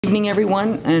Good evening,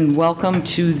 everyone, and welcome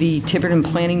to the Tiverton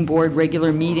Planning Board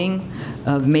regular meeting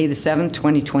of May the 7th,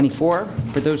 2024.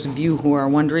 For those of you who are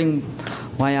wondering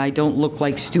why I don't look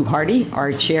like Stu Hardy,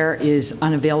 our chair is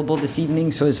unavailable this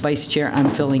evening, so as vice chair, I'm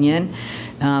filling in.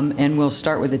 And we'll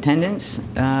start with attendance.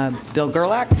 Bill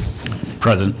Gerlach?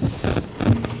 Present.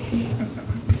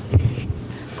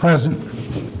 Present.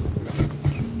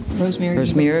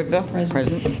 Rosemary Bill?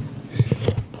 Present.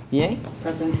 Yay?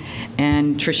 Present.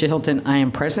 And Tricia Hilton, I am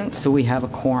present, so we have a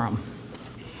quorum.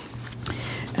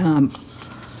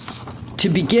 To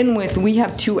begin with, we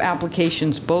have two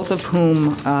applications, both of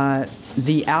whom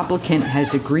the applicant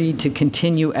has agreed to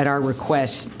continue at our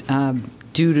request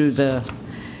due to the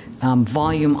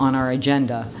volume on our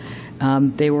agenda.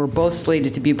 They were both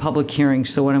slated to be public hearings,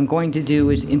 so what I'm going to do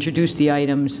is introduce the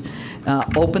items,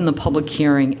 open the public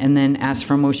hearing, and then ask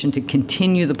for a motion to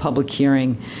continue the public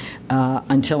hearing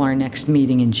until our next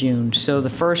meeting in June. So the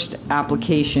first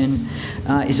application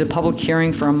is a public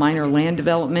hearing for a minor land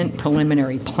development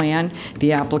preliminary plan.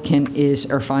 The applicant is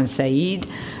Irfan Saeed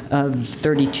of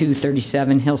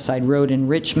 3237 Hillside Road in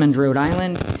Richmond, Rhode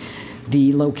Island.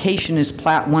 The location is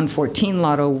Plat 114,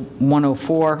 Lot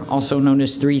 104, also known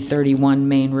as 331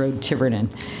 Main Road, Tiverton.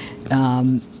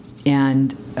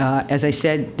 As I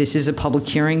said, this is a public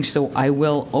hearing, so I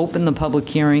will open the public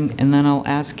hearing, and then I'll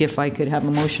ask if I could have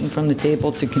a motion from the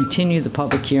table to continue the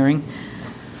public hearing.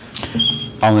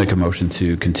 I'll make a motion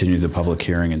to continue the public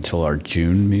hearing until our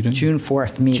June meeting? June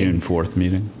 4th meeting. June 4th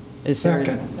meeting. Is there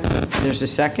There's a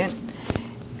second.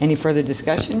 Any further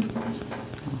discussion?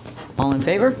 All in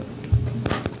favor?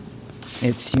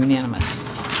 It's unanimous.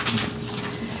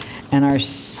 And our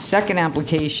second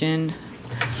application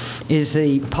is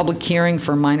a public hearing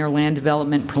for minor land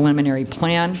development preliminary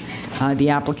plan. The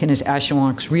applicant is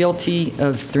Ashawonks Realty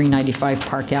of 395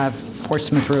 Park Ave,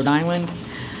 Portsmouth, Rhode Island.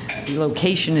 The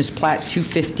location is Plat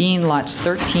 215, lots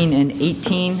 13 and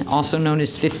 18, also known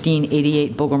as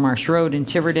 1588 Bulgamarsh Road in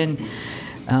Tiverton,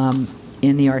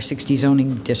 in the R60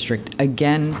 zoning district.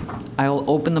 Again, I'll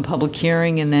open the public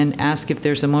hearing and then ask if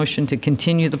there's a motion to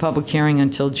continue the public hearing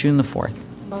until June the 4th.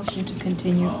 Motion to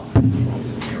continue.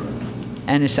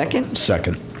 And a second?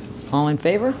 Second. All in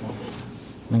favor?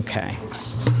 Okay.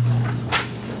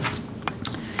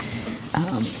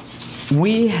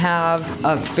 We have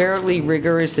a fairly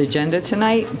rigorous agenda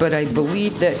tonight, but I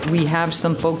believe that we have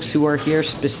some folks who are here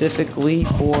specifically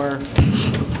for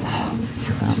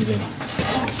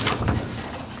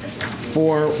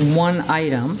one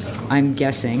item, I'm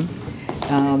guessing,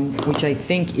 which I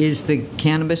think is the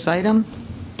cannabis item.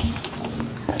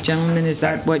 Gentlemen, is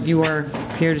that what you are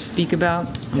here to speak about?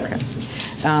 Yeah. Okay.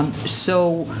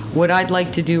 So what I'd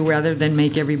like to do, rather than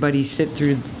make everybody sit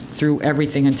through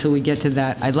everything until we get to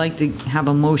that, I'd like to have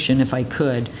a motion, if I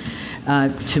could,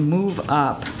 to move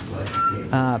up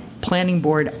Planning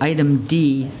Board Item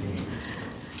D,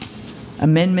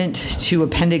 Amendment to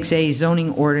Appendix A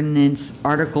Zoning Ordinance,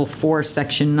 Article 4,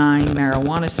 Section 9,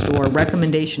 Marijuana Store,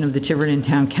 recommendation of the Tiverton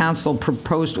Town Council,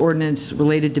 proposed ordinance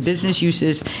related to business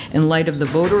uses in light of the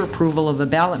voter approval of the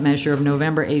ballot measure of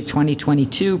November 8,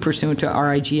 2022, pursuant to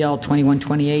RIGL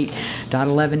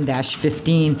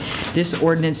 2128.11-15. This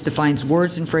ordinance defines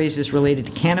words and phrases related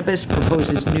to cannabis,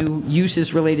 proposes new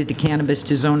uses related to cannabis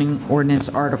to Zoning Ordinance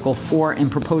Article 4,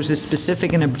 and proposes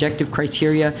specific and objective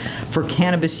criteria for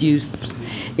cannabis use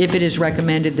if it is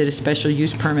recommended that a special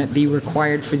use permit be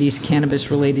required for these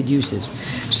cannabis-related uses.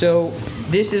 So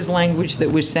this is language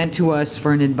that was sent to us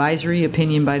for an advisory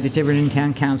opinion by the Tiverton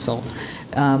Town Council.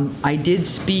 I did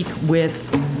speak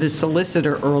with the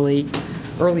solicitor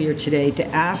earlier today to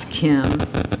ask him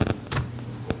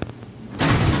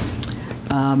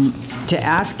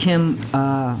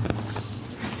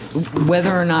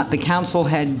whether or not the council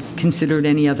had considered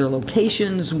any other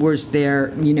locations. Was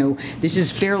there, this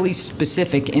is fairly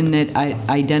specific in that it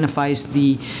identifies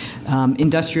the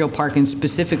industrial park and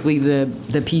specifically the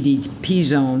PDP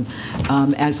zone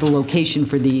as the location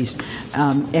for these.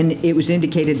 And it was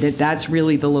indicated that that's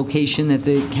really the location that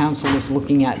the council is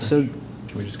looking at. So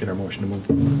Can we just get our motion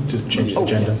to change the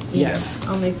agenda? Yes.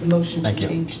 I'll make the motion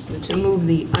to move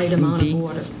the item out of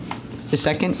order. The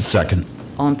second? Second.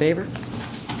 All in favor?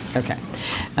 Okay.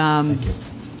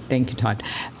 Thank you, Todd.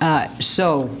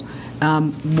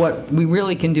 What we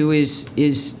really can do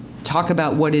is talk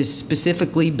about what has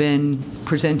specifically been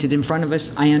presented in front of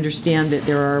us. I understand that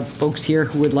there are folks here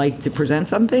who would like to present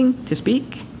something, to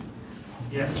speak.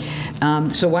 Yes.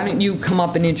 So why don't you come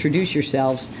up and introduce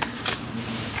yourselves?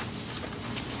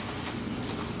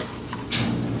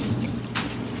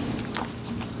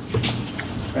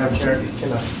 Madam Chair,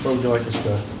 what would you like us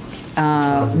to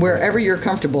wherever you're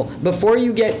comfortable. Before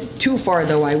you get too far,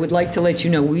 though, I would like to let you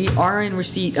know, we are in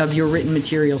receipt of your written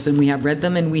materials, and we have read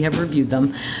them and we have reviewed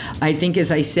them. I think,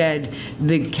 as I said,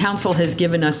 the council has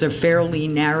given us a fairly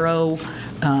narrow,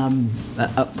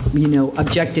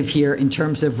 objective here in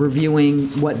terms of reviewing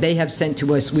what they have sent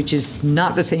to us, which is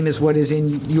not the same as what is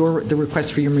in the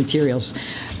request for your materials.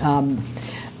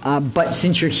 But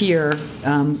since you're here,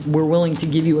 we're willing to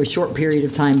give you a short period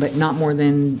of time, but not more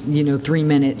than 3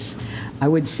 minutes. I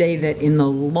would say that in the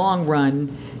long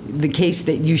run, the case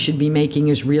that you should be making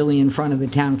is really in front of the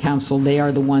town council. They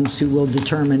are the ones who will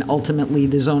determine ultimately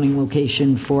the zoning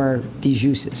location for these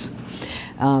uses.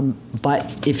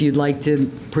 But if you'd like to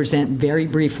present very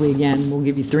briefly again, we'll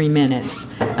give you 3 minutes.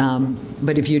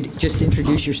 But if you'd just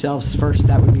introduce yourselves first,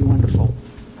 that would be wonderful.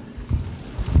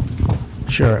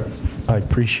 Sure. I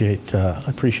appreciate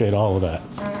all of that.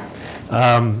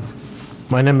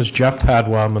 My name is Jeff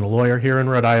Padua. I'm a lawyer here in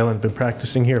Rhode Island. Been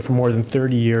practicing here for more than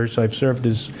 30 years. I've served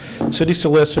as city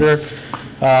solicitor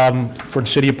for the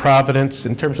city of Providence.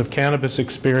 In terms of cannabis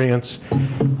experience,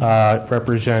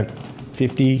 represent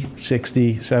 50,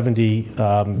 60, 70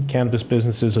 cannabis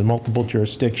businesses in multiple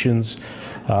jurisdictions.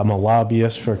 I'm a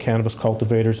lobbyist for cannabis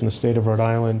cultivators in the state of Rhode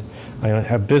Island. I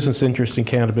have business interest in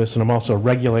cannabis, and I'm also a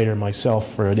regulator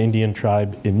myself for an Indian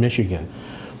tribe in Michigan.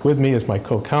 With me is my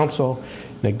co-counsel,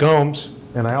 Nick Gomes,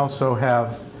 and I also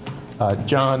have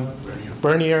John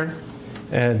Bernier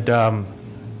and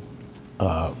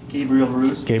Gabriel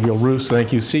Roos. Gabriel Roos,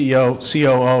 thank you, CEO,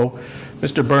 COO.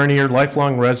 Mr. Bernier,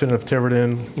 lifelong resident of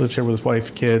Tiverton, lives here with his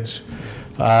wife, kids.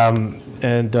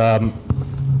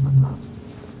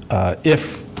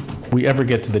 If we ever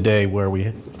get to the day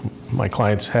where my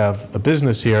clients have a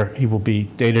business here, he will be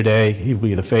day-to-day, he will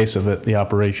be the face of it, the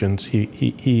operations,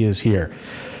 he is here.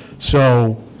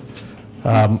 So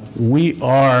we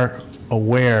are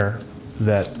aware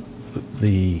that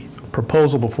the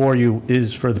proposal before you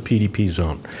is for the PDP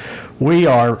zone. We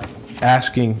are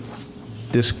asking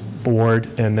this board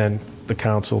and then the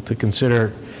council to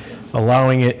consider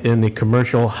allowing it in the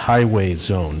commercial highway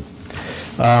zone.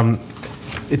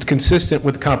 It's consistent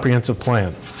with the comprehensive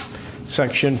plan.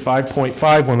 Section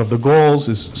 5.5, one of the goals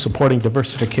is supporting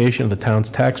diversification of the town's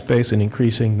tax base and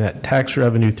increasing net tax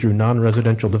revenue through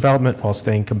non-residential development while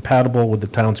staying compatible with the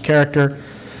town's character.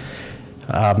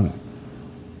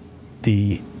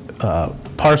 The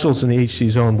parcels in the HC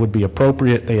zone would be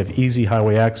appropriate. They have easy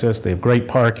highway access. They have great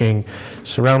parking,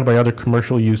 surrounded by other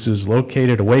commercial uses,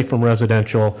 located away from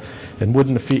residential, and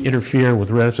wouldn't interfere with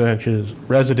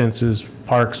residences,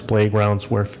 parks,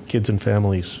 playgrounds where kids and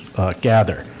families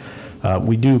gather.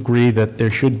 We do agree that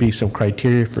there should be some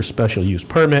criteria for special use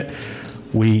permit.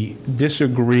 We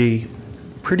disagree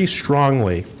pretty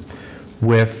strongly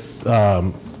with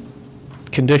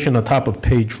condition on top of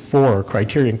page 4,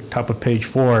 criterion top of page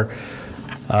 4,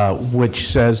 which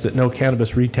says that no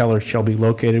cannabis retailer shall be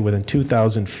located within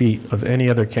 2,000 feet of any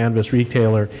other cannabis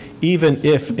retailer, even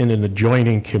if in an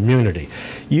adjoining community.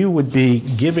 You would be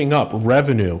giving up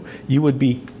revenue. You would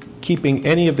be keeping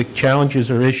any of the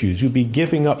challenges or issues. You'd be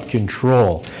giving up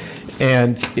control.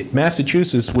 And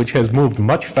Massachusetts, which has moved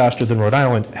much faster than Rhode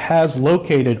Island, has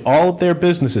located all of their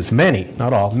businesses, many,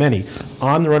 not all, many,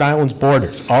 on the Rhode Island's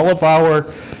borders. All of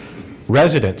our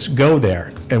residents go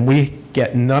there, and we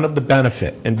get none of the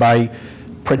benefit. And by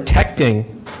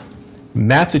protecting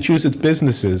Massachusetts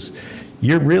businesses,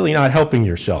 you're really not helping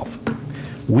yourself.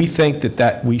 We think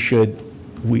that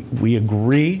we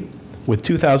agree with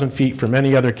 2,000 feet from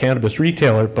any other cannabis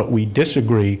retailer, but we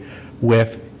disagree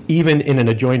with even in an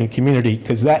adjoining community,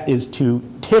 because that is to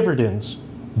Tiverton's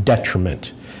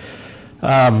detriment.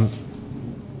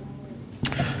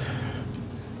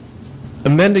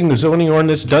 Amending the zoning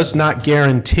ordinance does not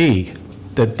guarantee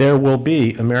that there will be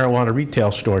a marijuana retail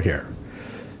store here.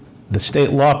 The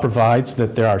state law provides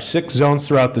that there are 6 zones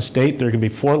throughout the state. There can be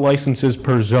 4 licenses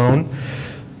per zone.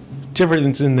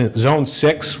 Tiverton's in the zone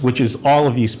 6, which is all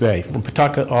of East Bay, from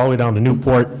Pawtucket all the way down to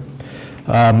Newport.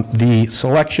 The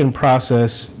selection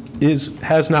process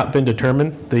has not been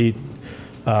determined. The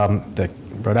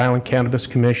Rhode Island Cannabis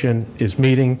Commission is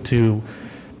meeting to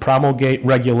promulgate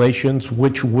regulations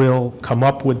which will come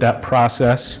up with that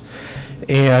process.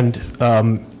 And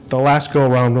the last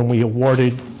go-around when we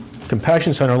awarded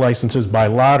compassion center licenses by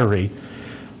lottery,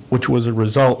 which was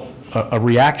a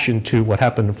reaction to what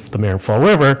happened with the mayor of Fall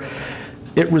River,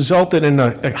 it resulted in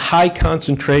a high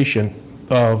concentration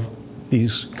of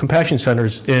these compassion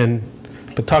centers in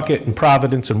Pawtucket and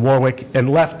Providence and Warwick, and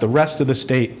left the rest of the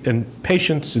state and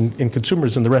patients and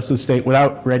consumers in the rest of the state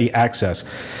without ready access.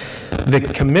 The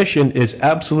commission is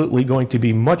absolutely going to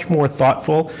be much more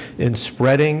thoughtful in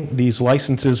spreading these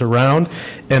licenses around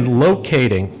and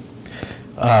locating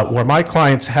where my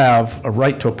clients have a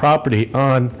right to a property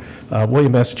on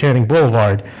William S. Channing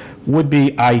Boulevard would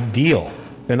be ideal,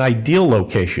 an ideal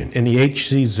location. In the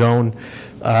HC zone,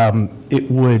 it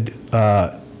would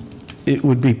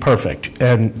be perfect.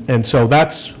 And so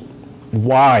that's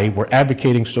why we're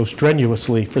advocating so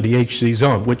strenuously for the HC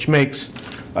zone, which makes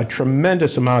a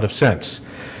tremendous amount of sense.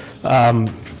 I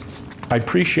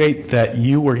appreciate that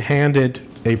you were handed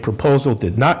a proposal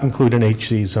did not include an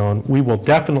HC zone. We will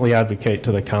definitely advocate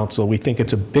to the council. We think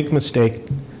it's a big mistake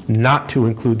not to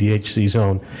include the HC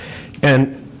zone.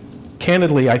 And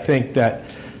candidly, I think that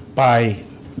by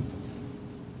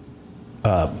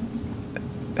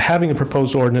having a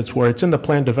proposed ordinance where it's in the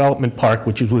planned development park,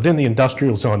 which is within the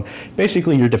industrial zone,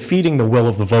 basically you're defeating the will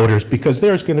of the voters, because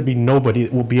there's going to be nobody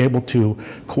that will be able to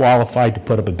qualify to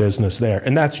put up a business there,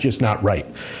 and that's just not right.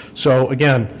 So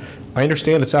again, I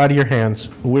understand it's out of your hands.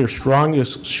 We're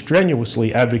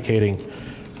strenuously advocating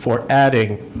for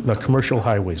adding the commercial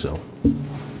highway zone.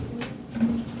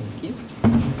 Thank you.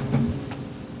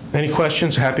 Any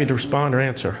questions? Happy to respond or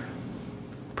answer.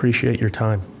 Appreciate your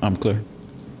time. I'm clear.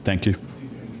 Thank you.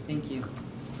 Thank you.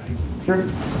 Sure.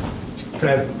 Can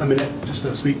I have a minute just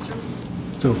to speak?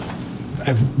 So,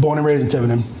 I've born and raised in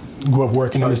Tiverton. Grew up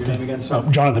working in this Sorry, your name again, sir?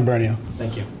 Jonathan Bernio.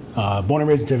 Thank you. Born and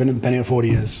raised in Tiverton, been here 40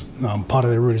 years. Part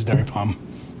of the Rooters Dairy Farm.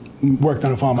 Worked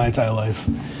on a farm my entire life.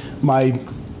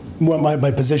 What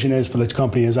my position is for the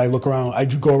company is I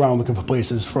go around looking for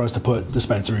places for us to put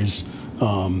dispensaries.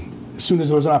 As soon as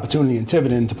there was an opportunity in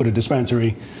Tiverton to put a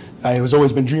dispensary, I was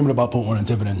always been dreaming about putting one in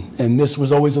Tiverton, and this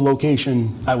was always a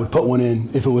location I would put one in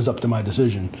if it was up to my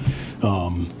decision.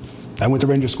 I went to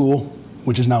Ranger School,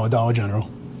 which is now a Dollar General.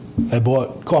 I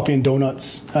bought coffee and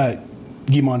donuts at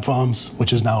Guimont Farms,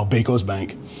 which is now Baco's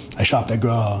Bank. I shopped at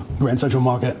Grand Central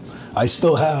Market. I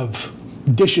still have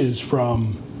dishes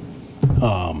from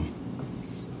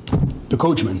the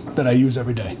Coachman that I use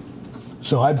every day.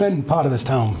 So I've been part of this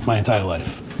town my entire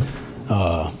life.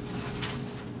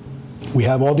 We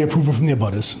have all the approval from the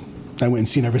abutters. I went and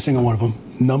seen every single one of them.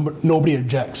 Nobody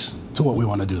objects to what we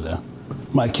want to do there.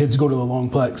 My kids go to the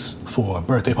Longplex for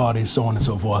birthday parties, so on and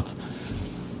so forth.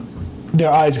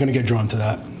 Their eyes are going to get drawn to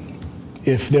that.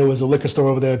 If there was a liquor store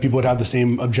over there, people would have the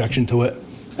same objection to it.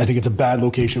 I think it's a bad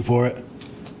location for it.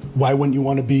 Why wouldn't you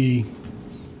want to be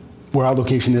where our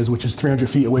location is, which is 300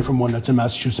 feet away from one that's in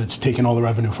Massachusetts, taking all the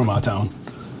revenue from our town?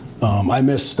 I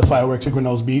miss the fireworks at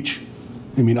Grinnell's Beach.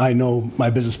 I mean, I know my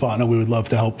business partner, we would love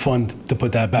to help fund to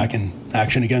put that back in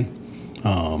action again.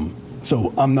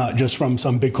 So I'm not just from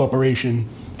some big corporation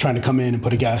trying to come in and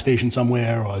put a gas station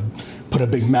somewhere or put a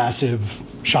big massive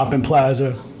shopping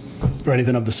plaza or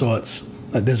anything of the sorts.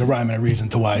 There's a rhyme and a reason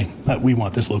to why we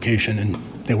want this location, and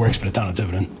it works for the town of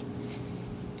Tiverton.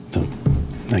 So,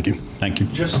 thank you. Thank you.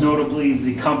 Just notably,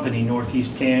 the company,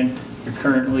 Northeast Can, are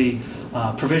currently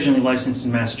provisionally licensed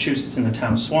in Massachusetts in the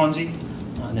town of Swansea.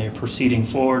 They are proceeding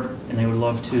forward, and they would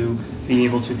love to be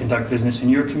able to conduct business in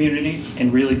your community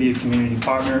and really be a community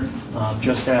partner,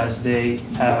 just as they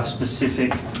have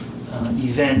specific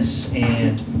events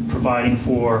and providing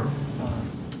for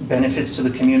benefits to the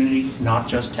community, not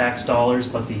just tax dollars,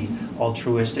 but the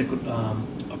altruistic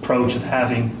approach of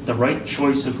having the right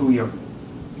choice of who your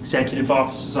executive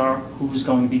officers are, who's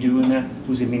going to be doing that,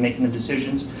 who's going to be making the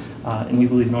decisions. And we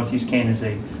believe Northeast Can is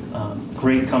a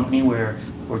great company where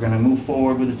we're going to move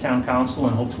forward with the town council,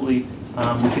 and hopefully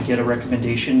we could get a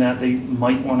recommendation that they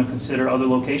might want to consider other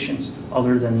locations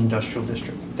other than the industrial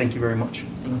district. Thank you very much.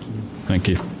 Thank you. Thank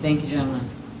you. Thank you, gentlemen.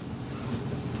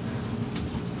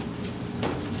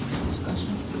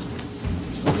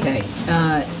 Okay,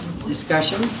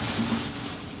 discussion?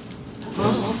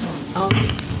 I'll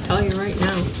tell you right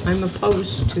now, I'm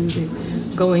opposed to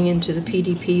going into the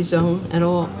PDP zone at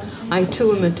all. I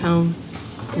too am a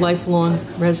lifelong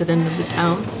resident of the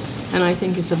town, and I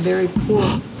think it's a very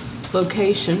poor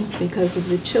location because of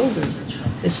the children.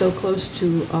 It's so close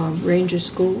to Ranger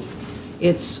School.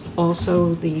 It's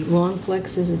also the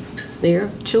Longplex is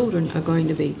there. Children are going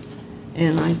to be,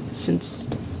 and since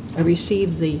I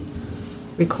received the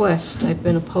request, I've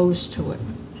been opposed to it.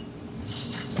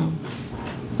 So.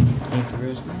 Thank you,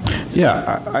 Rosemary.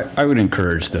 Yeah, I would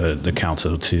encourage the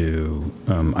council to,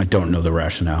 I don't know the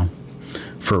rationale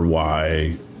for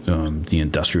why the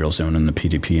industrial zone and the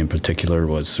PDP in particular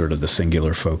was sort of the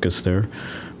singular focus there,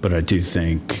 but I do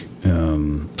think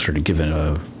sort of given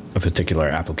a particular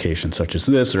application such as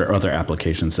this or other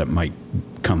applications that might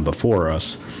come before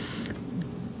us,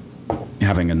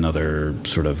 having another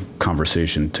sort of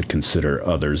conversation to consider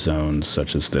other zones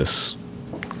such as this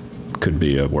could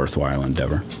be a worthwhile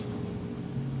endeavor.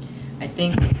 I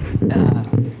think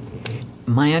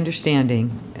my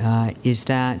understanding is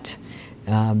that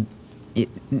the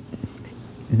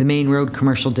main road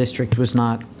commercial district was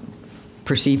not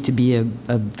perceived to be a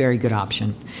very good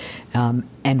option.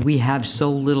 And we have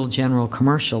so little general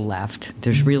commercial left.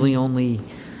 There's really only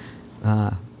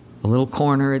a little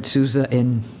corner at Sousa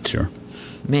in Sure.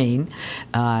 Maine.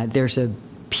 There's a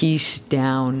piece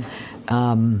down,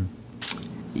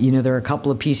 there are a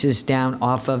couple of pieces down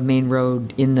off of Main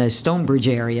Road in the Stonebridge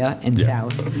area and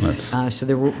south. So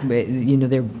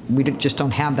we just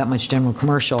don't have that much general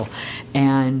commercial.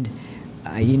 And,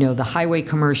 the highway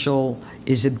commercial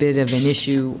is a bit of an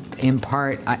issue in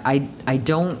part.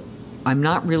 I'm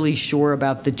not really sure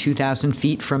about the 2,000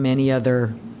 feet from any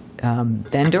other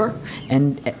vendor,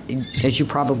 and as you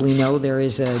probably know, there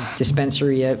is a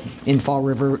dispensary in Fall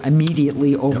River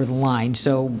immediately over the line.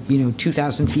 So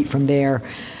 2,000 feet from there,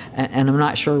 and I'm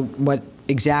not sure what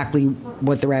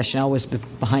the rationale was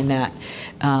behind that.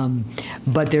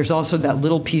 But there's also that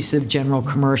little piece of general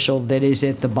commercial that is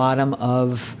at the bottom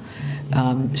of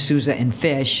Sousa and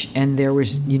Fish, and there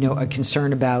was a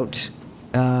concern about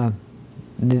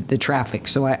the traffic.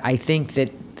 So I think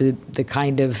that the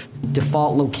kind of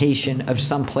default location of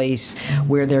some place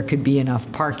where there could be enough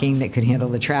parking that could handle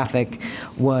the traffic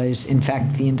was, in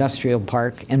fact, the industrial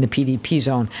park and the PDP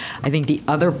zone. I think the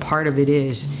other part of it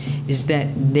is that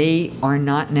they are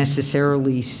not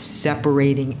necessarily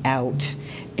separating out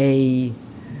a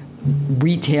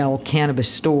retail cannabis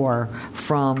store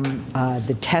from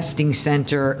the testing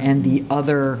center and the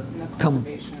other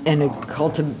and a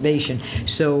cultivation.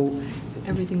 So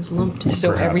everything's lumped in.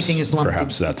 So everything is lumped.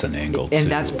 Perhaps that's an angle. And too.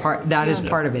 that is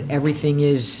part of it. Everything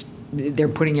is, they're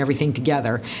putting everything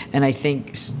together. And I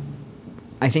think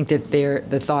that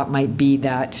the thought might be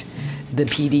that the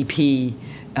PDP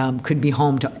could be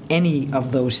home to any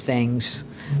of those things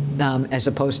as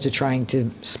opposed to trying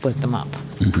to split them up.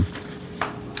 Mm-hmm.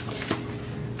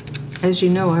 As you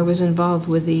know, I was involved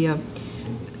with the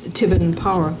Tiverton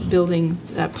Power building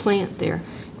that plant there.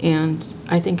 And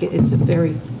I think it's a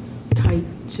very tight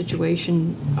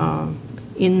situation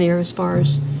in there as far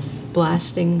as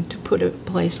blasting to put a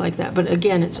place like that. But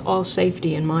again, it's all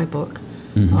safety in my book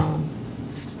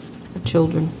for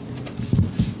children.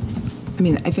 I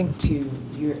mean, I think to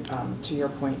your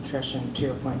point, Trish, and to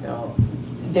your point, Bill,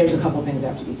 there's a couple things that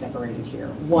have to be separated here.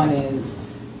 One is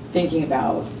thinking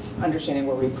about understanding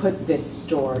where we put this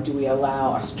store. Do we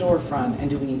allow a storefront, and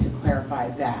do we need to clarify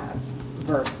that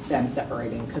versus them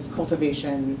separating? Because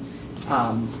cultivation,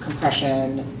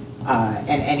 compression, and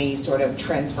any sort of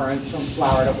transference from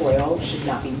flower to oil should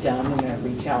not be done in a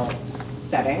retail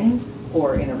setting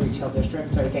or in a retail district.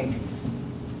 So I think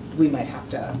we might have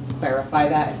to clarify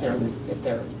that if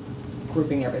they're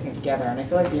grouping everything together. And I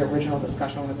feel like the original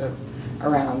discussion was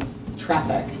around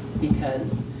traffic,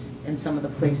 because in some of the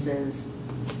places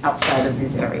outside of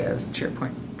these areas, to your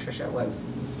point, Tricia, was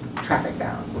traffic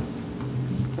bound.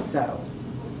 So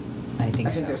I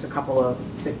think there's a couple of,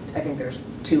 I think there's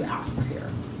two asks here.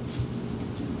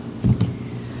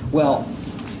 Well,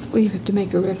 we have to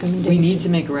make a recommendation. We need to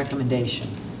make a recommendation.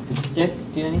 Dick,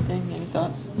 do you have anything? Any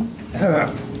thoughts?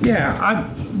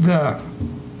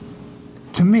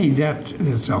 To me, that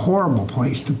is a horrible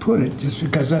place to put it, just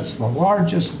because that's the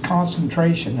largest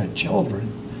concentration of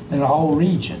children in the whole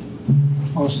region.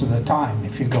 Most of the time,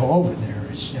 if you go over there,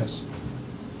 it's just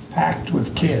packed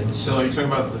with kids. So are you talking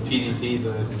about the PDP,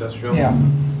 the industrial? Yeah.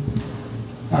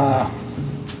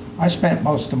 I spent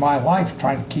most of my life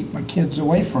trying to keep my kids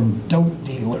away from dope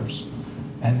dealers,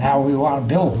 and now we want to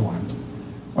build one.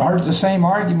 I heard the same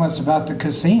arguments about the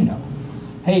casino.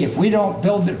 Hey, if we don't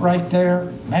build it right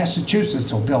there,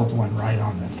 Massachusetts will build one right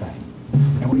on the thing.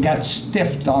 And we got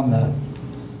stiffed on the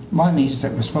monies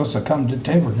that was supposed to come to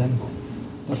Tiverton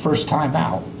the first time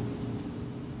out.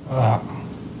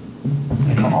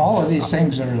 All of these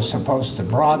things are supposed to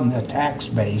broaden the tax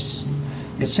base.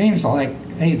 It seems like,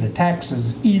 hey, the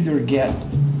taxes either get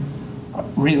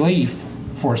relief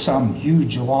for some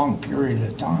huge long period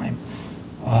of time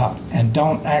and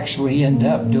don't actually end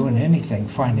up doing anything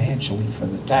financially for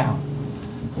the town.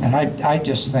 And I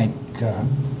just think, I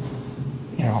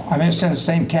mean, it's in the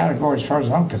same category as far as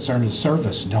I'm concerned as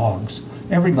service dogs.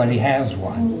 Everybody has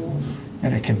one.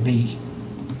 And it could be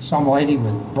some lady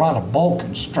brought a boa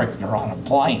constrictor on a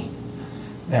plane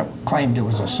that claimed it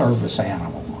was a service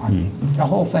animal. I mean, the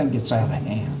whole thing gets out of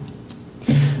hand.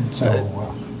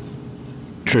 So,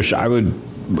 Trish, I would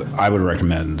I would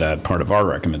recommend that part of our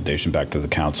recommendation back to the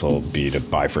council be to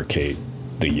bifurcate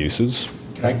the uses.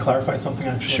 Can I clarify something,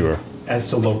 actually? Sure. As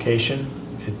to location,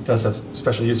 it does have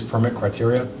special use permit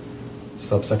criteria,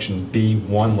 subsection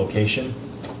B1, location.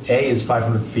 A is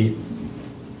 500 feet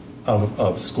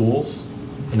of schools,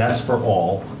 and that's for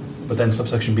all. But then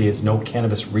subsection B is no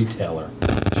cannabis retailer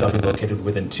shall be located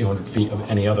within 200 feet of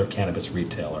any other cannabis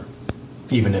retailer,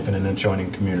 even if in an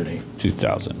adjoining community.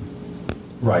 2,000.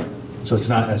 Right. So it's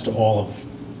not as to all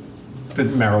of the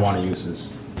marijuana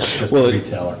uses, it's just Well, the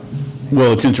retailer.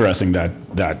 Well, it's interesting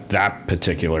that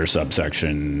particular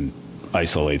subsection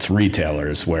isolates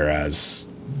retailers, whereas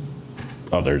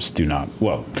others do not.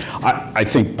 Well, I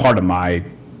think part of I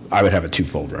would have a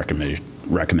twofold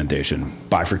recommendation.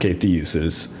 Bifurcate the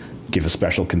uses, give a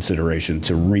special consideration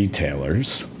to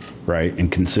retailers, right,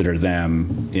 and consider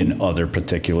them in other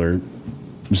particular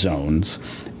zones.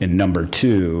 And number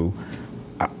two,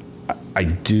 I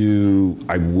don't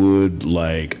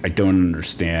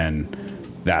understand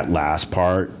that last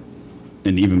part,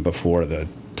 and even before the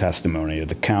testimony of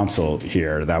the council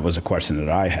here, that was a question that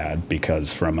I had,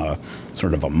 because from a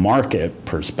sort of a market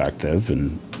perspective,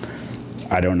 and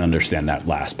I don't understand that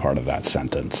last part of that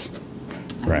sentence.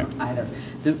 Right. I don't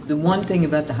either. The one thing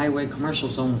about the highway commercial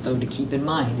zone, though, to keep in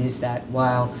mind is that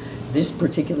while this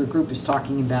particular group is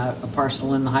talking about a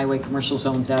parcel in the highway commercial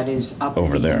zone that is up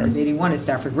Over in the there. end of 81 at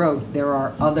Stafford Road, there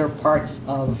are other parts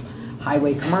of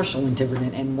highway commercial in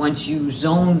Tiverton, and once you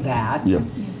zone that,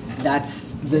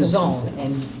 that's the zone.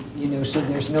 And, so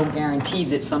there's no guarantee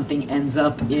that something ends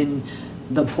up in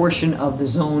the portion of the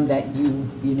zone that you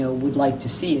would like to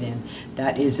see it in.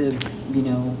 That is a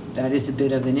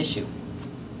bit of an issue.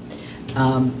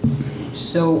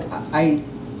 So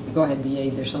go ahead,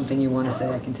 BA, there's something you want to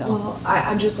say, I can tell. Well,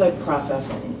 I'm just like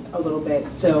processing a little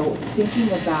bit. So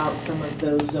thinking about some of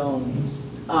those zones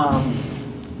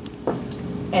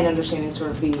and understanding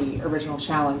sort of the original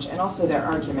challenge and also their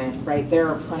argument, right? There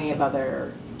are plenty of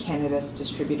other cannabis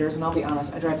distributors, and I'll be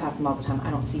honest, I drive past them all the time.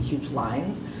 I don't see huge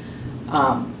lines.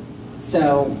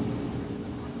 So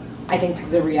I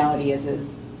think the reality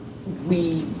is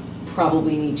we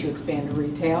probably need to expand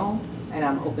retail, and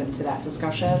I'm open to that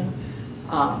discussion.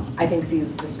 I think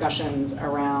these discussions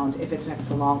around if it's next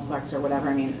to Longplex or whatever,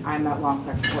 I mean, I'm at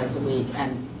Longplex twice a week,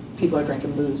 and people are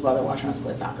drinking booze while they're watching us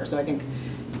play soccer. So I think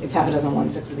it's half a dozen,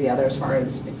 1/6 of the other as far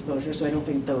as exposure. So I don't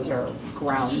think those are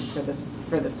grounds for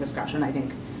this discussion. I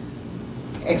think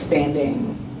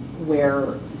expanding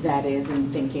where that is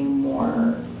and thinking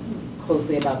more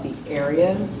closely about the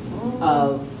areas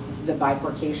of the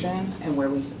bifurcation and where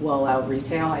we will allow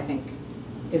retail, I think,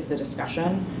 is the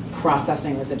discussion.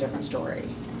 Processing is a different story,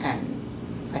 and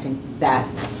I think that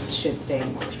should stay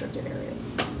in more restricted areas.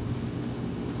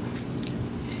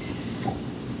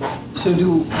 So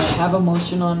do I have a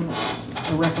motion on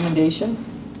a recommendation?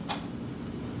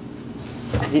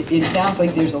 It sounds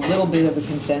like there's a little bit of a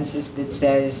consensus that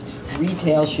says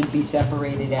retail should be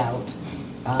separated out.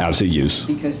 As a use.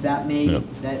 Because that may, Yep.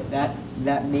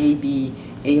 that may be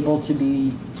able to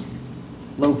be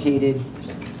located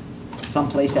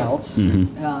someplace else.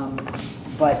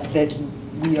 But that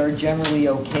we are generally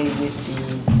okay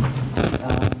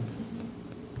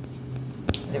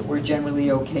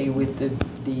with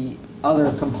the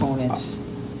other components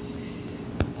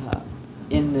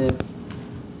in the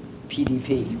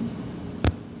PDP.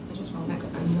 I just want to back up.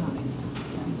 I'm zoning.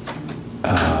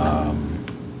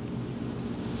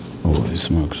 Holy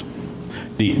smokes.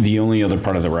 The only other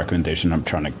part of the recommendation, I'm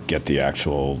trying to get the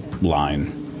actual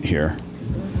line here,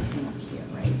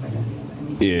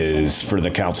 is for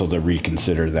the council to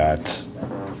reconsider that.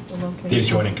 The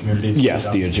adjoining communities? Yes,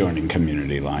 the adjoining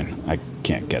community line. I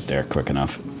can't get there quick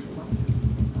enough.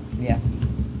 Yeah.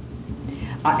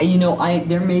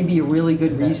 There may be a really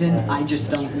good reason, I just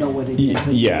don't know what it is.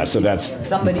 Yeah, so that's,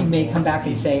 Somebody may come back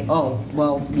and say, oh,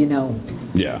 well,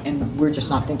 yeah. and we're just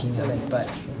not thinking of it, but.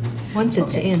 Once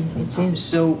it's in, it's in.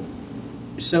 So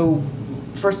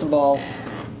first of all,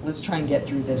 let's try and get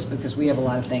through this because we have a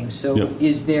lot of things. So Yep.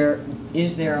 is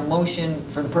there a motion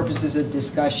for the purposes of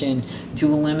discussion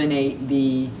to eliminate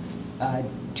the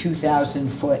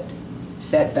 2,000-foot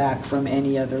setback from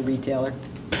any other retailer?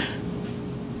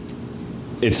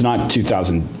 It's not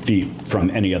 2,000 feet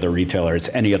from any other retailer. It's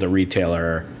any other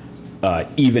retailer,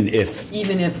 even if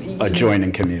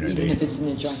adjoining community. Even if it's an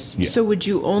adjoining. Yeah. So would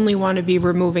you only want to be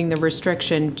removing the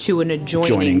restriction to an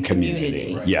adjoining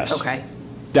community? Yes. Okay,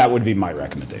 That would be my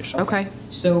recommendation. okay.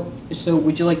 So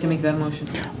would you like to make that a motion?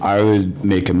 I would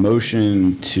make a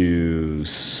motion to,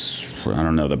 I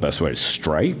don't know the best way,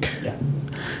 strike? Yeah.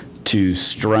 To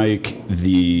strike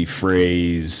the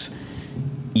phrase,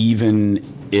 even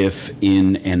if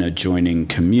in an adjoining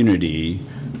community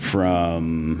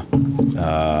from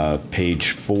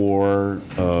page 4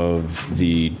 of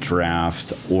the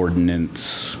draft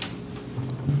ordinance,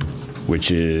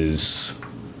 which is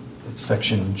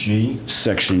Section G.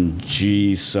 Section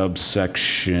G,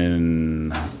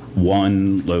 subsection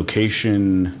 1,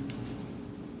 location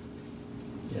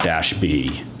dash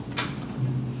B.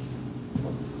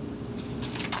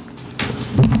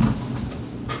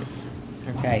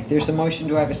 Okay, there's a motion.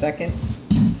 Do I have a second?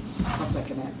 I'll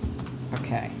second it.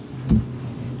 Okay.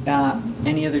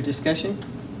 Any other discussion?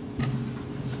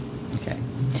 Okay.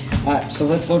 So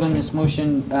let's vote on this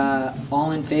motion.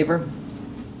 All in favor?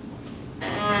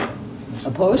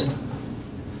 Opposed?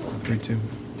 3-2.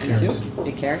 3-2?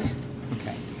 It carries?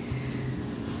 Okay.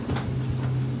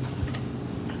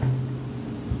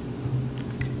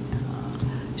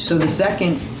 So the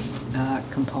second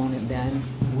component then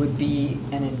would be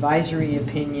an advisory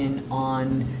opinion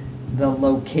on the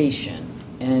location.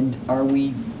 And are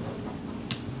we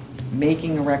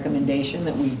making a recommendation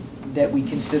that we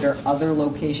consider other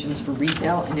locations for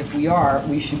retail? And if we are,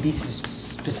 we should be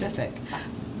specific.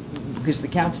 Because the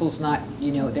council's not,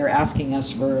 they're asking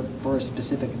us for a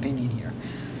specific opinion here.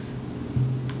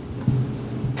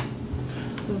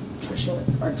 So, Tricia,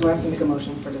 or do I have to make a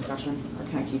motion for discussion, or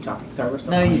can I keep talking? Sorry, we're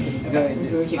still No, talking. you can go ahead.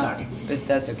 So we keep talking. But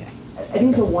that's okay. I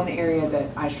think the one area that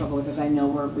I struggle with is I know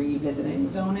we're revisiting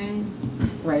zoning,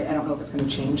 right? I don't know if it's gonna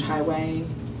change highway.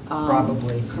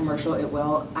 Probably. Commercial, it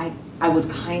will. I would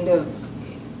kind of,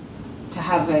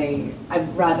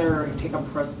 I'd rather take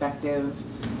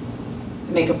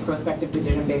make a prospective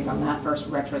decision based on that versus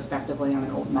retrospectively on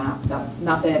an old map. That's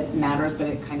not that it matters, but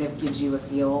it kind of gives you a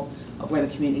feel of where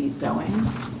the community's going.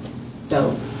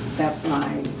 So that's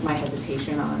my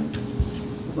hesitation on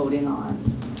voting on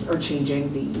or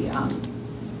changing the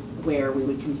where we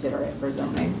would consider it for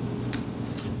zoning.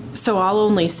 So I'll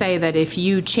only say that if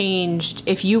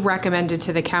you recommended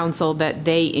to the council that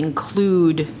they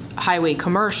include highway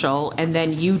commercial, and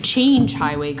then you change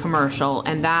highway commercial,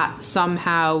 and that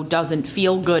somehow doesn't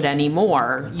feel good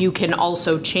anymore, you can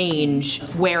also change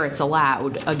where it's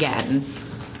allowed again.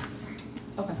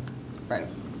 Okay. Right.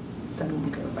 Then I'm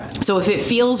good with that. So if it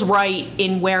feels right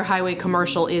in where highway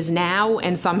commercial is now,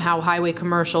 and somehow highway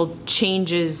commercial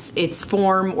changes its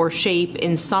form or shape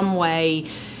in some way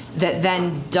that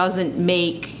then doesn't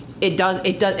make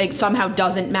it somehow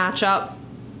doesn't match up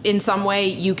in some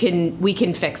way, we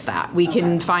can fix that. We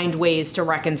can find ways to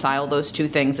reconcile those two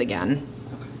things again.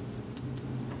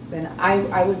 Then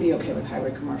I would be okay with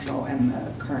highway commercial and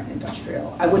the current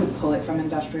industrial. I wouldn't pull it from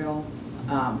industrial,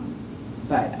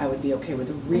 but I would be okay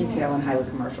with retail and highway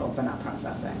commercial, but not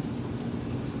processing.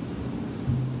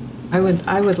 I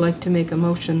would like to make a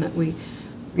motion that we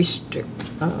restrict,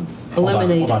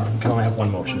 eliminate. Hold on, can I have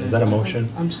one motion? Is that a motion?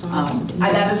 I'm sorry.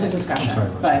 That is a discussion, I'm sorry,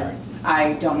 but Rosemary.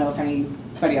 I don't know if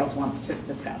anybody else wants to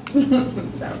discuss.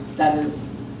 So that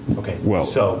is, Okay, Well,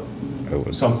 so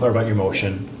I'm clear about your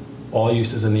motion. All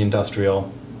uses in the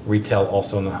industrial, retail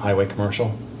also in the highway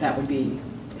commercial? that would be,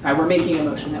 if I were making a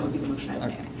motion, that would be the motion I would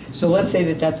make. Okay. So let's say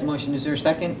that that's the motion. Is there a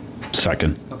second?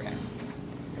 Second. Okay.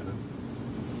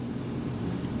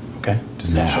 Okay,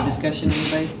 discussion. Discussion,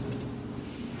 anybody?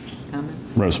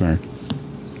 Comments? Rosemary.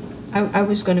 I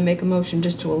was going to make a motion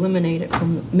just to eliminate it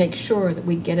make sure that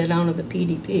we get it out of the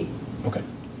PDP. Okay.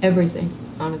 Everything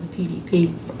out of the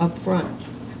PDP up front.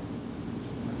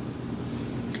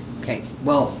 Okay,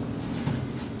 well,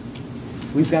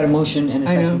 we've got a motion and a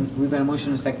I know. second. We've got a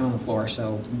motion and a second on the floor,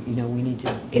 so, we need to.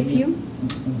 Okay.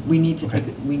 We need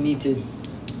to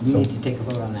take a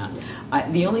vote on that.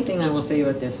 The only thing I will say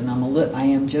about this, and I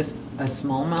am just a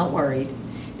small amount worried,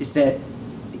 is that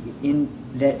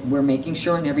that we're making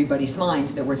sure in everybody's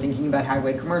minds that we're thinking about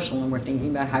highway commercial, and we're thinking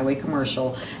about highway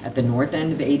commercial at the north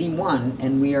end of 81,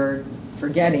 and we are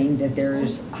forgetting that there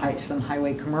is some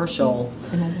highway commercial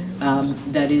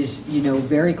that is,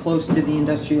 very close to the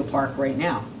industrial park right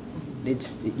now.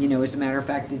 It's, as a matter of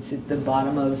fact, it's at the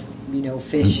bottom of,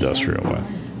 Fish. Industrial way.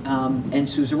 And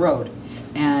Sousa Road.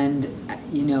 And,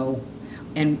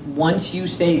 and once you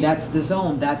say that's the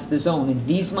zone, that's the zone. And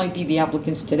these might be the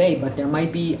applicants today, but there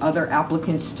might be other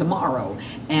applicants tomorrow.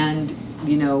 And,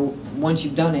 once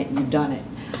you've done it, you've done it.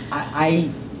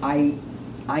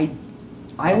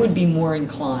 I would be more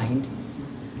inclined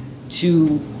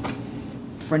to,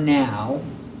 for now,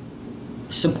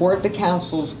 support the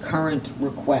council's current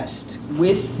request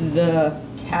with the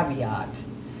caveat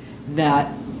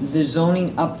that the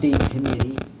zoning update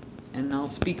committee, and I'll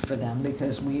speak for them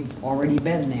because we've already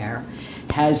been there,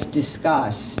 has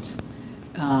discussed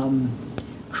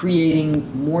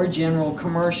creating more general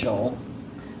commercial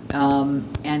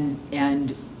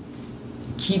and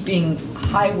keeping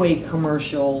highway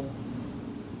commercial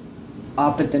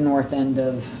up at the north end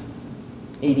of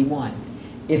 81.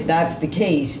 If that's the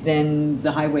case, then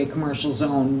the highway commercial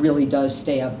zone really does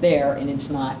stay up there and it's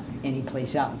not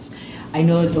anyplace else. I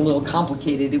know it's a little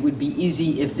complicated. It would be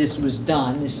easy if this was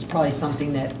done. This is probably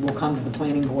something that will come to the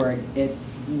planning board at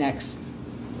next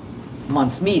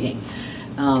month's meeting.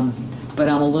 But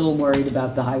I'm a little worried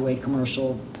about the highway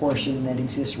commercial portion that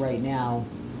exists right now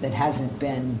that hasn't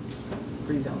been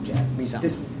rezoned yet. rezoned.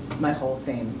 This is my whole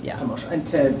same Yeah. emotion. And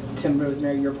to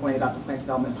Rosemary, your point about the plant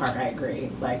development park, I agree.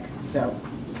 Like, so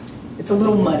it's a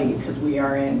little muddy because we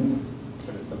are in,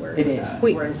 what is the word? It is.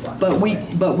 We're in flux.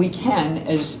 But we can,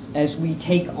 as we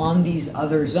take on these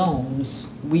other zones,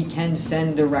 we can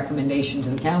send a recommendation to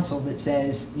the council that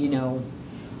says, you know,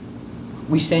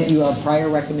 we sent you a prior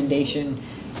recommendation,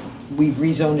 we've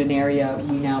rezoned an area,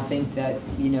 we now think that,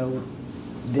 you know,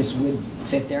 this would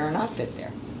fit there or not fit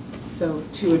there. So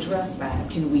to address that,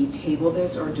 can we table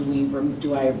this, or can we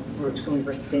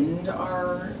rescind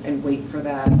our, and wait for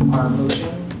that, our motion?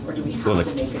 Or do we have Well,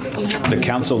 to make a decision? the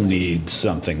council needs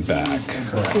something back.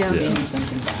 Yeah. They need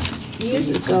something back. Years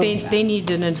ago. They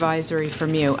need an advisory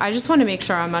from you. I just want to make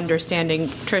sure I'm understanding.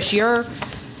 Trish,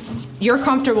 you're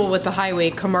comfortable with the highway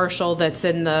commercial that's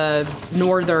in the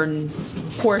northern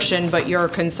portion, but you're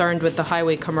concerned with the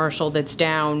highway commercial that's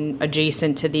down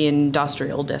adjacent to the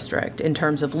industrial district in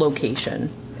terms of location.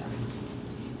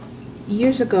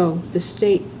 Years ago, the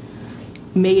state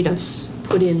made us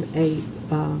put in a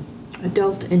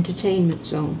adult entertainment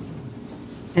zone.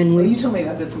 And Well, we you told me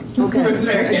about this. Okay,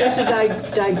 Rosemary. just to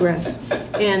digress.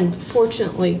 And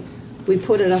fortunately, we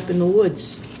put it up in the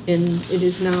woods, and it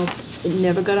is now, it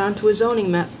never got onto a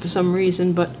zoning map for some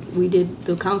reason, but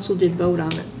the council did vote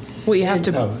on it. Well, you have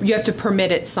to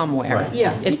permit it somewhere. Right.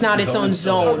 Yeah. It's not its own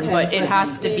zone, Okay, but it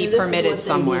has to be permitted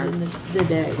somewhere. This is what they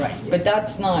did in the day. But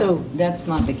that's So-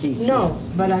 not the case. No,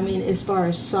 but I mean, as far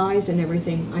as size and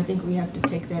everything, I think we have to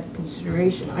take that into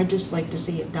consideration. I'd just like to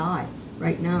see it die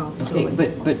right now. Okay,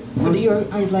 but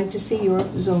I'd like to see your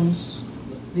zones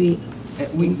be.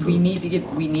 we need to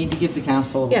give the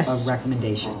council Yes. a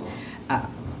recommendation.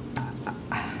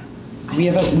 We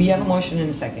have a motion and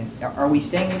a second. Are we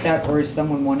staying with that, or is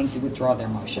someone wanting to withdraw their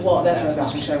motion? Well, that's what I was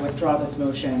asking. Should I withdraw this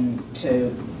motion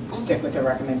to stick with the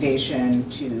recommendation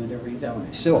to the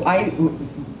rezoning? So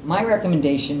my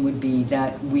recommendation would be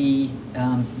that we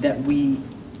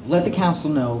let the council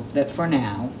know that for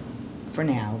now,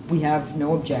 we have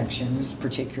no objections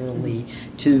particularly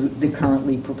to the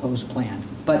currently proposed plan,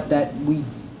 but that we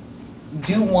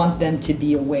do want them to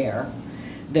be aware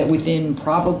that within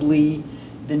probably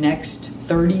the next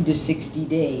 30 to 60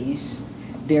 days,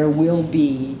 there will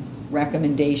be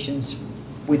recommendations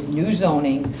with new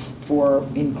zoning for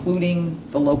including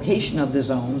the location of the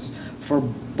zones for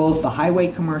both the highway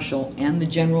commercial and the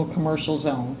general commercial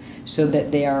zone, so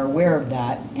that they are aware of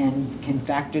that and can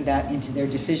factor that into their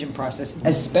decision process,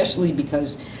 especially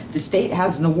because the state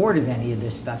hasn't awarded any of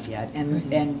this stuff yet.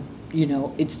 And you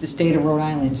know, it's the state of Rhode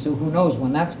Island, so who knows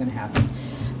when that's going to happen.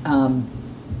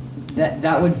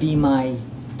 That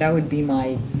would be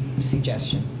my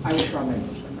suggestion. I withdraw my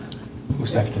motion. Who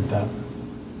seconded that?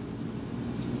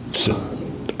 So,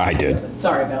 I did.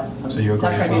 Sorry, Bill. So you agree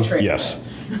Not as trying to well? be tricky. Yes.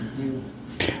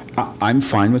 I'm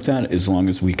fine with that as long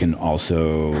as we can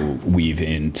also weave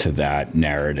into that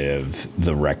narrative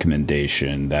the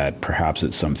recommendation that perhaps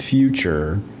at some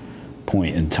future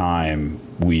point in time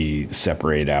we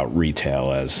separate out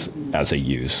retail as a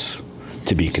use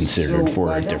to be considered So for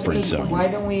why a don't different we- zone. Why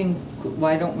don't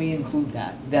we include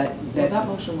that? Well, that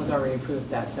motion was already approved,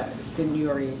 didn't you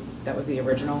already, that was the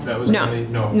original? That was really,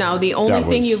 No, the only That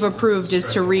thing was- you've approved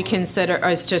is to reconsider,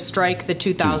 is to strike the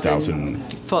 2,000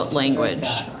 foot language.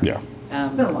 Yeah.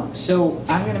 It's been a long. So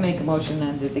I'm going to make a motion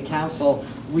then that the council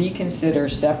reconsider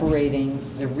separating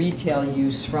the retail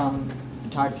use from,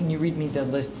 Todd, can you read me the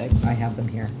list? I have them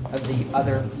here, of the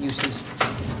other uses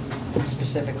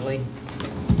specifically.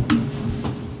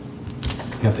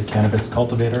 You have the cannabis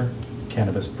cultivator,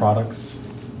 cannabis products,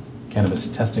 cannabis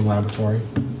testing laboratory,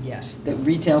 Yes, that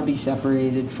retail be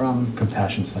separated from,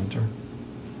 compassion center.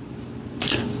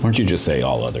 Why don't you just say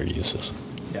all other uses?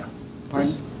 Yeah.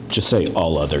 pardon? Just say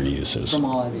all other uses. From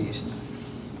all other uses.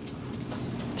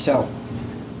 So,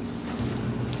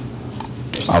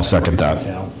 I'll second that.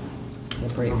 Retail.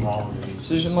 separate retail.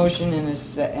 So there's a motion and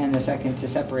a second to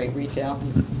separate retail.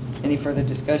 Any further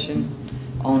discussion?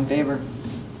 All in favor?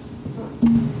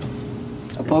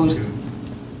 Opposed?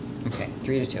 Okay,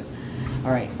 3-2.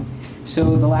 All right.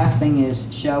 So the last thing is,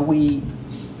 shall we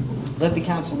let the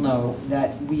council know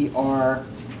that we are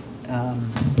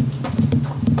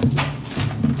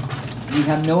we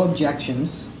have no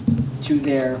objections to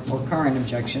their, or current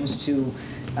objections to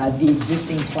the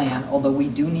existing plan, although we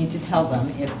do need to tell them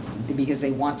if, because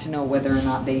they want to know whether or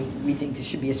not we think this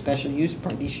should be a special use,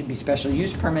 these should be special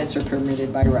use permits or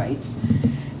permitted by rights.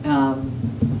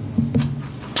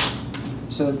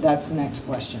 So that's the next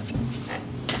question.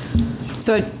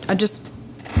 So I just,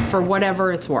 for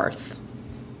whatever it's worth,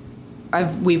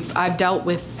 I've dealt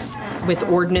with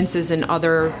ordinances in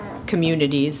other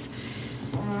communities.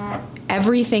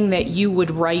 Everything that you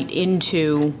would write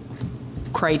into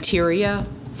criteria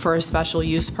for a special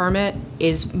use permit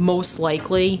is most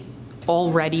likely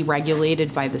already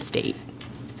regulated by the state.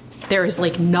 There is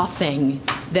like nothing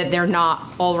that they're not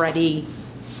already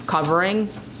covering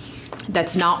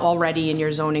that's not already in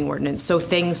your zoning ordinance. So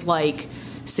things like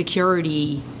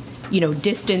security,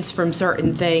 distance from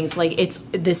certain things, like it's,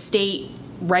 the state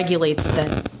regulates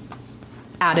the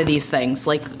out of these things,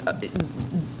 like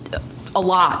a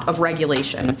lot of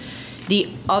regulation. The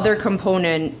other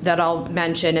component that I'll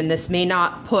mention, and this may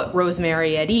not put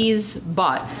Rosemary at ease,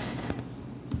 but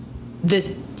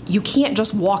you can't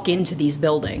just walk into these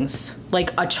buildings.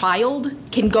 Like a child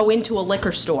can go into a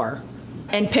liquor store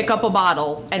and pick up a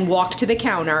bottle and walk to the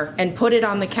counter and put it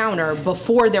on the counter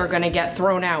before they're gonna get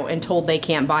thrown out and told they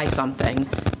can't buy something.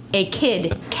 A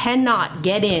kid cannot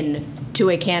get in to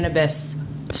a cannabis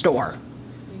store.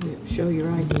 Show your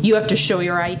ID. You have to show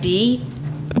your ID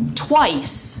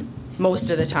twice most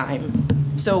of the time.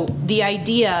 So the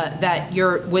idea that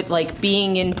you're with like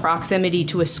being in proximity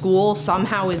to a school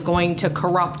somehow is going to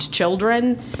corrupt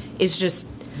children is just,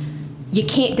 they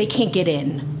can't get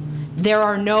in. There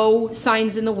are no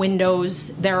signs in the windows.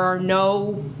 There are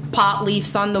no pot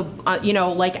leaves on the,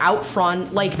 like out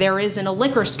front, like there is in a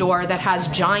liquor store that has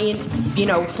giant,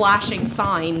 flashing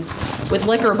signs with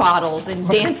liquor bottles and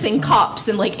dancing cups,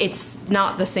 and like it's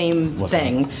not the same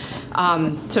thing.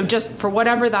 So just for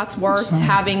whatever that's worth,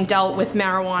 having dealt with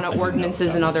marijuana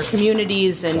ordinances in other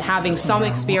communities and having some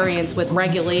experience with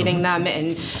regulating them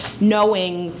and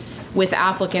knowing with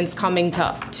applicants coming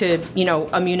to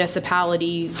a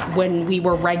municipality when we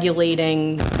were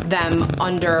regulating them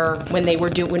when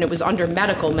it was under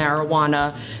medical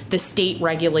marijuana, the state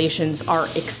regulations are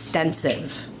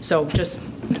extensive. So just,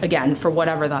 again, for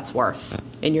whatever that's worth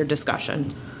in your discussion.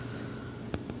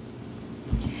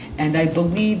 And I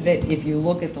believe that if you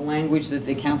look at the language that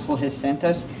the council has sent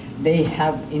us, they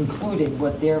have included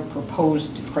what their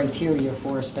proposed criteria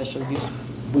for a special use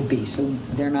would be. So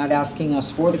they're not asking us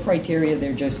for the criteria,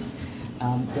 they're just,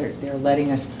 they're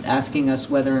asking us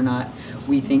whether or not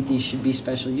we think these should be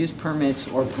special use permits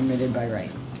or permitted by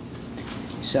right.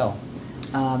 So,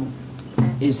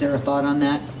 is there a thought on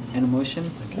that and a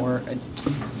motion or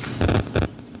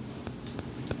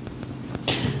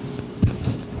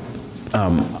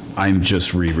I'm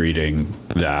just rereading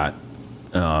that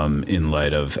in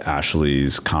light of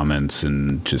Ashley's comments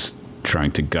and just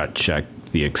trying to gut check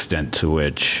the extent to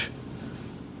which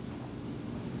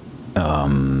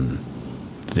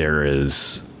there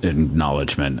is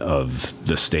acknowledgement of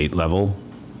the state level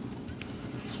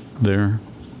there.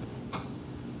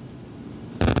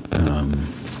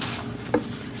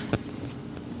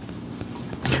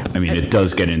 I mean, it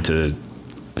does get into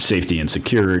safety and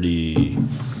security,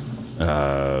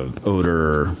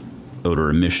 odor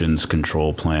emissions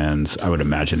control plans. I would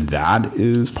imagine that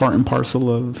is part and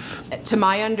parcel of. To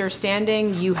my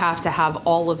understanding, you have to have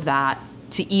all of that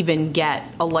to even get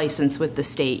a license with the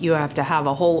state. You have to have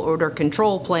a whole odor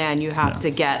control plan. You have to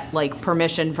get like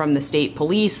permission from the state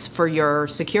police for your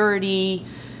security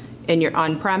in your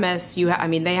on-premise. I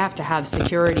mean, they have to have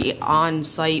security on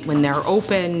site when they're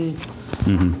open.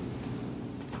 Mm-hmm.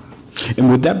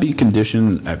 And would that be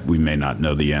conditioned? We may not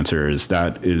know the answer. Is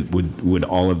that would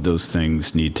all of those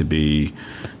things need to be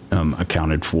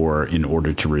accounted for in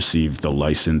order to receive the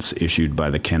license issued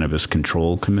by the Cannabis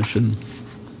Control Commission?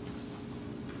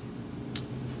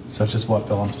 Such as what,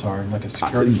 Bill? I'm sorry, like a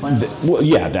security plan? Well,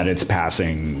 yeah, that it's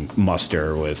passing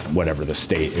muster with whatever the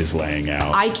state is laying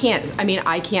out. I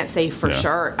can't say for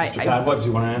sure. Mr. Padwood, do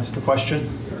you want to answer the question?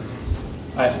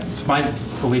 It's my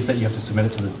belief that you have to submit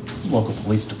it to the local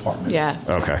police department. Yeah.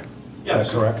 Okay. Is that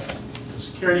correct? The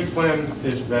security plan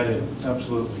is vetted,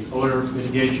 absolutely. Odor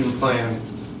mitigation plan,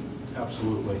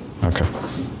 absolutely. Okay.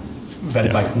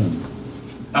 Vetted by whom?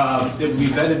 It would be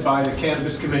vetted by the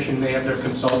Cannabis Commission. They have their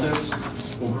consultants,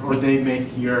 or they make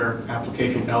your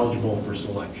application eligible for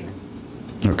selection.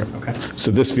 Okay. Okay.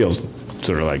 So this feels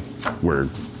sort of like we're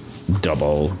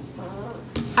double.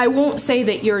 I won't say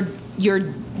that you're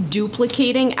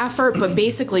duplicating effort, but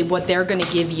basically what they're going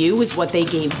to give you is what they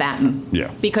gave them.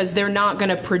 Yeah. Because they're not going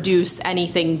to produce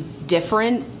anything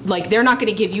different. Like, they're not going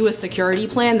to give you a security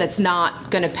plan that's not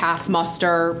going to pass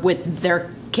muster with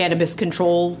their Cannabis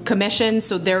Control Commission.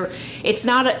 So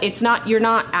you're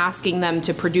not asking them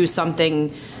to produce something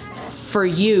for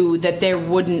you that they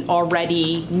wouldn't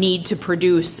already need to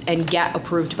produce and get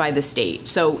approved by the state.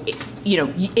 So,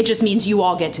 it just means you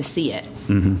all get to see it.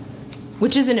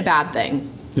 Which isn't a bad thing.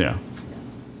 Yeah.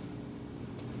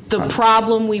 The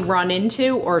problem we run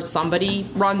into, or somebody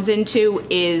runs into,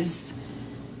 is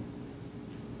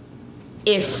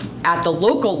if at the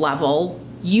local level,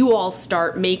 you all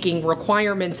start making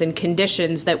requirements and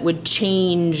conditions that would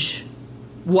change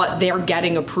what they're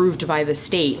getting approved by the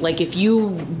state. Like, if you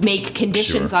make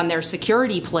conditions on their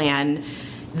security plan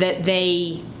that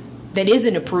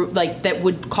isn't approved, like, that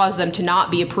would cause them to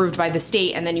not be approved by the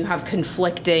state, and then you have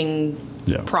conflicting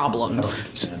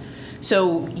problems.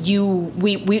 So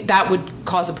that would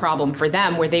cause a problem for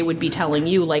them, where they would be telling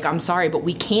you, like, I'm sorry, but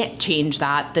we can't change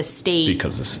that. The state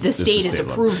has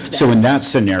approved this. So in that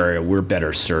scenario, we're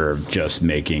better served just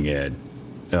making it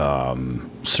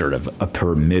sort of a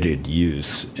permitted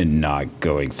use and not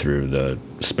going through the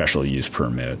special use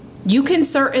permit. You can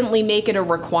certainly make it a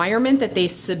requirement that they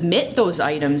submit those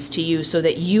items to you so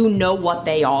that you know what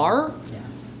they are.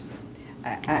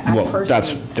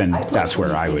 That's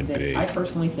where I would be. I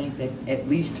personally think that, at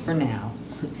least for now,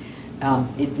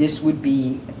 this would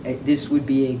be a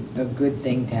good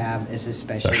thing to have as a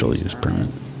special use permit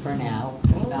for now.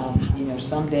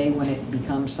 Someday when it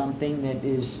becomes something that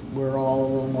we're all a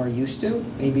little more used to,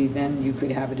 maybe then you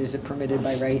could have it as a permitted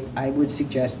by right. I would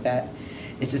suggest that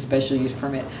it's a special use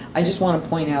permit. I just want to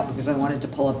point out, because I wanted to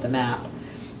pull up the map,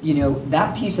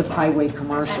 that piece of highway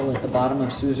commercial at the bottom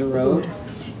of Sousa Road,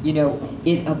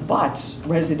 it abuts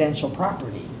residential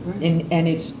property, and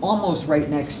it's almost right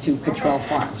next to Cottrell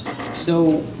Farms.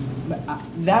 So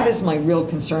that is my real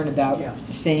concern about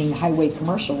saying highway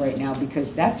commercial right now,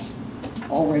 because that's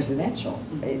all residential.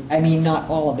 I mean, not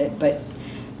all of it, but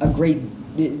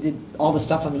all the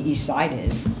stuff on the east side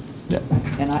is. Yeah.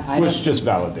 And which just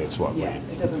validates what we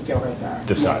it doesn't feel right there.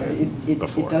 decided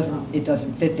before. It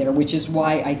doesn't fit there, which is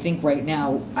why I think right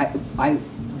now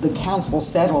the council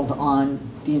settled on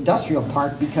the industrial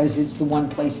park, because it's the one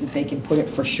place that they can put it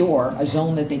for sure, a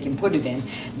zone that they can put it in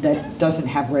that doesn't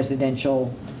have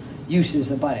residential uses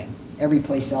abutting. Every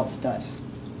place else does.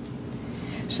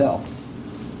 So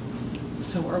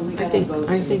are we going to vote?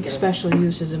 I think special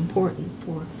use is important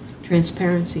for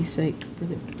transparency's sake for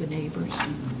the neighbors.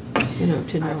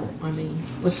 To know, I mean,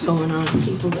 what's going on,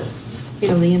 people that,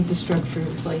 the infrastructure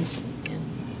in place and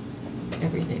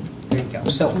everything. there you go.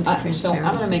 So I'm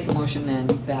going to make a motion then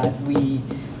that we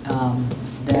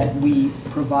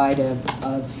provide a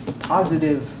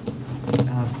positive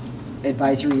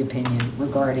advisory opinion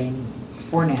regarding,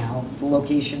 for now, the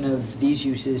location of these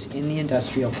uses in the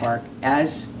industrial park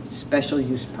as special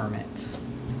use permits.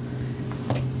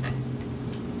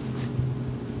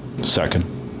 Second.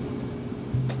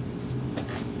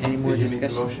 Any more Did you make the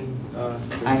discussion? motion?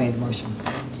 I made the motion.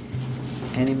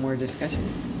 Any more discussion?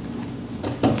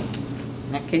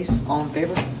 In that case, all in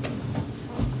favor?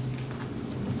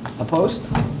 Opposed?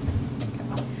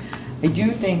 Okay. I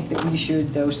do think that we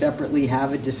should, though, separately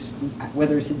have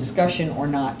whether it's a discussion or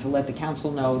not, to let the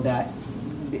council know that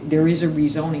there is a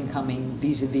rezoning coming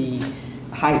vis-a-vis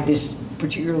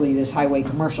particularly this highway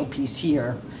commercial piece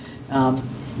here,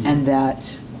 and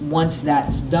that once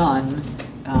that's done,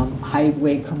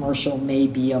 highway commercial may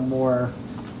be a more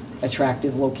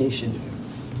attractive location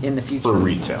in the future. For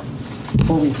retail.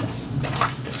 For retail.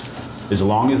 As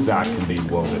long as that can be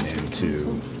woven into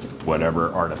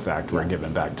whatever artifact we're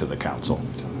giving back to the council.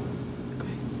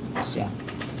 Yeah.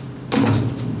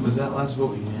 Was that last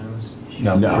vote unanimous?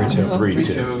 No, 3-2.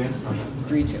 3-2. Again?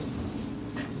 3-2.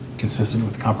 Consistent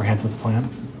with the comprehensive plan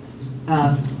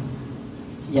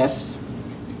Yes.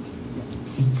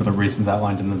 for the reasons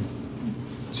outlined in the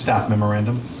staff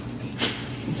memorandum?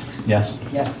 Yes?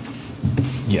 Yes.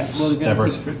 Yes. Well, they're gonna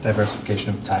take-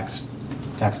 Diversification of tax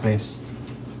base,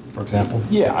 for example?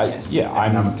 Yeah, Yes.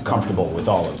 I'm comfortable with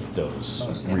all of those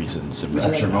Yeah. reasons. and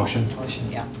That's your motion? Motion,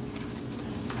 yeah.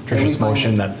 Trish's find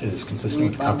motion it- that is Do consistent we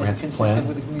with the find this comprehensive consistent plan?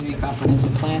 with the community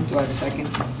comprehensive plan? Do I have a second?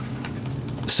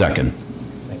 Second.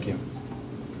 Thank you.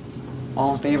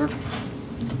 All in favor?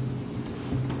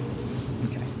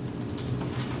 Okay.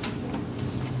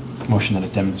 Motion that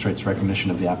it demonstrates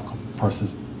recognition of the applicable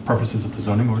purposes of the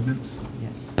zoning ordinance?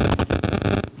 Yes.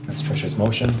 That's Trish's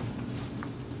motion.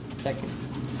 Second.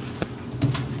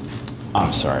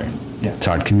 I'm sorry. Yeah.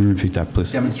 Todd, can you repeat that,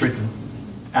 please? Demonstrates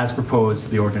As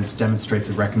proposed, the ordinance demonstrates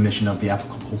a recognition of the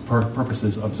applicable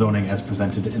purposes of zoning as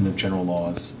presented in the general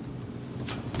laws.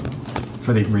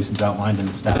 For the reasons outlined in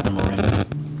the staff memorandum.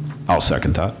 I'll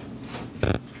second that.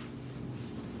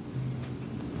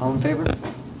 All in favor?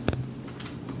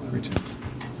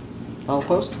 All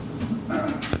opposed?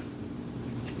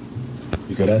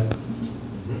 You good, Ed?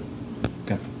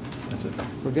 Okay, that's it.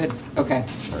 We're good? Okay.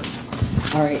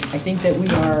 All right, I think that we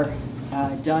are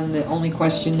done. The only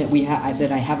question that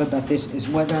that I have about this is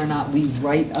whether or not we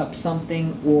write up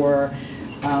something, or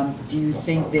do you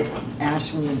think that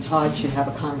Ashley and Todd should have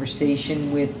a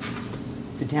conversation with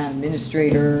the town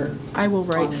administrator? I will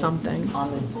write something.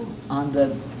 On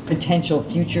the potential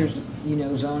future,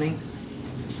 zoning?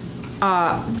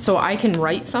 So I can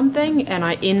write something, and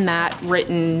in that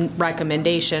written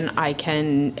recommendation, I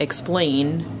can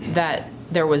explain that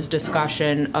there was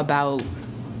discussion about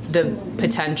the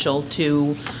potential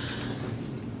to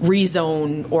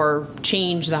rezone or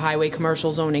change the highway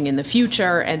commercial zoning in the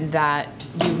future, and that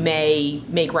you may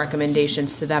make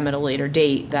recommendations to them at a later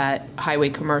date that highway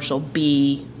commercial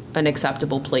be an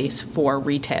acceptable place for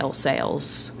retail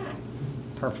sales.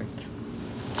 Perfect.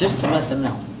 Just to let them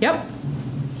know. Yep.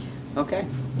 Okay.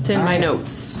 It's in my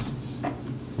notes.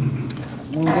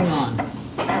 Moving on.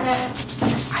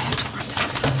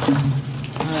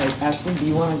 All right, Ashley, do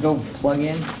you want to go plug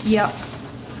in? Yep.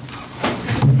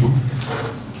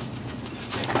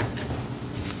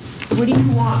 What do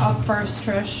you want up first,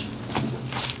 Trish?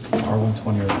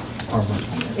 R120 or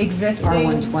R120?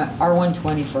 Existing.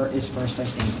 R120 is first, I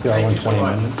think. The R120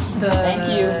 amendments. Thank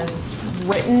you.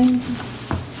 Written.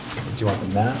 Do you want the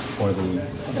map or the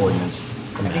ordinance?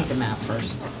 I think the map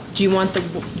first. Do you want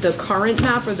the current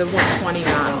map or the 120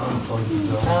 map?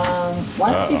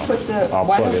 Why don't you put the? I'll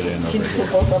why plug don't it in Can you over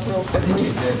put both up real quickly?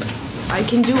 I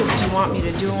can do it. Do you want me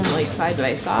to do them like side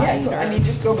by side? Yeah, I mean,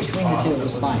 just go between the two.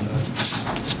 It's fine.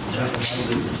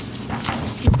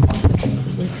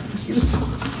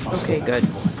 Okay, good.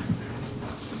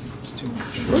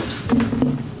 Oops.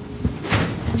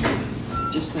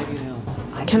 Just so you know,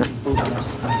 I Can I- voted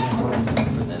yes on the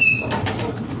referendum for this.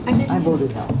 I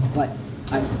voted no, but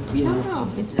but we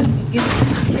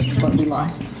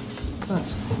lost.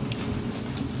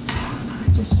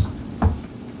 Just.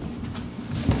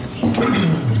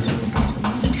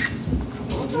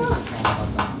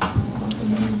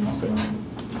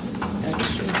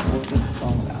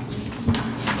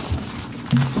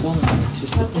 Well, no, it's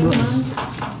just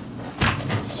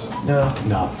No,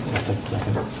 it'll take a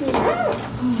second.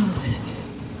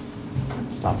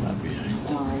 Stop that video.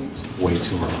 sorry. Way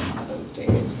too long. Those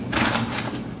days.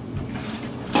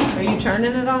 Are you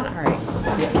turning it on? All right.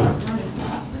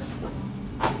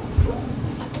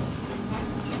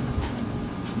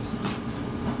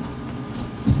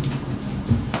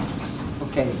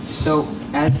 Okay, so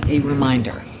as a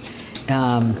reminder,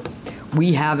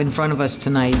 we have in front of us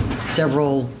tonight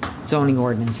several zoning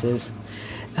ordinances,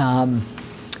 some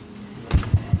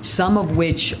of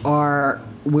which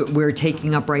we're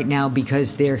taking up right now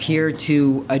because they're here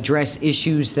to address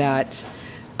issues that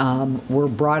were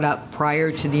brought up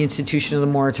prior to the institution of the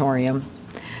moratorium,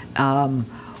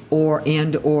 or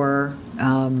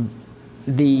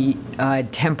the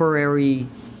temporary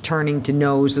turning to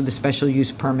no's of the special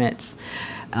use permits.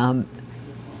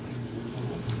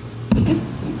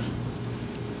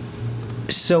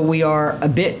 So we are a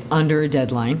bit under a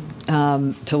deadline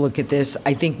to look at this.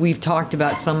 I think we've talked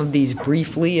about some of these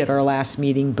briefly at our last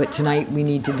meeting, but tonight we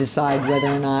need to decide whether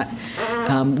or not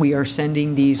we are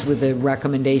sending these with a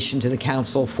recommendation to the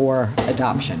council for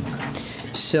adoption.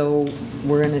 So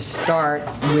we're going to start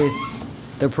with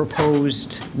the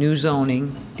proposed new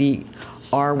zoning, the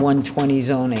R120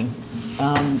 zoning.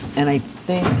 And I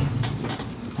think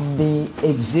the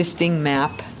existing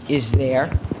map is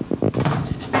there.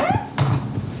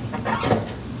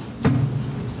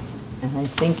 And I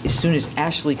think as soon as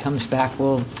Ashley comes back,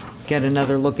 we'll get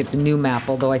another look at the new map,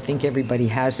 although I think everybody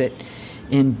has it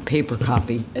in paper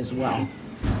copy as well.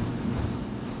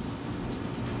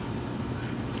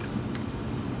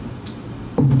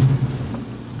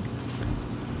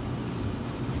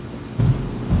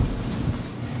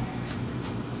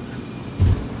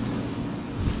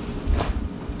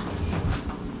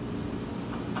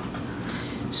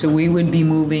 So we would be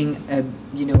moving a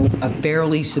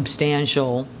fairly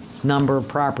substantial number of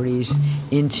properties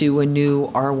into a new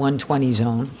R120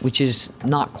 zone, which is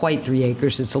not quite 3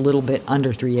 acres. It's a little bit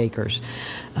under 3 acres.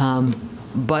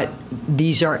 But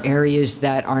these are areas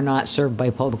that are not served by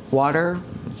public water.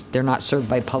 They're not served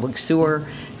by public sewer.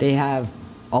 They have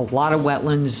a lot of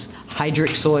wetlands,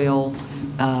 hydric soil,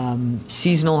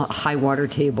 seasonal high water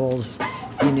tables,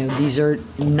 these are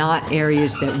not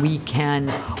areas that we can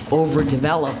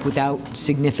overdevelop without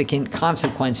significant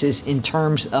consequences in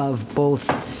terms of both,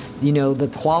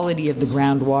 the quality of the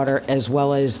groundwater as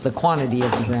well as the quantity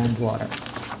of the groundwater.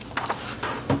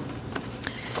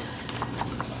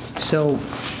 So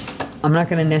I'm not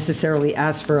going to necessarily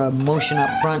ask for a motion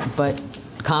up front, but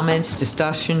comments,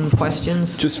 discussion,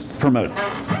 questions? Just from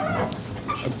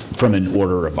an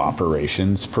order of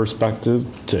operations perspective,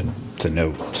 to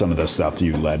note some of the stuff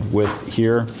you led with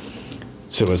here.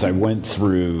 So as I went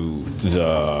through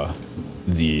the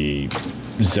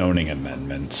zoning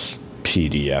amendments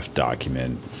PDF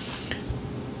document,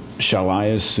 shall I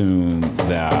assume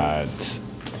that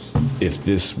if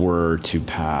this were to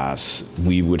pass,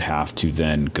 we would have to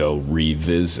then go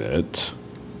revisit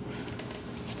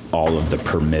all of the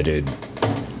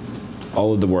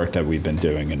work that we've been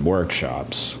doing in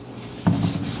workshops,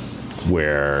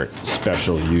 where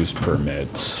special use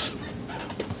permits,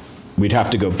 we'd have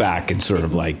to go back and sort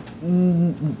of like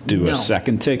do a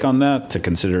second take on that to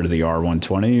consider the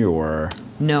R120, or?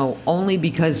 No, only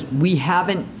because we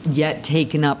haven't yet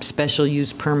taken up special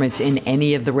use permits in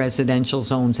any of the residential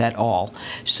zones at all.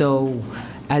 So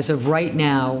as of right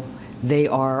now, they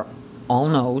are all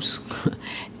no's.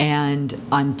 And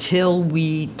until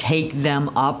we take them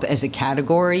up as a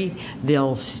category,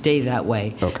 they'll stay that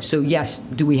way. Okay. So yes,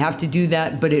 do we have to do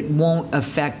that? But it won't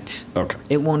affect,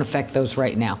 it won't affect those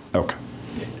right now. Okay.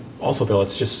 Also, Bill,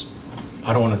 it's just,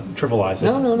 I don't want to trivialize it.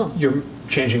 No. You're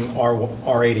changing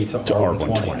R80 to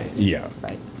R120. Yeah.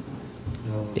 Right.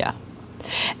 Yeah.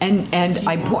 And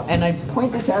I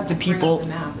point this out to people.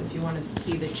 Bring up the map if you want to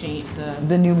see the change,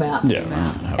 the new map.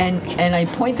 Yeah. And I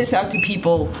point this out to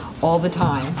people all the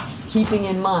time, keeping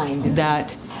in mind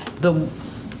that the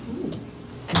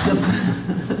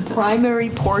primary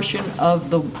portion of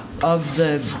the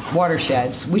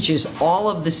watersheds, which is all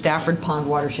of the Stafford Pond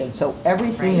watershed, so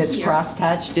everything that's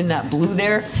cross-hatched in that blue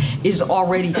there is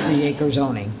already 3-acre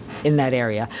zoning in that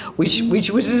area, which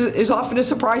is often a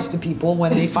surprise to people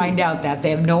when they find out that. They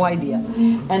have no idea.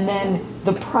 And then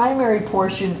the primary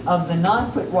portion of the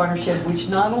non-quit watershed, which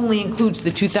not only includes the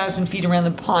 2,000 feet around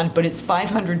the pond, but it's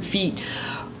 500 feet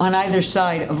on either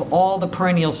side of all the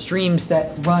perennial streams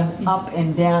that run up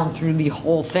and down through the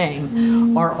whole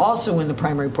thing, are also in the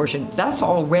primary portion. That's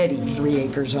already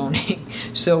 3-acre zoning.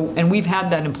 So, and we've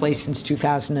had that in place since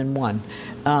 2001.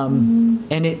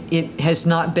 And it has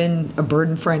not been a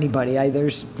burden for anybody.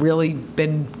 There's really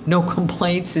been no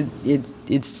complaints.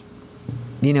 It's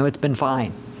been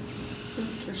fine. So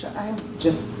Tricia,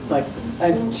 I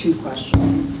have two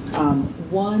questions.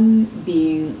 One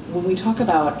being, when we talk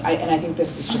about, and I think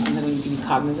this is just something we need to be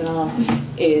cognizant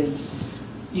of, is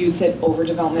you said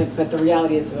overdevelopment, but the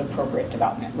reality is an appropriate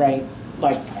development, right?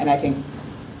 And I think,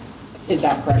 is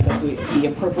that correct? The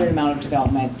appropriate amount of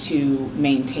development to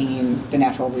maintain the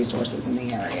natural resources in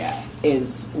the area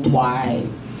is why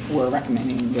we're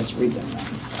recommending this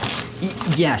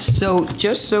rezoning. Yes, so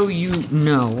just so you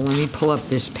know, let me pull up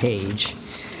this page.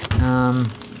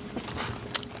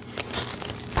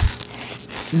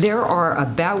 There are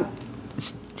about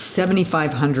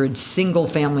 7,500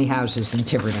 single-family houses in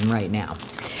Tiverton right now.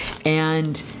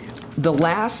 And the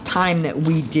last time that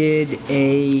we did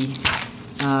a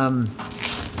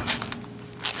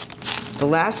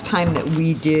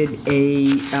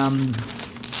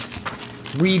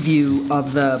review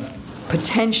of the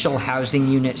potential housing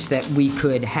units that we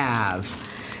could have,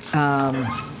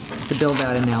 the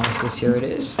build-out analysis, here it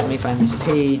is. Let me find this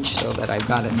page so that I've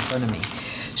got it in front of me.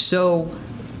 So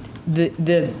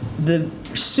the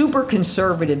super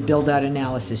conservative build-out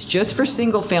analysis, just for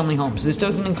single-family homes, this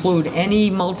doesn't include any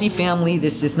multifamily,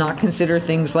 this does not consider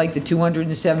things like the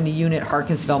 270-unit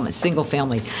Harkins development,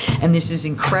 single-family, and this is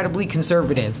incredibly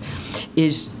conservative,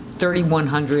 is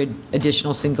 3,100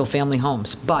 additional single-family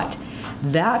homes. But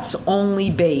that's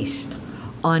only based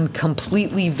on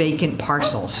completely vacant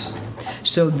parcels.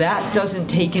 So that doesn't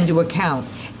take into account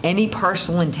any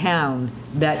parcel in town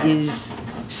that is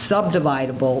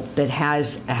subdividable that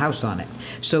has a house on it.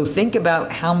 So think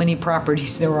about how many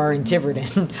properties there are in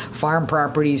Tiverton, farm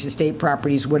properties, estate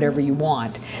properties, whatever you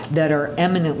want, that are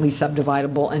eminently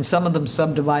subdividable, and some of them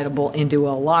subdividable into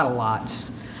a lot of lots.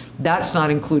 That's not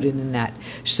included in that.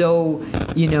 So,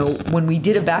 when we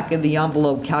did a back of the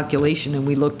envelope calculation and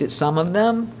we looked at some of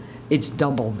them, it's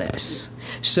double this.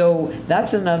 So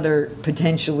that's another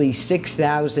potentially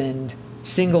 6,000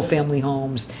 single-family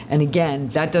homes. And again,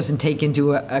 that doesn't take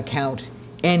into account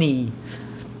any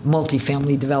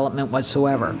multifamily development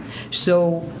whatsoever.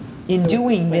 So in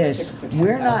doing this,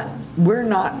 we're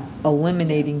not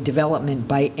eliminating development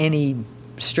by any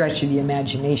stretch of the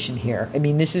imagination here. I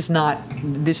mean, this is not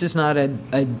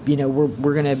a you know,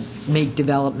 we're going to make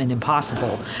development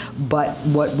impossible. But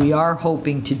what we are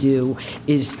hoping to do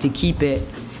is to keep it,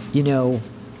 you know,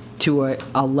 to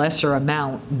a lesser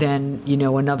amount than, you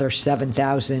know, another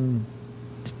 7,000,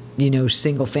 you know,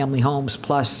 single-family homes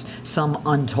plus some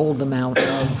untold amount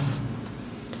of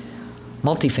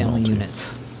multifamily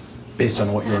units. Based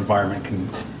on what your environment can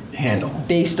handle.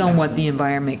 Based on what the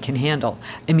environment can handle.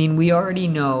 I mean, we already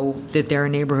know that there are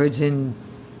neighborhoods in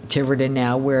Tiverton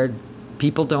now where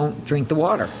people don't drink the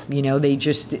water. You know, they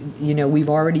just, you know, we've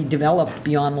already developed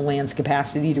beyond the land's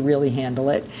capacity to really handle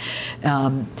it.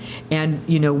 And,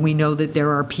 you know, we know that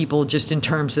there are people just in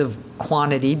terms of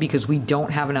quantity, because we don't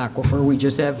have an aquifer, we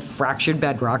just have fractured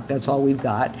bedrock, that's all we've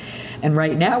got. And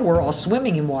right now we're all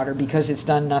swimming in water because it's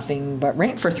done nothing but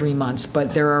rain for 3 months,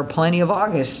 but there are plenty of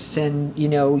Augusts and, you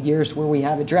know, years where we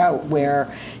have a drought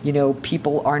where, you know,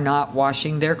 people are not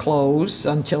washing their clothes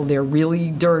until they're really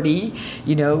dirty,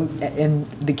 you know, and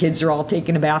the kids are all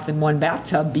taking a bath in one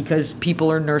bathtub because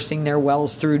people are nursing their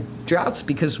wells through droughts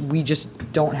because we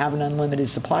just don't have an unlimited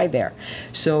supply there.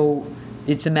 So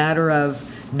it's a matter of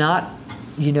not,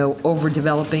 you know,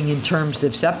 overdeveloping in terms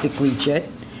of septic leach it,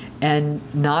 and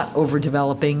not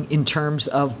overdeveloping in terms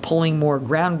of pulling more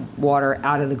groundwater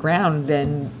out of the ground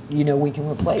than, you know, we can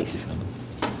replace.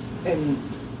 And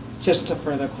just to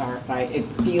further clarify, it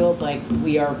feels like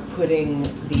we are putting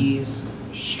these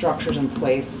structures in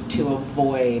place to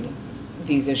avoid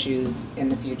these issues in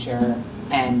the future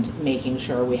and making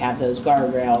sure we have those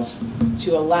guardrails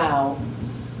to allow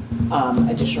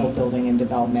additional building and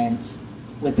development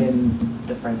within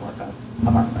the framework of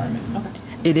our environment. Okay.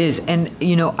 It is. And,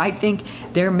 you know, I think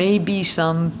there may be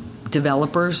some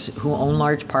developers who own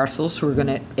large parcels who are going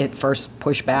to at first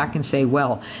push back and say,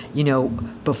 well, you know,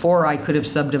 before I could have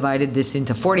subdivided this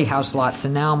into 40 house lots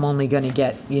and now I'm only going to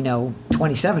get, you know,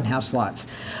 27 house lots.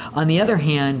 On the other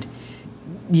hand,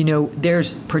 you know,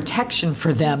 there's protection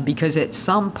for them because at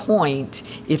some point,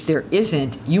 if there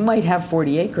isn't, you might have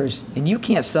 40 acres and you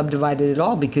can't subdivide it at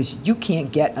all because you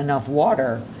can't get enough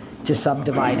water to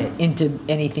subdivide it into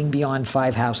anything beyond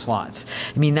 5 house lots.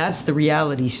 I mean, that's the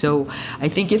reality. So I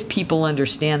think if people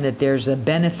understand that there's a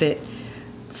benefit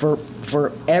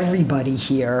for everybody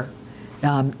here,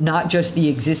 not just the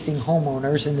existing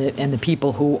homeowners and the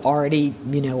people who already,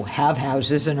 you know, have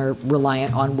houses and are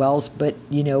reliant on wells, but,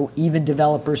 you know, even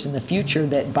developers in the future,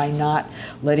 that by not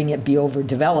letting it be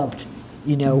overdeveloped,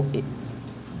 you know,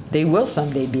 they will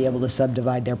someday be able to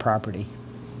subdivide their property.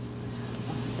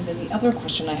 And then the other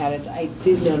question I had is, I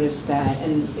did notice that,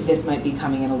 and this might be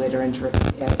coming in a later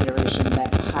iteration,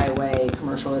 that highway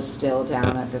commercial is still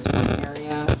down at this one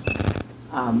area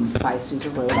by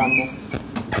Sousa Road on this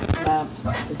map.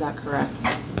 Is that correct?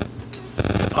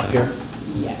 Up here?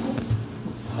 Yes.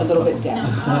 A little bit down.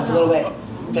 A little bit.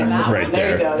 Right there.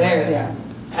 there. You go. There you go.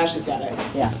 Ashley's got it.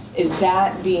 Yeah. Is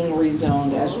that being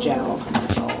rezoned as general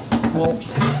commercial?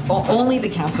 Well, only the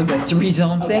council gets to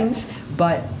rezone things,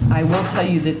 but I will tell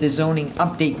you that the zoning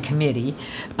update committee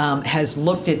has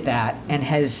looked at that and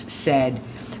has said,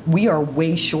 we are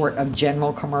way short of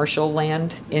general commercial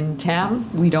land in town.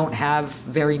 We don't have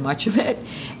very much of it,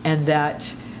 and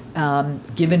that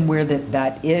given where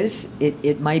that is,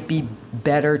 it might be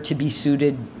better to be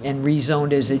suited and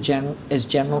rezoned as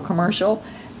general commercial,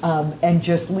 and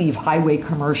just leave highway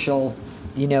commercial,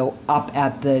 you know, up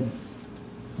at the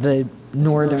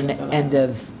northern end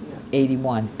of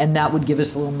 81, and that would give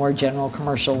us a little more general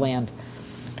commercial land,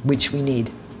 which we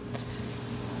need.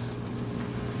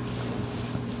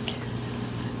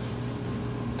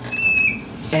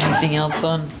 Anything else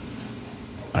on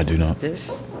I do not.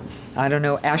 this? I don't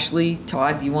know. Ashley,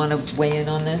 Todd, do you want to weigh in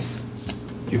on this?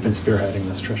 You've been spearheading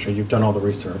this, Tricia. You've done all the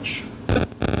research.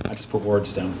 I just put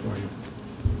words down for you.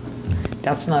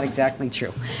 That's not exactly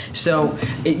true. So,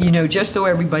 you know, just so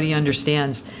everybody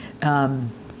understands,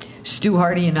 Stu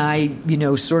Hardy and I, you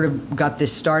know, sort of got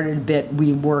this started a bit.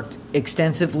 We worked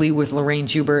extensively with Lorraine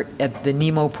Joubert at the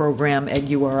NEMO program at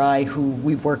URI, who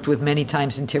we've worked with many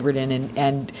times in Tiverton,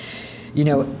 and you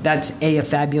know, that's A,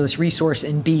 fabulous resource,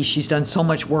 and B, she's done so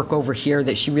much work over here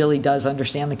that she really does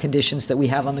understand the conditions that we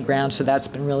have on the ground, so that's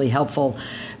been really helpful.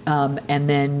 And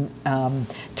then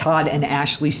Todd and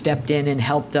Ashley stepped in and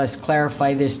helped us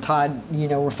clarify this. Todd, you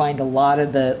know, refined a lot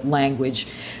of the language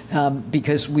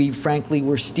because we, frankly,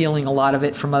 were stealing a lot of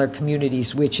it from other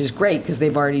communities, which is great because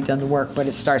they've already done the work, but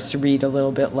it starts to read a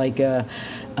little bit like a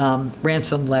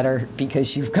ransom letter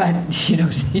because you've got,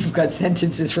 you've got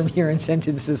sentences from here and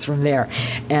sentences from there.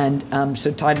 And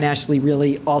so Todd and Ashley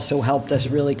really also helped us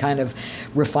really kind of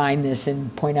refine this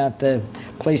and point out the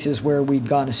places where we'd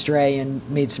gone astray and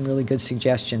made some really good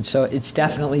suggestions. So it's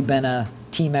definitely been a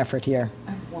team effort here.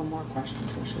 I have one more question,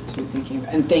 Tricia, too,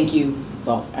 and thank you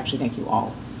both, actually thank you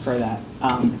all for that.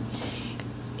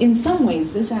 In some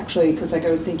ways, this actually, because like I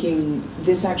was thinking,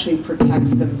 this actually protects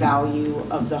the value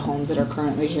of the homes that are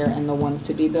currently here and the ones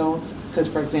to be built. Because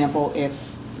for example,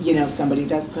 if, somebody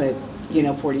does put,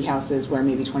 40 houses where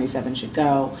maybe 27 should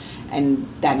go, and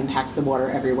that impacts the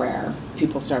water everywhere,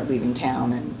 people start leaving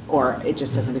town, or it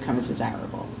just doesn't become as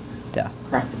desirable. Yeah.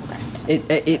 Correct,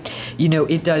 okay.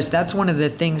 It does. That's one of the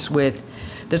things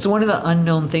that's one of the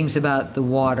unknown things about the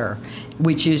water,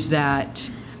 which is that,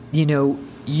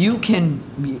 you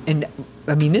can, and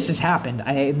I mean, this has happened,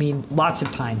 lots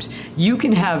of times. You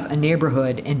can have a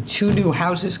neighborhood and 2 new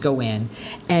houses go in,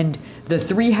 and the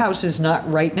 3 houses not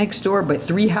right next door, but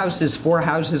 3 houses, 4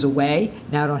 houses away,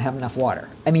 now don't have enough water.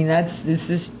 This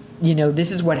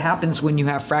is what happens when you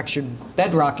have fractured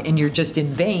bedrock and you're just in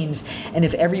veins, and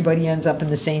if everybody ends up in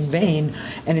the same vein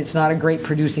and it's not a great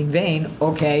producing vein,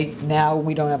 okay, now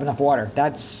we don't have enough water.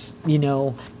 That's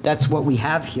what we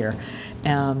have here.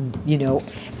 And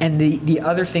the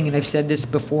other thing, and I've said this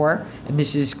before, and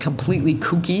this is completely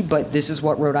kooky, but this is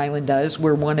what Rhode Island does.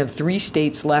 We're one of 3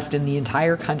 states left in the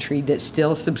entire country that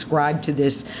still subscribe to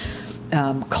this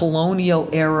colonial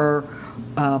era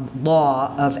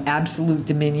law of absolute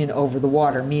dominion over the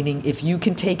water, meaning if you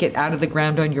can take it out of the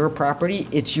ground on your property,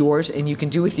 it's yours, and you can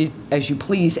do with it as you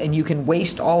please, and you can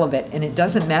waste all of it. And it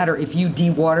doesn't matter if you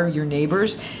dewater your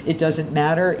neighbors. It doesn't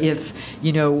matter if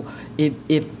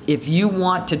if you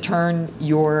want to turn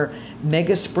your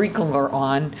mega sprinkler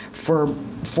on for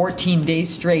 14 days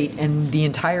straight and the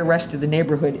entire rest of the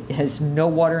neighborhood has no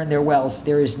water in their wells.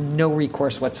 There is no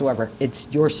recourse whatsoever. It's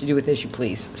yours to do with as you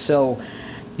please. So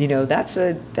that's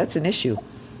an issue.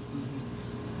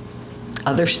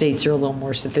 Other states are a little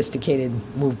more sophisticated,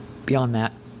 move beyond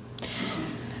that.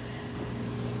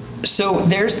 So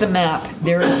there's the map.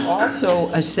 There is also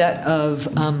a set of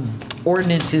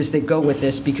ordinances that go with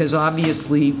this, because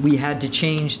obviously we had to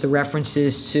change the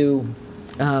references to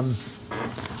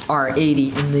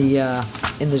R80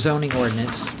 in the zoning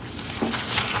ordinance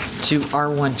to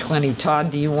R120. Todd,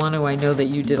 do you want to? I know that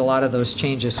you did a lot of those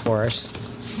changes for us.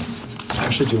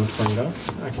 Actually, do you want to point it out?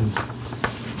 I can.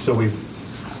 So we've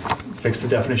fixed the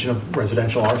definition of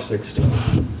residential R60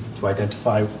 to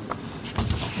identify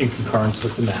in concurrence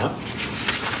with the map.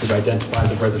 We've identified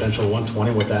the residential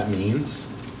 120, what that means.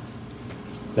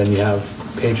 Then you have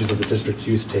pages of the district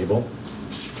use table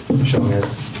showing,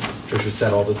 as Tricia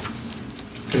said, all the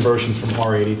conversions from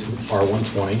R80 to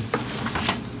R120.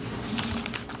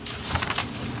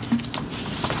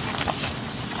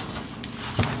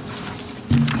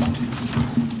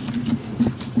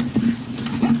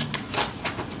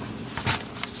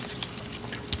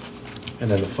 And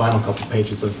then the final couple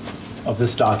pages of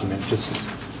this document just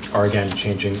are again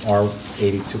changing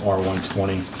R80 to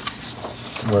R120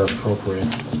 where appropriate.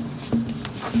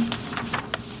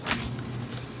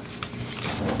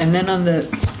 And then on the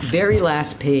very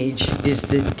last page is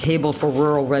the table for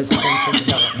rural residential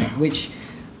development, which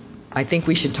I think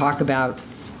we should talk about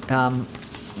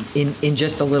in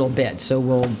just a little bit. So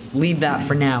we'll leave that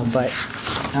for now, but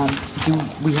do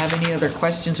we have any other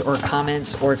questions or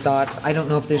comments or thoughts? I don't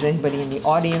know if there's anybody in the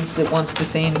audience that wants to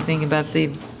say anything about the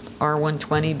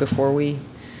R120 before we...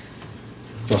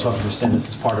 You also have to understand this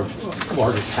is part of a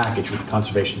larger package with the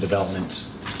conservation development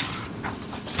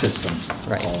system,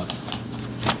 right. Call it.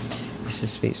 This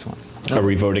is phase 1. Are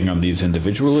we voting on these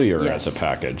individually or Yes. as a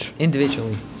package?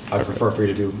 Individually. I prefer for you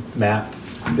to do map,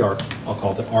 I'll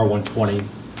call it the R120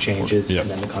 changes, Yep.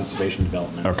 and then the conservation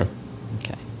development. Okay.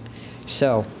 Okay.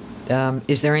 So,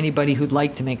 is there anybody who'd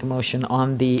like to make a motion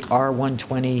on the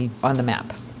R120 on the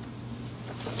map?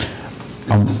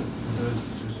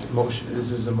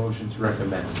 This is a motion to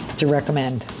recommend. To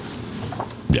recommend.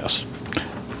 Yes.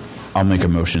 I'll make a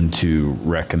motion to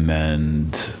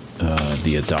recommend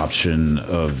the adoption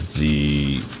of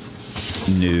the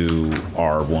new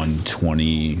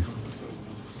R120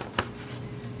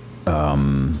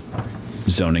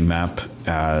 zoning map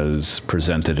as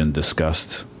presented and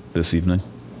discussed this evening.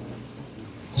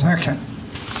 Second.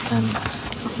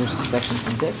 There's a second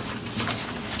from Dick.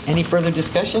 Any further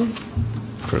discussion?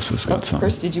 Chris has got some.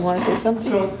 Chris, did you want to say something?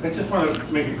 So I just want to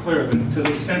make it clear that to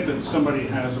the extent that somebody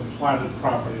has a platted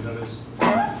property that is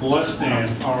less than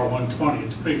R120,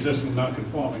 it's pre-existing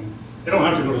non-conforming, they don't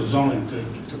have to go to zoning to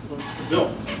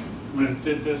build. I mean,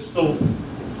 they're still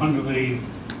under the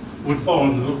would fall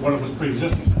into what it was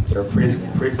pre-existing. They're a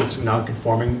pre-existing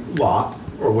non-conforming lot,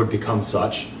 or would become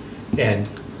such,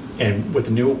 and with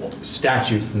the new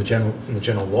statute from the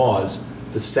general laws,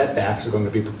 the setbacks are going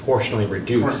to be proportionally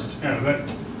reduced. Yeah, but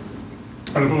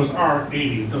if it was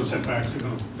R80, those setbacks are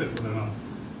going to fit within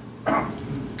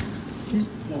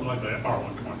more likely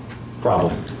R120.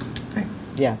 Probably.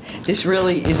 Yeah, this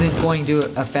really isn't going to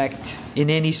affect in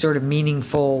any sort of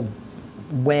meaningful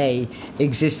way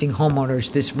existing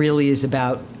homeowners. This really is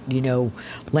about,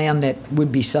 land that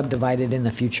would be subdivided in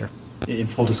the future. In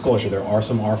full disclosure, there are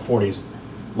some R40s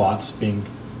lots being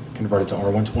converted to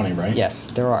R120, right? Yes,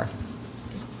 there are.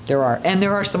 There are. And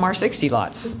there are some R60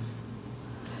 lots.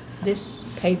 This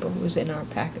paper was in our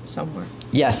packet somewhere.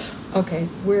 Yes. Okay,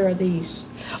 where are these?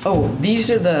 Oh, these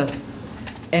are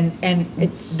and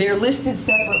they're listed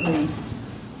separately.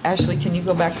 Ashley, can you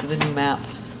go back to the new map?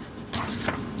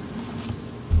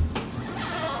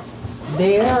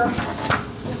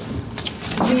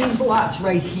 These lots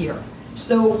right here.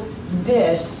 So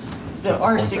the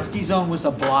R60 zone was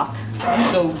a block.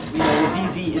 So, it's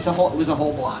easy, it was a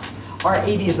whole block.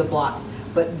 R80 is a block.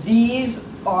 But these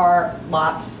are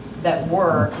lots that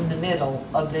were in the middle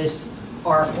of this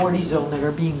R40 zone that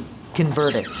are being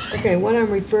converted. Okay, what I'm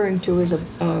referring to is it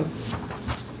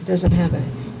doesn't have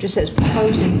just says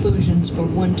proposed inclusions for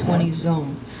 120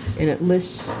 zone, and it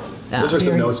lists. Those are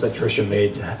some notes that Tricia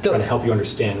made to try to help you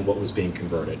understand what was being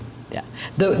converted. Yeah,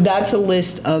 that's a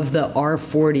list of the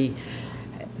R40.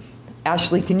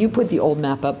 Ashley, can you put the old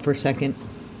map up for a second?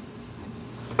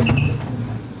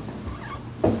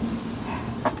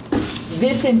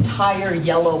 This entire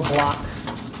yellow block,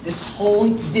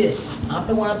 not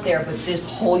the one up there, but this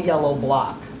whole yellow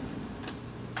block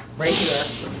right here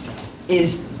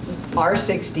is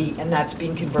R60, and that's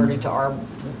being converted to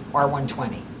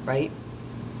R120, right?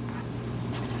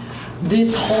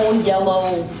 This whole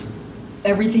yellow,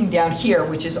 everything down here,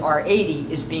 which is R80,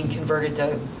 is being converted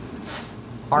to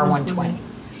R120.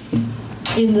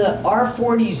 In the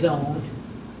R40 zone,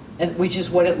 which is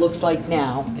what it looks like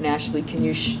now, and Ashley, could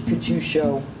you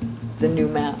show the new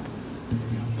map?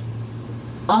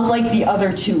 Unlike the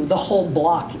other two, the whole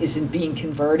block isn't being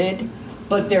converted,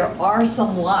 but there are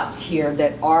some lots here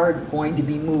that are going to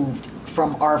be moved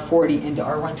from R40 into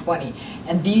R120.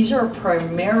 And these are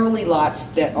primarily lots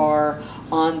that are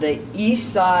on the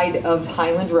east side of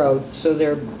Highland Road. So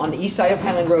they're on the east side of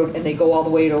Highland Road, and they go all the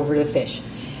way over to Fish.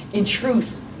 In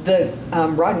truth, the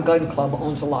Rod and Gun Club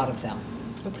owns a lot of them.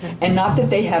 Okay. And not that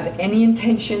they have any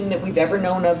intention that we've ever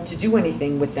known of to do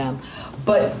anything with them,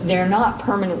 but they're not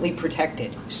permanently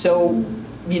protected. So,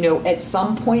 at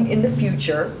some point in the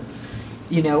future,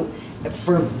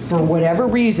 for whatever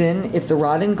reason, if the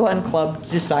Rod and Gun Club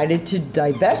decided to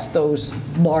divest those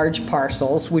large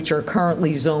parcels, which are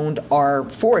currently zoned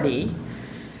R40,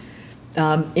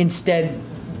 instead,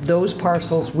 those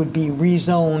parcels would be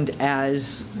rezoned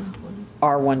as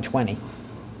R120.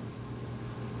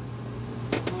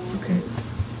 Okay.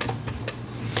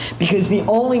 Because the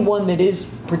only one that is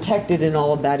protected in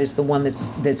all of that is the one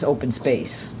that's open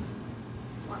space.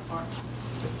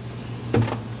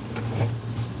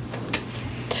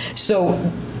 So,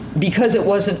 because it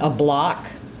wasn't a block,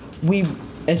 we,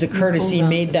 as a courtesy,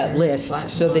 made that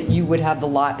list so that you would have the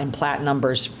lot and plat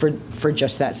numbers for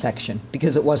just that section,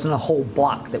 because it wasn't a whole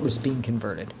block that was being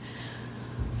converted.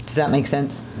 Does that make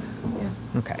sense? Yeah.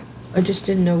 Okay. I just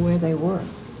didn't know where they were.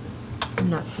 I'm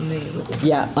not familiar with them.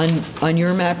 Yeah, on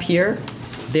your map here,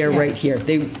 they're right here.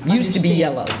 They used to be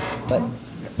yellow, but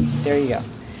there you go.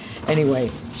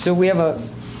 Anyway, so we have a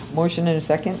motion and a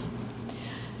second.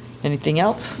 Anything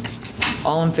else?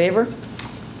 All in favor?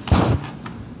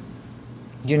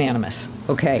 Unanimous.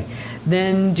 Okay.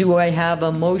 Then do I have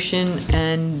a motion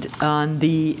and on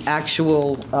the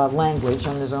actual language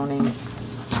on the zoning?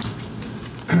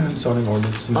 Zoning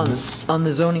ordinance amendments. On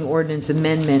the zoning ordinance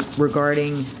amendment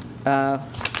regarding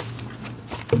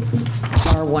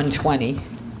R120.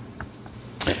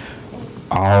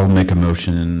 I'll make a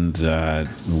motion that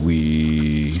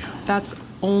we. That's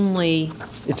only.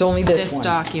 It's only this one.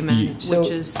 Document, So-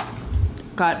 which is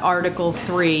got Article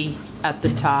 3 at the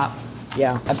top.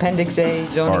 Yeah, Appendix A,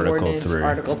 zoning Article ordinance, 3.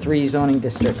 Article 3, zoning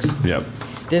districts. Yep.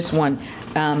 This one,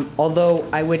 although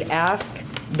I would ask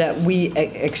that we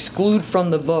exclude from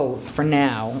the vote for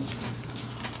now,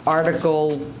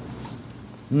 Article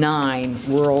 9,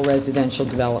 rural residential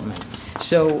development.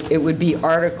 So it would be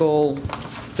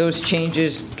those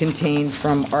changes contained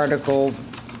from Article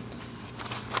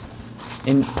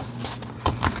in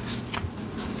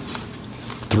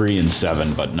 3 and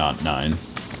 7, but not 9.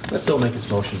 Let Bill make his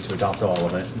motion to adopt all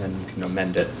of it, and then you can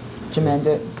amend it. to amend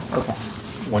it? Okay.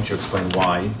 once you explain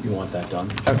why you want that done.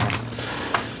 Okay.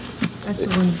 That's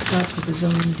the one that starts with the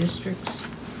zoning districts.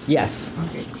 Yes.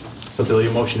 Okay. So Bill,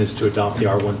 your motion is to adopt the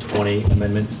R120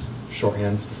 amendments,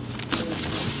 shorthand.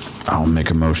 I'll make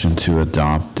a motion to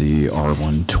adopt the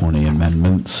R120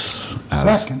 amendments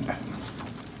as Second.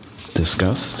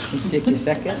 discussed. Dick, you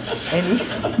second?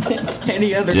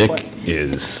 Any other Dick questions?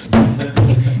 is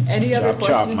Any other chop,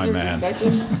 chop, questions my or man.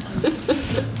 discussion?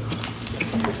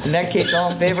 In that case,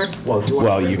 all in favor?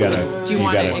 Well, you gotta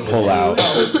pull out.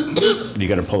 You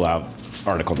gotta pull out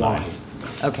Article 9.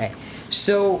 Okay,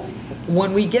 so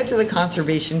when we get to the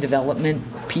conservation development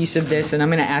piece of this, and I'm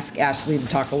going to ask Ashley to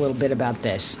talk a little bit about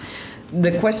this,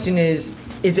 the question is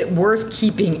it worth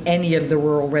keeping any of the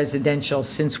rural residential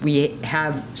since we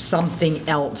have something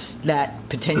else that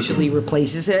potentially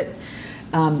replaces it?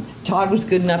 Todd was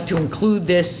good enough to include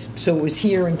this, so it was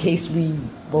here in case we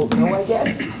vote no, I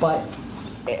guess, but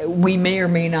we may or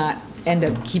may not end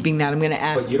up keeping that. I'm going to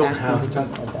ask But you don't Ashley to talk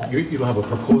about that. you don't have a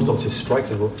proposal to strike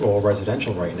the rural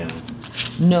residential right now.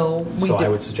 No, we So I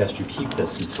don't. would suggest you keep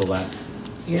this until that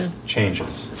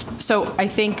changes. So I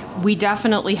think we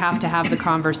definitely have to have the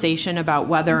conversation about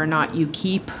whether or not you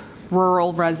keep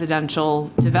rural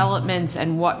residential developments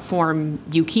and what form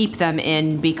you keep them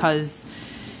in, because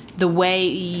the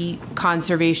way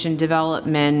conservation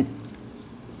development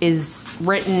is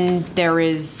written, there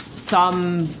is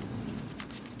some,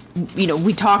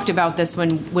 we talked about this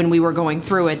when we were going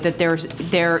through it, that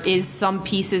there is some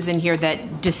pieces in here that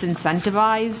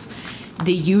disincentivize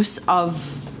the use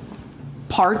of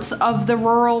parts of the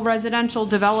rural residential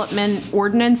development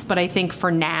ordinance, but I think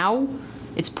for now,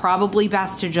 it's probably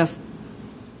best to just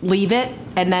leave it,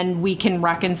 and then we can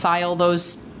reconcile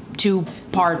those two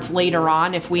parts later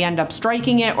on if we end up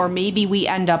striking it, or maybe we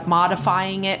end up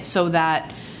modifying it so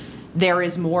that there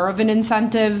is more of an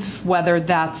incentive, whether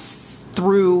that's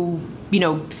through,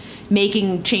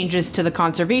 making changes to the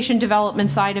conservation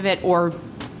development side of it, or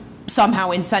somehow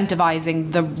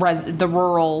incentivizing the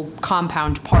rural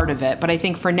compound part of it. But I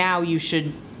think for now, you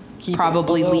should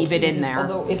probably leave it in there.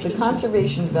 Although if the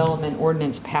conservation development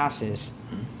ordinance passes,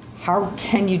 how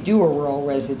can you do a rural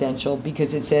residential?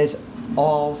 Because it says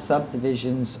all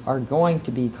subdivisions are going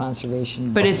to be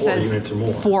conservation. But it says units or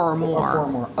more. 4 or more. 4 or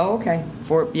more. Oh, okay.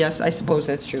 4, yes, I suppose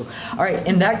that's true. All right,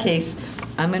 in that case,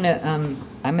 I'm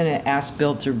gonna ask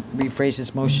Bill to rephrase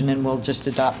his motion, and we'll just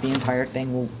adopt the entire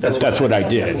thing. That's what I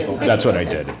did. That's what I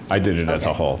did. I did it as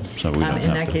a whole, so we don't In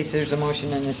have that to. case, there's a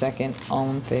motion and a second. All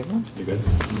in favor? You good?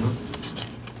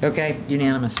 Okay,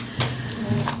 unanimous.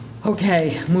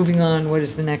 Okay, moving on. What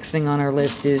is the next thing on our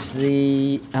list is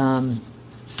the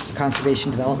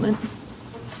conservation development.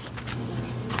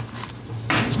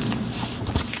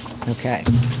 Okay.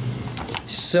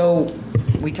 So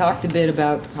we talked a bit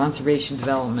about conservation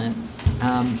development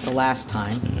the last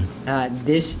time.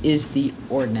 This is the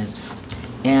ordinance,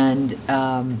 and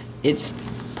it's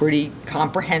pretty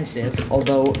comprehensive,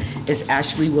 although, as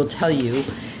Ashley will tell you,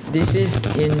 this is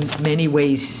in many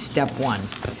ways step one.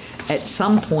 At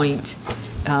some point,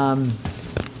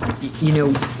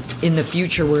 in the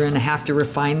future, we're going to have to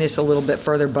refine this a little bit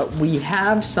further, but we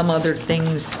have some other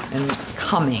things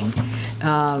coming.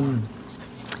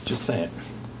 Just say it.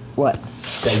 What?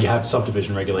 That you have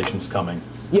subdivision regulations coming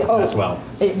as well.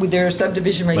 There are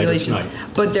subdivision regulations, tonight.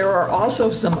 but there are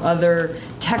also some other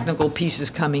technical pieces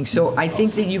coming. So I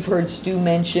think that you've heard Stu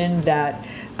mention that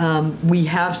we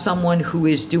have someone who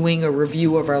is doing a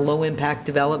review of our low-impact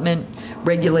development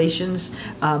regulations,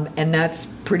 and that's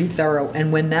pretty thorough.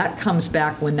 And when that comes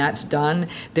back, when that's done,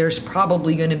 there's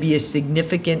probably going to be a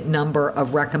significant number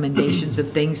of recommendations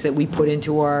of things that we put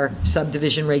into our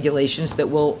subdivision regulations that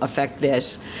will affect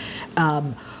this.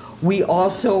 We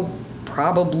also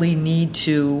probably need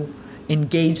to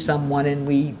engage someone, and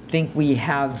we think we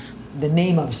have the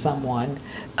name of someone,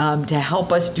 to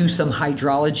help us do some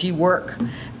hydrology work.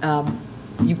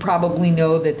 You probably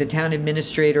know that the town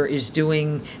administrator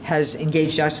has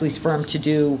engaged Ashley's firm to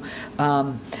do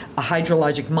a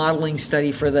hydrologic modeling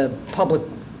study for the public,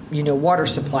 water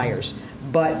suppliers.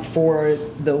 But for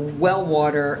the well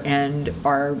water and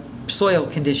our soil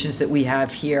conditions that we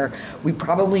have here, we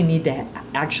probably need to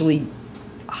actually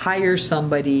hire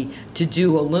somebody to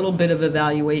do a little bit of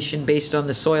evaluation based on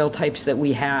the soil types that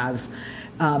we have,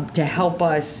 to help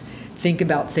us think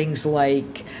about things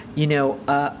like,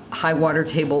 high water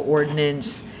table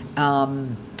ordinance,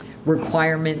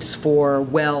 requirements for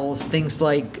wells, things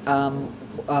like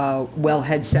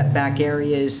wellhead setback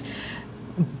areas,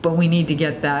 but we need to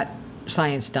get that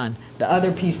science done. The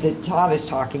other piece that Todd is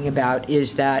talking about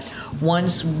is that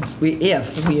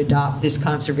if we adopt this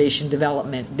conservation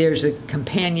development, there's a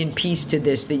companion piece to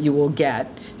this that you will get,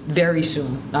 very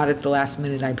soon, not at the last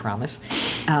minute, I promise,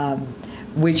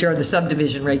 which are the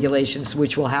subdivision regulations,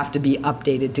 which will have to be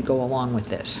updated to go along with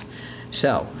this.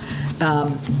 So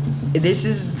this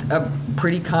is a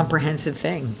pretty comprehensive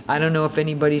thing. I don't know if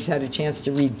anybody's had a chance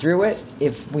to read through it,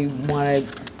 if we want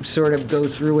to sort of go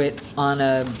through it on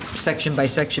a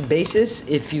section-by-section basis.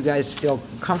 If you guys feel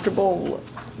comfortable,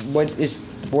 what is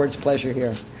the board's pleasure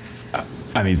here?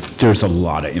 I mean, there's a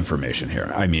lot of information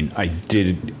here. I mean, I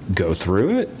did go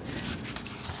through it.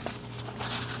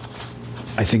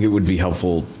 I think it would be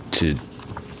helpful to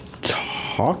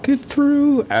talk it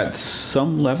through at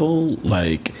some level.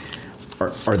 Like,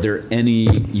 are there any,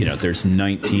 there's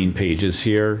 19 pages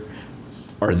here.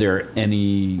 Are there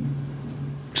any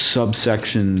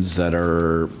subsections that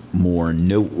are more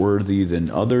noteworthy than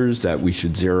others that we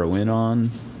should zero in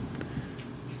on?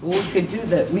 Well,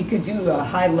 we could do a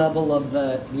high level of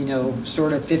the,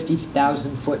 sort of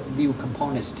 50,000 foot view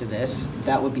components to this.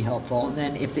 That would be helpful. And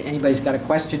then if anybody's got a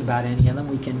question about any of them,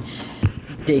 we can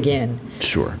dig in.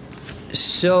 Sure.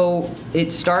 So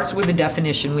it starts with a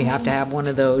definition. We have to have one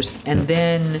of those. And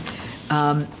then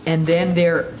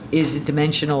there is a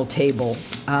dimensional table.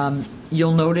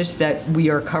 You'll notice that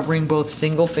we are covering both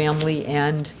single family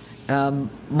and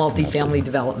multifamily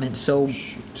development. So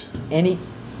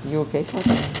you okay, Cliff?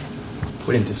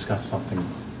 We didn't discuss something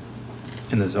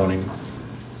in the zoning,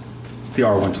 the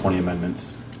R120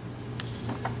 amendments,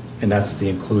 and that's the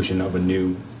inclusion of a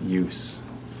new use,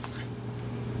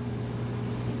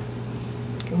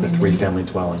 the three-family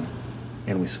dwelling,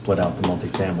 and we split out the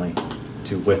multifamily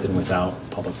to with and without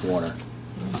public water.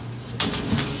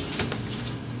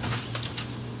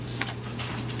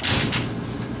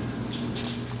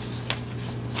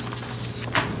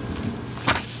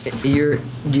 You're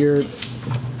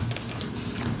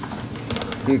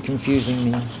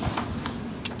confusing me.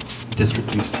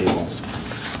 District use table.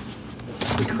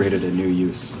 We created a new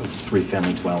use of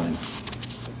three-family dwelling.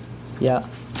 Yeah.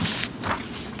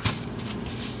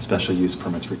 Special use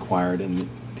permits required in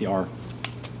the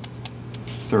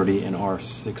R30 and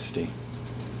R60.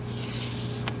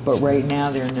 But right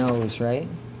now there are no's, right?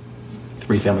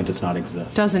 Three-family does not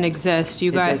exist. Doesn't exist.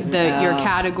 You got your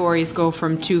categories go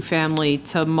from two-family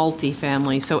to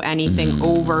multifamily, so anything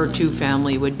over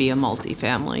two-family would be a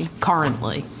multifamily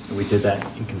currently. And we did that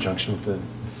in conjunction with the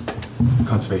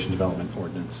Conservation Development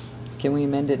Ordinance. Can we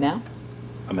amend it now?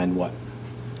 Amend what?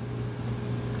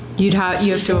 You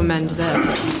have to amend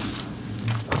this.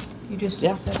 You just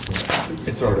accepted it.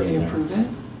 It's already in there. Approve it?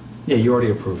 Yeah, you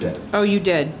already approved it. Oh, you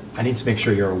did. I need to make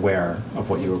sure you're aware of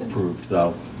what you approved,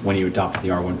 though, when you adopted the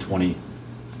R120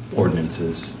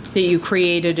 ordinances. That you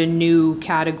created a new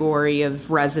category of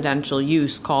residential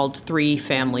use called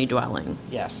three-family dwelling.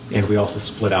 Yes. And we also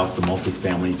split out the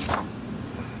multifamily,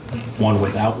 one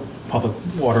without public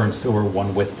water and sewer,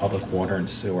 one with public water and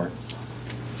sewer.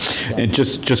 And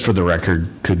just for the record,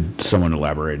 could someone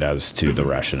elaborate as to the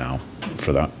rationale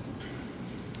for that?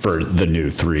 For the new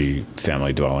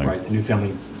three-family dwelling? Right, the new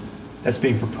family, that's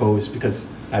being proposed because,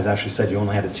 as Ashley said, you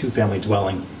only had a two-family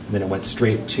dwelling, and then it went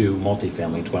straight to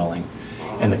multifamily dwelling.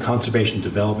 And the Conservation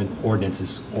Development Ordinance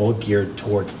is all geared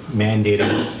towards mandating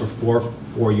for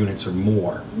four units or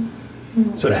more.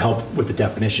 So to help with the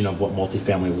definition of what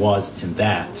multifamily was in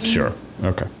that. Sure,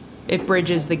 okay. It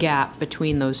bridges the gap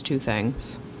between those two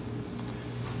things.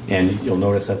 And you'll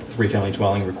notice that the three-family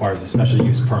dwelling requires a special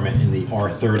use permit in the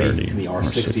R30 and the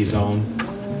R60 zone,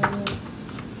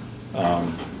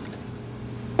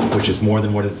 which is more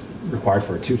than what is required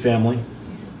for a two-family,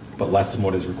 but less than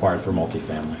what is required for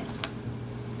multifamily.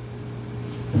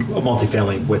 A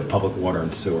multifamily with public water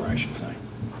and sewer, I should say.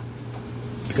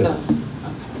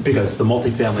 Because the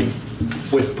multifamily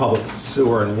with public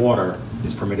sewer and water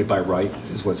is permitted by right,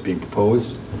 is what's being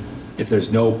proposed. If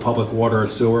there's no public water or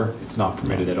sewer, it's not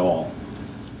permitted at all.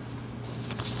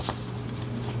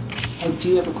 I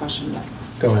do have a question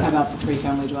Go ahead. about the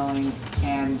three-family dwelling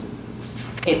and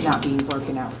it not being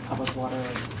broken out with public water,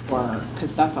 or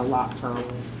because that's a lot for a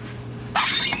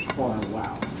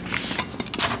well.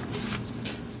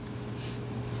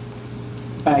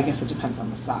 But I guess it depends on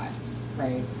the size,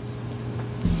 right?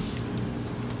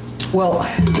 Well,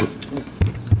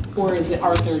 or is it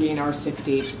R30 and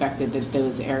R60 expected that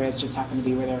those areas just happen to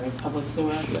be where there is public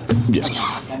sewer? Yes. Yes.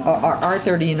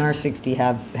 R30 and R60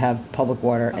 have public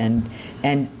water, and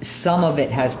some of it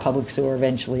has public sewer.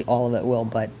 Eventually, all of it will,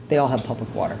 but they all have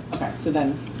public water. Okay, so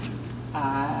then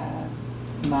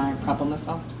my problem is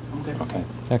solved. I'm good. Okay.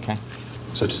 Okay.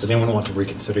 So does anyone want to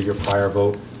reconsider your prior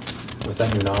vote with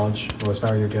that new knowledge?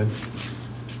 Rosemary, you're good?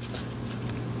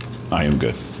 I am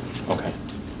good. Okay.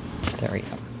 There we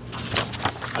go.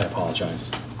 I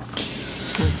apologize.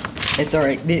 It's all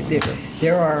right.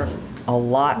 There are a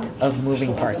lot of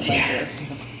moving parts here.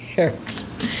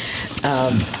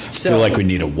 I feel like we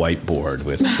need a whiteboard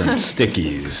with some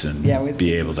stickies and Yeah,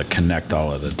 be able to connect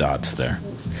all of the dots there.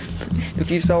 If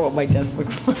you saw what my desk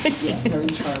looks like,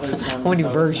 how many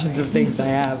versions of things I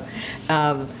have.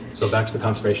 So back to the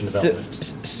conservation development.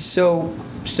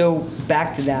 So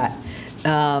back to that.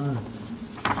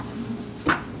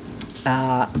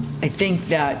 I think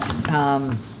that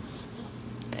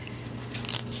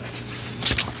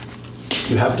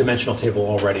You have a dimensional table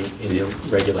already in your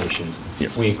regulations.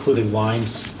 Yep. We included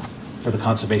lines for the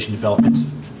conservation development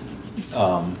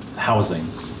housing,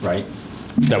 right?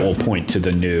 That will point to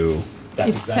the new. That's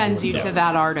It exactly sends what you it to does.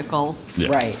 that article. Yeah.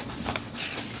 right.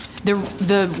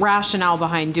 The rationale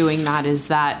behind doing that is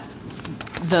that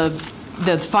the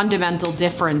fundamental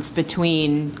difference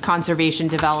between conservation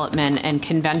development and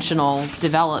conventional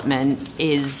development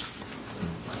is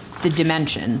the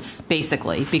dimensions,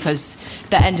 basically, because at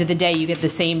the end of the day, you get the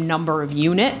same number of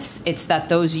units. It's that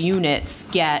those units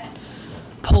get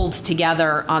pulled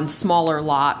together on smaller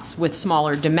lots with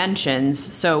smaller dimensions.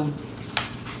 So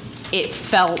it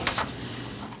felt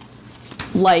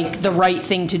like the right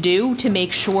thing to do to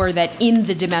make sure that in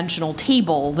the dimensional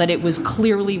table that it was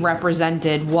clearly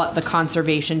represented what the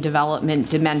conservation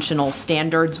development dimensional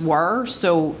standards were.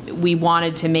 So we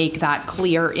wanted to make that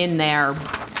clear in there,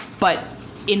 but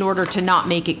in order to not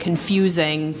make it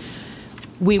confusing,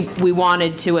 we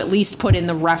wanted to at least put in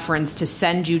the reference to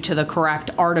send you to the correct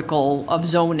article of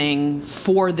zoning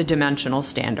for the dimensional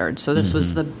standards. So this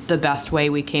was the best way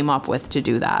we came up with to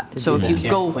do that. So if you Can't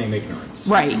go, claim ignorance.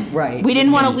 Right. we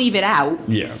didn't want to leave it out.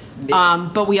 Yeah.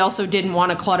 But we also didn't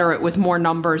want to clutter it with more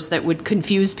numbers that would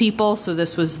confuse people, so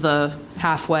this was the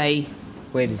halfway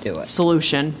Way to do it.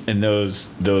 solution. And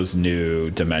those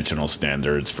new dimensional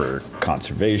standards for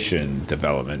conservation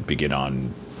development begin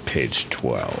on page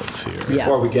 12 here. Yeah.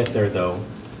 Before we get there, though,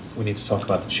 we need to talk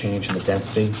about the change in the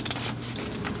density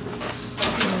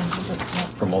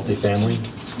for multifamily,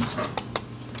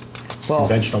 Well,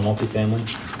 conventional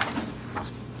multifamily.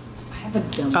 I have a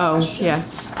dumb Oh, question. yeah.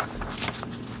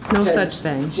 No To- such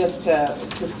thing. Just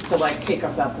to like take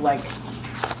us up like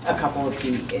a couple of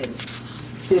feet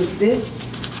does this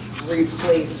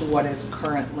replace what is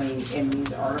currently in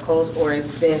these articles, or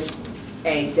is this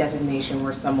a designation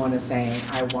where someone is saying,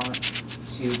 I want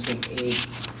to take a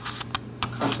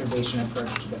conservation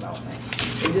approach to development?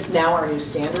 Is this now our new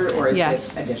standard, or is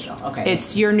Yes. this additional? Okay.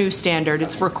 It's your new standard.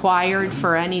 It's required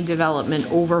for any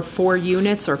development over 4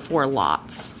 units or 4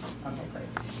 lots. Okay, great.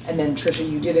 And then Tricia,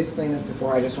 you did explain this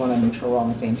before, I just want to make sure we're all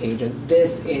on the same page.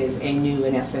 This is a new,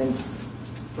 in essence,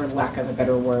 for lack of a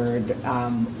better word,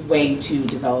 way to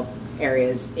develop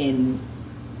areas in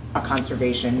a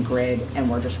conservation grid, and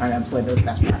we're just trying to employ those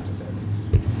best practices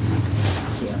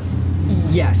here.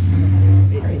 yes.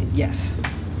 Yes.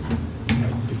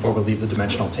 Before we leave the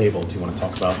dimensional table, do you want to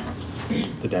talk about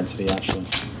the density, actually?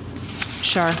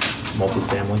 Sure.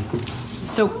 Multifamily?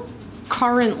 So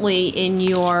currently in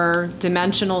your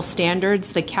dimensional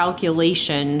standards, the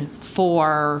calculation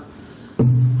for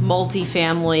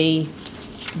multifamily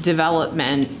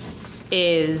development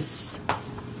is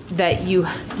that you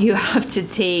have to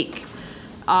take,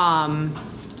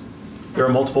 There are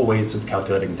multiple ways of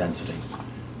calculating density.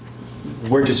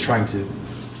 We're just trying to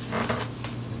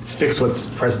fix what's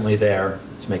presently there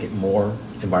to make it more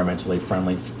environmentally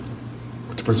friendly,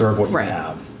 to preserve what you Right.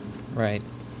 have. Right.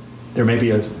 There may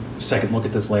be a second look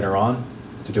at this later on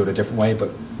to do it a different way,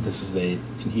 but this is an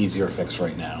easier fix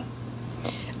right now.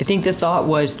 I think the thought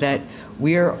was that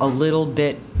we're a little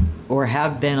bit, or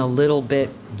have been a little bit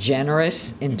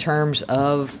generous in terms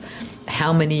of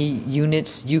how many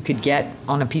units you could get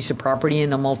on a piece of property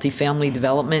in a multifamily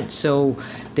development. So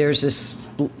there's this,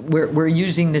 we're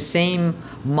using the same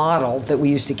model that we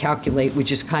used to calculate,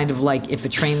 which is kind of like if a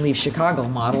train leaves Chicago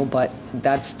model, but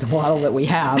that's the model that we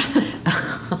have.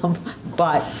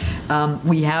 But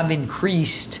we have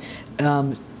increased,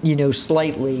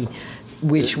 slightly,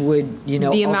 which would,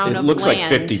 The amount It of looks like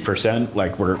land. 50%,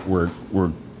 like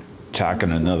we're tacking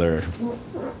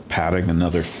padding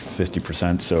another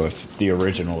 50%. So if the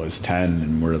original is 10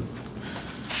 and we're,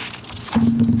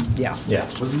 yeah. Yeah,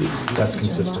 that's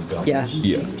consistent, Bill. Yeah.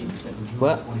 yeah.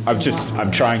 What?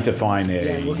 I'm trying to find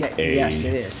Yeah, we'll get, yes,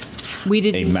 it is. We a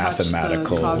didn't touch the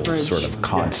mathematical coverage. sort of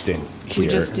constant We here,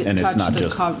 just and didn't it's not touch the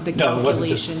just the No, it wasn't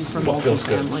just calculation for what feels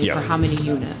good. multifamily, Yeah. for how many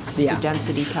units, the Yeah.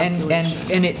 density And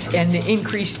calculation. and the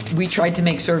increase, we tried to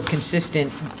make sort of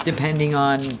consistent depending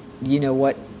on,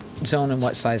 what zone and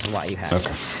what size lot you have.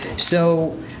 Okay.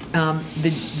 So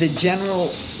the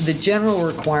general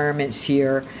requirements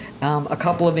here, a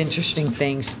couple of interesting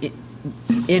things.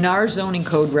 in our zoning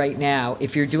code right now,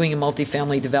 if you're doing a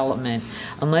multifamily development,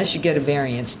 unless you get a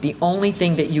variance, the only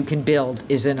thing that you can build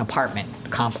is an apartment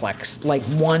complex, like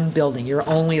one building. You're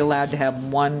only allowed to have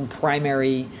one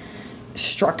primary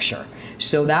structure.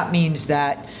 So that means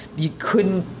that you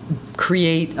couldn't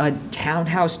create a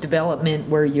townhouse development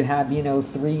where you have, 3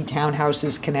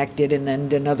 townhouses connected and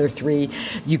then another 3.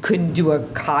 You couldn't do a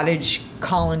cottage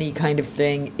colony kind of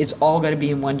thing. It's all got to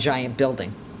be in one giant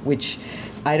building, which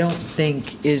I don't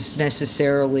think is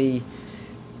necessarily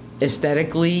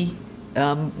aesthetically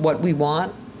what we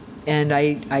want. And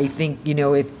I think,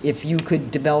 if you could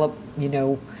develop,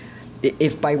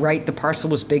 if by right the parcel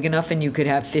was big enough and you could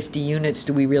have 50 units,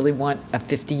 do we really want a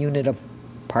 50-unit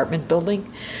apartment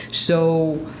building?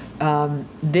 So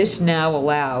this now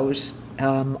allows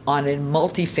on a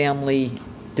multifamily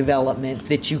development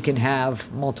that you can have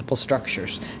multiple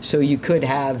structures. So you could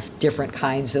have different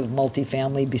kinds of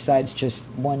multifamily besides just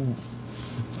one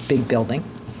big building.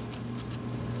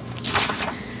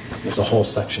 There's a whole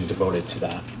section devoted to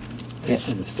that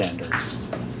in the standards.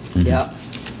 Yeah.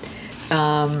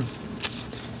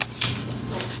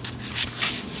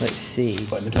 Let's see.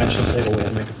 But in the dimensional table, we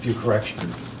had to make a few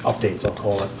updates, I'll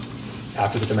call it,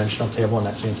 after the dimensional table in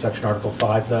that same section, Article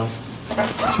 5, though,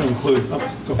 to include,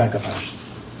 go back up, Ash.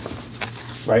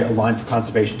 Right, a line for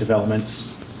conservation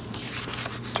developments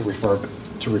to refer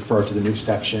to the new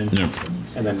section. Yep.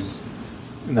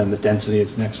 And then the density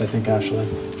is next, I think, Ashley.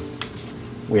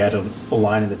 We had a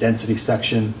line in the density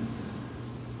section.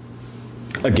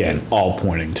 Again, all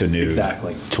pointing to new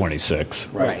Exactly. 26.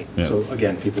 Right. Yeah. So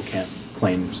again, people can't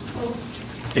claim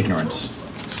ignorance.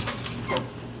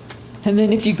 And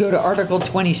then if you go to Article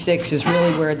 26 is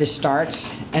really where this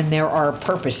starts, and there are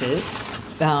purposes,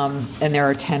 and there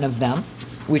are 10 of them,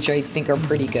 which I think are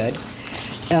pretty good.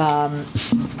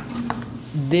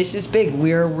 This is big.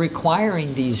 We're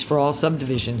requiring these for all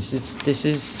subdivisions. This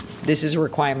is a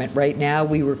requirement. Right now,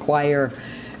 we require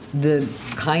the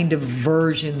kind of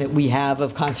version that we have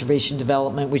of conservation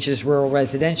development, which is rural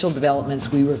residential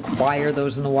developments. We require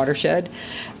those in the watershed.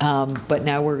 But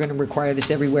now we're going to require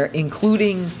this everywhere,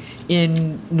 including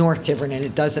in North Tiverton. And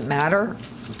it doesn't matter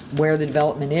where the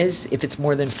development is, if it's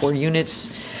more than 4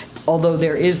 units. Although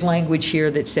there is language here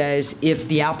that says if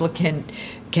the applicant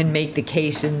can make the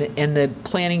case and the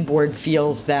planning board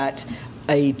feels that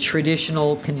a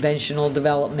traditional conventional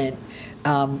development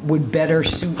would better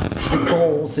suit the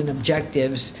goals and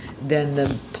objectives, then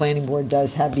the planning board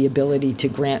does have the ability to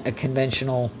grant a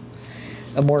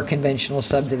more conventional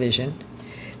subdivision.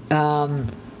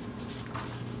 One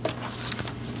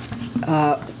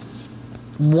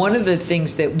of the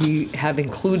things that we have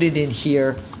included in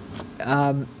here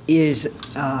is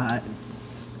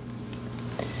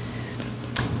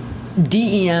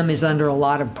DEM is under a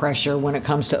lot of pressure when it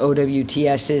comes to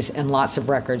OWTSs and lots of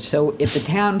records. So if the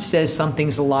town says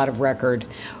something's a lot of record,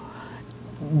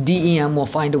 DEM will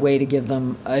find a way to give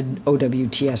them an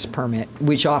OWTS permit,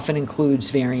 which often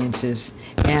includes variances.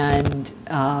 And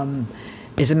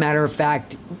as a matter of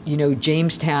fact,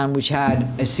 Jamestown, which had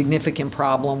a significant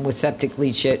problem with septic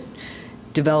leachate,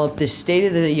 developed this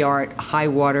state-of-the-art high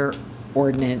water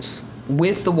ordinance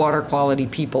with the water quality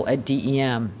people at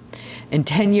DEM. And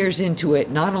 10 years into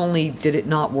it, not only did it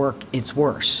not work, it's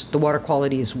worse. The water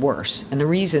quality is worse. And the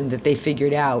reason that they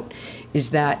figured out is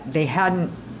that they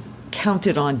hadn't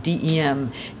counted on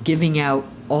DEM giving out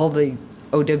all the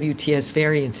OWTS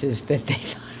variances that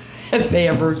they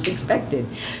ever expected.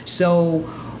 So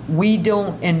we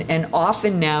don't, and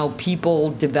often now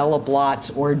people develop lots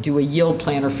or do a yield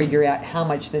plan or figure out how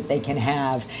much that they can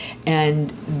have. And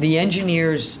the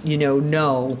engineers,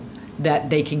 know that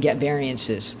they can get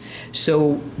variances.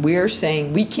 So we're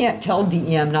saying we can't tell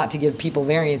DEM not to give people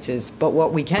variances, but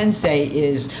what we can say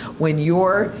is when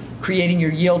you're creating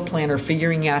your yield plan or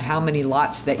figuring out how many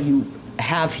lots that you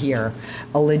have here,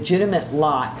 a legitimate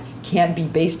lot can't be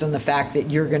based on the fact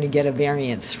that you're going to get a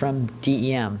variance from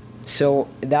DEM. So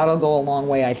that'll go a long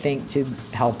way, I think, to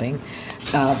helping,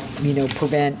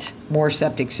 prevent more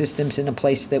septic systems in a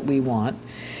place that we want.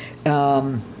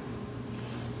 Can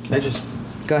I just...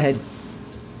 Go ahead.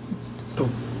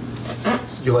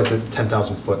 You like the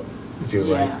 10,000 foot view,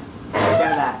 right?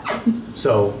 Yeah, that.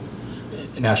 So,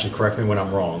 and Ashley, correct me when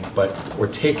I'm wrong, but we're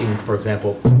taking, for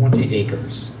example, 20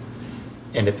 acres,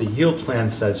 and if the yield plan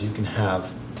says you can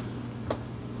have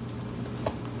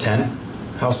 10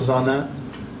 houses on that,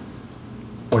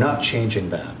 we're not changing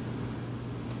that.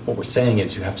 What we're saying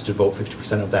is you have to devote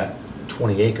 50% of that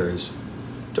 20 acres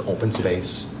to open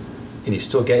space, and you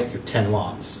still get your 10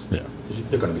 lots. Yeah.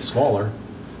 They're going to be smaller,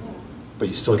 but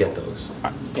you still get those.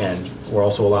 And we're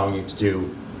also allowing you to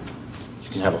do, you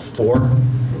can have a four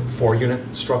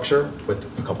 4-unit structure with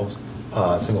a couple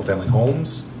single-family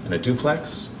homes and a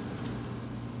duplex.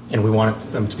 And we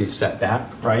want them to be set back,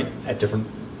 right, at different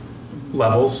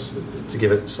levels to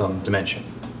give it some dimension.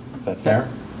 Is that fair?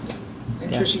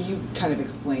 And Tricia, you kind of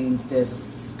explained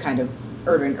this kind of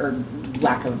urban or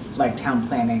lack of like town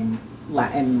planning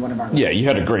in one of our. Yeah, you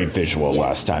had a great visual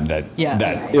last time that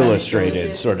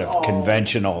illustrated sort of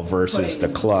conventional versus the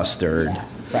clustered. Yeah,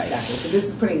 exactly. So this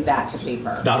is putting that to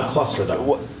paper. It's not a cluster,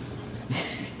 though.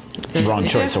 Wrong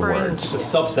choice of words. It's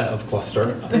a subset of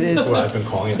cluster. It is what I've been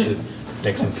calling it to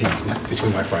make some peace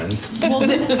between my friends. Well,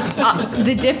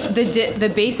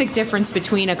 the basic difference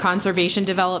between a conservation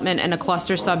development and a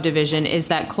cluster subdivision is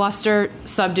that cluster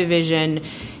subdivision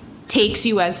takes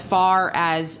you as far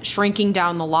as shrinking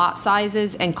down the lot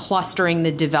sizes and clustering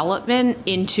the development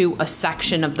into a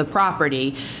section of the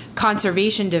property.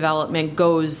 Conservation development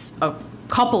goes a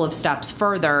couple of steps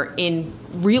further in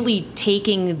really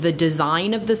taking the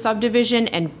design of the subdivision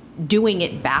and doing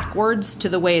it backwards to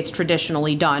the way it's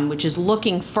traditionally done, which is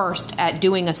looking first at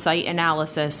doing a site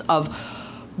analysis of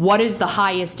what is the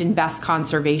highest and best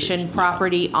conservation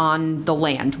property on the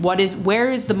land?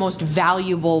 Where is the most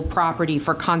valuable property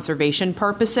for conservation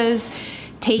purposes?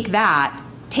 Take that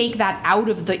out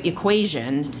of the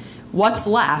equation. What's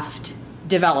left?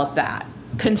 Develop that.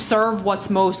 Conserve what's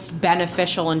most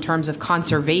beneficial in terms of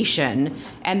conservation,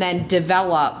 and then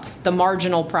develop the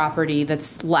marginal property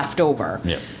that's left over.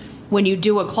 Yeah. When you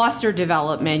do a cluster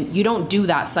development, you don't do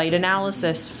that site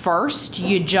analysis first.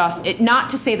 You just, not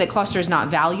to say that cluster is not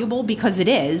valuable, because it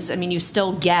is. I mean, you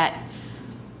still get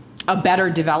a better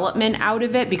development out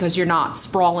of it because you're not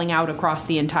sprawling out across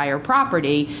the entire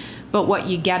property. But what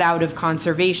you get out of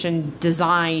conservation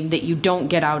design that you don't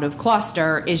get out of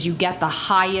cluster is you get the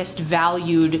highest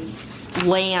valued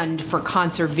land for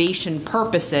conservation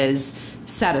purposes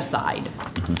set aside.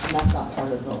 And that's not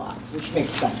part of the lots, which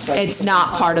makes sense, right? It's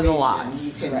not part of the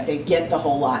lots. They get the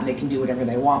whole lot and they can do whatever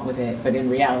they want with it, but in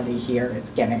reality here,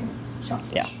 it's getting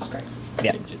chunked. Yeah. That's great.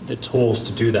 Yeah. The tools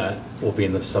to do that will be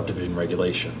in the subdivision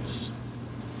regulations.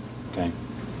 Okay?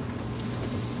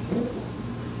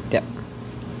 Yep.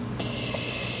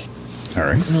 All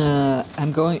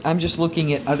right. I'm just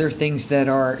looking at other things that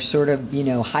are sort of,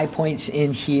 high points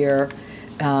in here.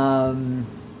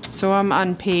 So I'm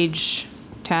on page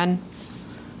 10.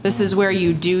 This is where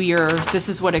you do this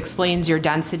is what explains your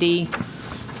density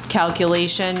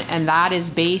calculation, and that is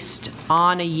based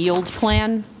on a yield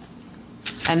plan.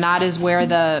 And that is where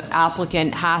the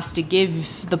applicant has to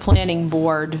give the planning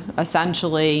board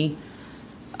essentially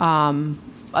a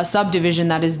subdivision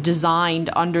that is designed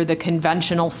under the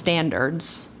conventional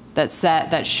standards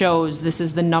that shows this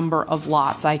is the number of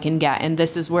lots I can get. And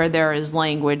this is where there is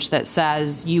language that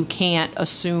says you can't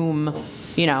assume,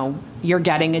 you're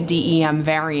getting a DEM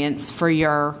variance for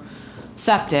your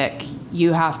septic.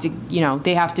 You have to,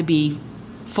 they have to be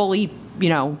fully,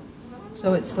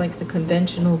 So it's like the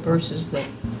conventional versus the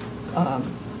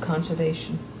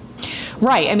conservation.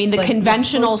 Right. I mean, the Like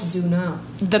conventional we're supposed to do now.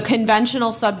 the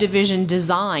conventional subdivision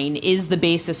design is the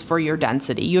basis for your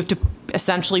density. You have to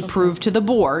essentially prove to the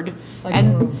board, Like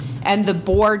and the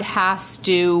board has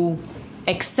to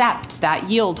accept that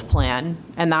yield plan,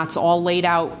 and that's all laid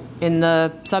out in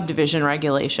the subdivision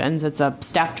regulations. It's a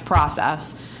stepped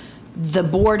process. The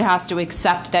board has to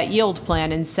accept that yield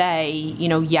plan and say,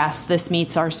 yes, this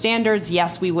meets our standards.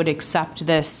 Yes, we would accept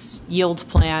this yield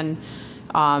plan.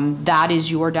 That is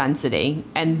your density.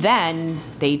 And then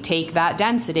they take that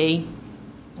density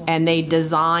and they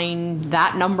design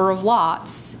that number of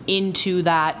lots into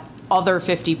that other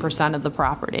 50% of the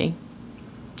property.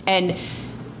 And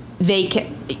they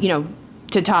can,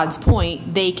 to Todd's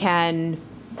point, they can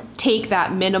take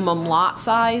that minimum lot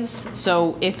size.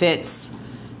 So if it's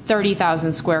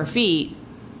 30,000 square feet,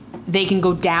 they can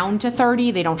go down to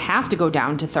 30. They don't have to go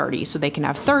down to 30. So they can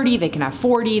have 30, they can have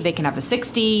 40, they can have a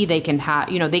 60, they can have,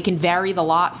 they can vary the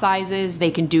lot sizes. They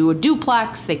can do a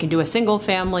duplex, they can do a single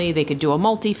family, they could do a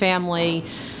multifamily.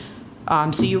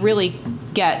 So you really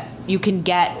you can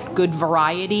get good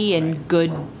variety and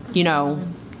good,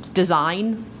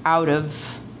 design out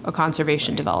of a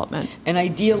conservation development. And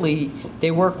ideally,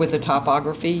 they work with the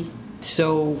topography.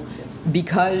 So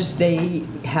because they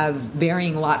have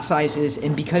varying lot sizes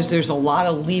and because there's a lot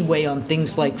of leeway on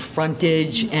things like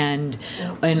frontage and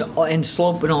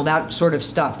slope and all that sort of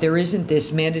stuff, there isn't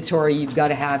this mandatory you've got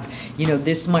to have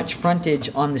this much frontage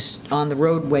on the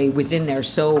roadway within there.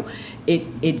 So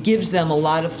it gives them a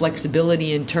lot of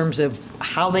flexibility in terms of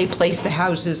how they place the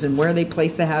houses and where they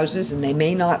place the houses, and they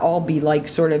may not all be like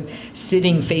sort of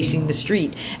sitting facing the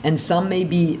street, and some may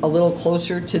be a little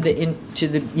closer to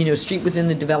the street within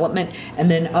the development, and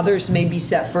then others may be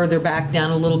set further back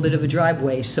down a little bit of a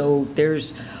driveway. So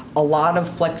there's a lot of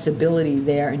flexibility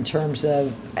there in terms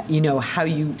of, how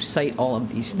you site all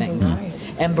of these things.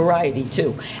 And variety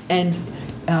too. And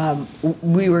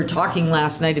we were talking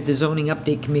last night at the zoning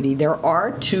update committee, there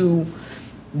are two,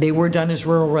 they were done as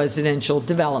rural residential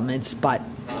developments, but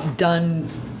done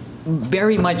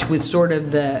very much with sort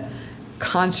of the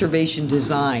conservation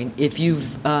design. If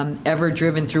you've ever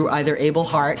driven through either Abel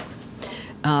Hart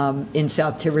in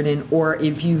South Tiverton, or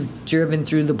if you've driven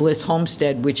through the Bliss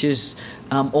Homestead, which is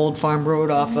Old Farm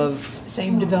Road off of...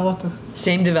 Same developer.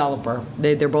 Same developer.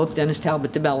 They're both Dennis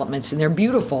Talbot developments, and they're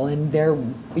beautiful, and they're,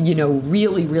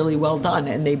 really, really well done,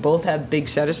 and they both have big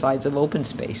set-asides of open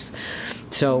space.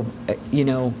 So, I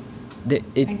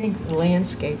think the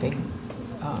landscaping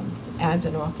adds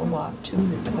an awful lot to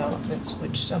the developments,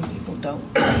 which some people don't,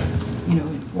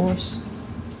 enforce.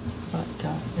 But,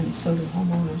 and so do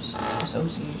homeowners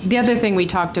associations. The other thing we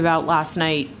talked about last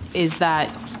night is that,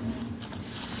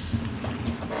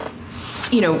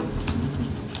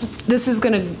 this is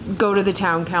going to go to the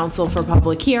town council for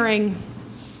public hearing.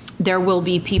 There will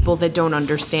be people that don't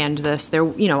understand this. There,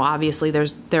 obviously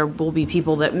there will be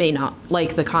people that may not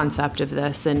like the concept of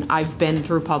this. And I've been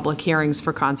through public hearings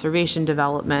for conservation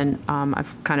development.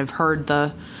 I've kind of heard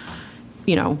the,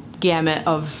 gamut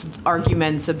of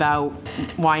arguments about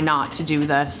why not to do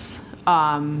this.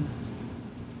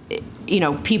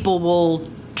 People will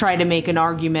try to make an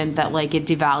argument that like it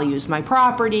devalues my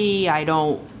property. I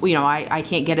don't, I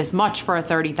can't get as much for a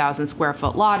 30,000 square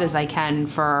foot lot as I can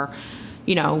for,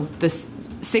 this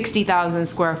 60,000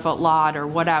 square foot lot or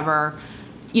whatever.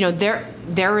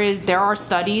 There are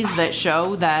studies that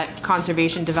show that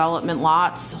conservation development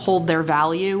lots hold their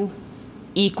value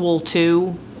equal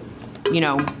to,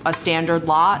 a standard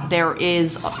lot. There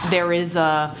is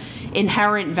a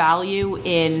inherent value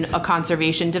in a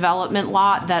conservation development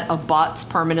lot that abuts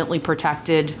permanently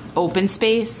protected open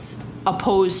space,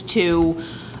 opposed to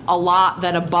a lot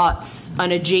that abuts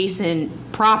an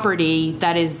adjacent property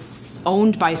that is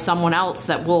owned by someone else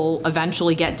that will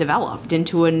eventually get developed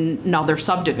into another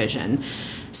subdivision.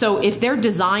 So if they're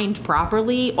designed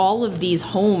properly, all of these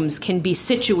homes should be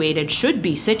situated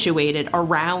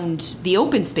around the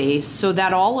open space so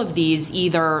that all of these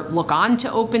either look onto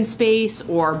open space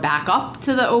or back up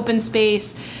to the open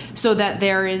space, so that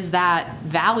there is that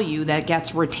value that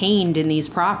gets retained in these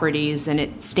properties and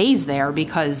it stays there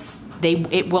because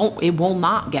it will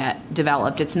not get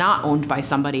developed. It's not owned by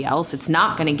somebody else. It's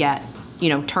not going to get,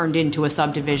 turned into a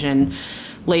subdivision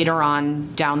later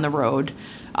on down the road.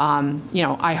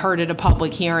 I heard at a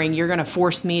public hearing, you're going to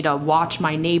force me to watch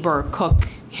my neighbor cook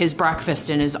his breakfast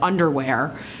in his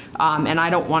underwear, and I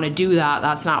don't want to do that.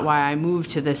 That's not why I moved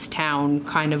to this town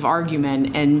kind of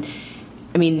argument. And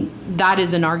I mean, that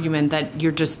is an argument that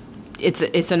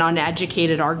it's an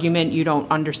uneducated argument. You don't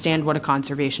understand what a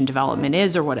conservation development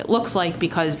is or what it looks like,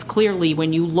 because clearly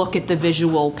when you look at the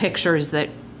visual pictures that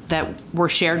were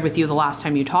shared with you the last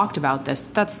time you talked about this,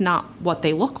 that's not what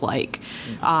they look like.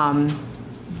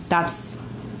 That's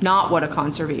not what a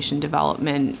conservation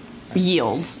development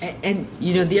yields. And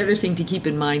the other thing to keep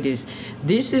in mind is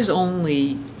this is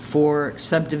only for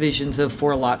subdivisions of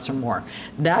 4 lots or more.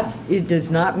 That it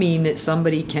does not mean that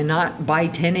somebody cannot buy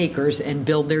 10 acres and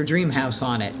build their dream house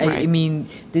on it. Right. I mean,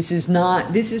 this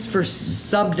is for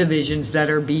subdivisions that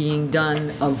are being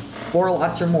done of 4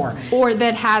 lots or more. Or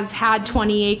that has had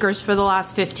 20 acres for the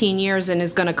last 15 years and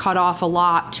is going to cut off a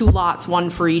lot, 2 lots, 1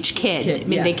 for each kid. I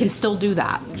mean, They can still do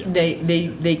that.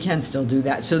 They can still do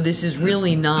that. So this is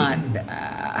really not,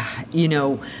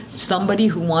 somebody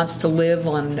who wants to live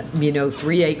on,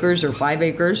 3 acres or 5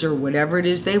 acres or whatever it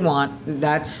is they want,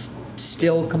 that's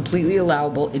still completely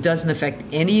allowable. It doesn't affect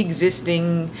any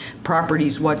existing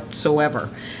properties whatsoever.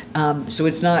 So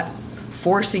it's not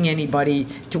forcing anybody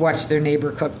to watch their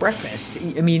neighbor cook breakfast.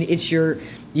 I mean, it's your,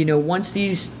 once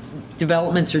these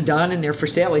developments are done and they're for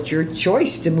sale, it's your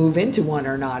choice to move into one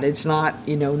or not. It's not,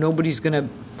 nobody's going to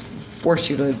force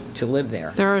you to live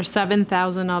there. There are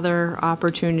 7,000 other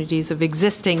opportunities of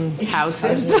existing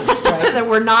houses that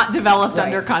were not developed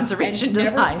under conservation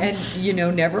design.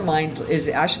 Never mind, as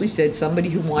Ashley said, somebody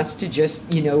who wants to just,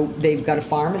 they've got a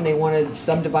farm and they want to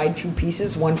subdivide 2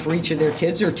 pieces, 1 for each of their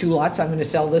kids, or 2 lots. I'm going to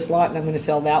sell this lot and I'm going to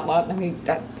sell that lot. I mean,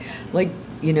 that's...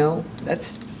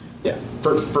 Yeah,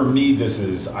 for me,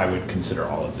 I would consider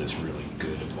all of this really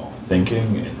good evolved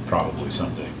thinking, and probably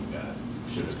something that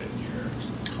should have been here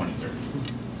 20, 30,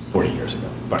 40 years ago.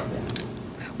 But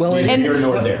Well, Neither here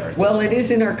nor there. Well, it is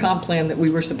in our comp plan that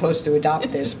we were supposed to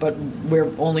adopt this, but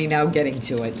we're only now getting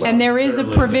to it. And there is a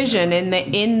provision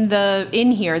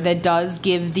in here that does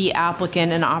give the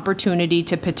applicant an opportunity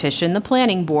to petition the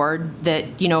planning board that,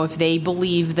 if they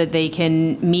believe that they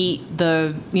can meet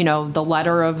the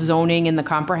letter of zoning in the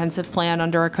comprehensive plan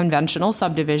under a conventional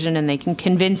subdivision, and they can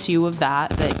convince you of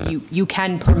that you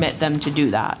can permit them to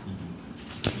do that.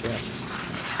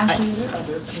 Actually, are there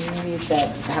other communities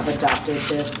that have adopted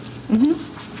this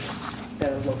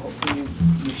that are local for you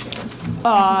share?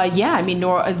 Yeah, I mean,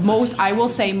 I will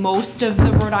say most of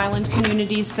the Rhode Island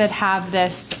communities that have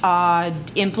this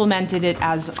implemented it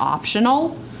as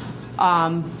optional,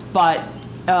 but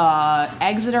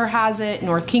Exeter has it,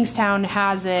 North Kingstown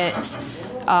has it,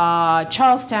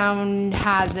 Charlestown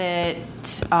has it.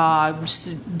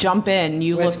 Just jump in.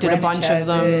 You West looked at a bunch of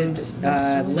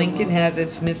them. Lincoln has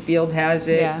it. Smithfield has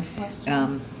it. Yeah.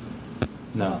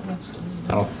 No.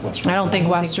 I don't think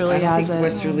Westerly has it.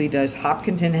 Westerly does.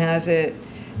 Hopkinton has it.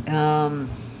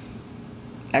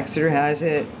 Exeter has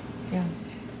it. Yeah.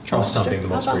 Charlestown being the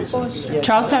most recent. Yeah.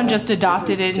 Charlestown just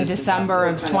adopted it in December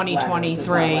of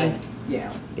 2023.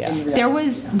 Yeah. There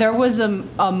was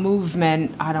a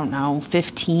movement, I don't know,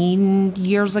 15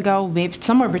 years ago, maybe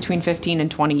somewhere between 15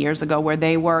 and 20 years ago, where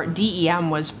DEM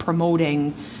was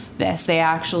promoting this. They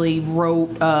actually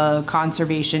wrote a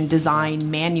conservation design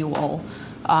manual,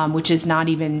 which is not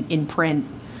even in print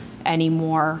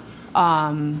anymore.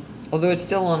 Although it's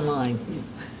still online.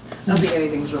 I don't think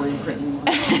anything's really in print anymore.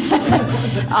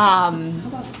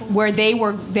 Where they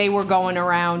were going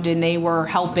around and they were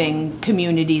helping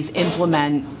communities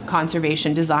implement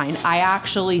conservation design. I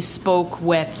actually spoke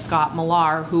with Scott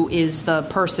Millar, who is the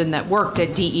person that worked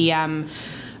at DEM,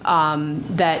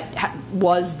 that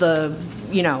was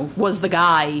the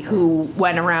guy who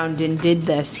went around and did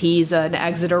this. He's an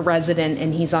Exeter resident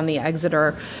and he's on the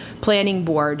Exeter planning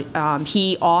board.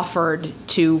 He offered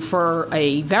to, for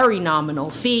a very nominal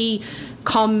fee,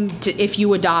 if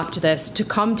you adopt this, to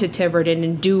come to Tiverton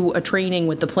and do a training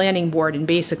with the planning board and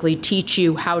basically teach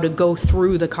you how to go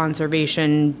through the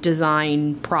conservation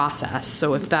design process.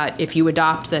 So if you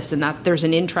adopt this and that there's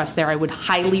an interest there, I would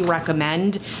highly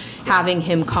recommend having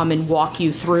him come and walk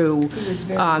you through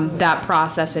that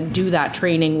process and do that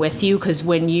training with you, because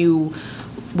when you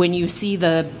see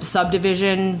the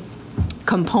subdivision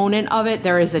component of it,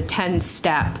 there is a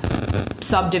 10-step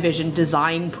subdivision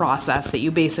design process that you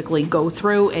basically go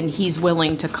through, and he's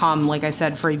willing to come, like I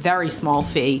said, for a very small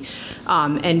fee,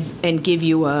 and give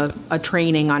you a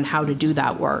training on how to do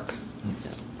that work.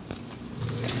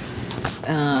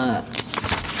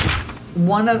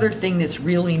 One other thing that's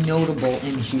really notable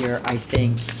in here, I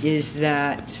think, is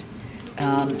that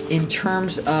in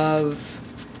terms of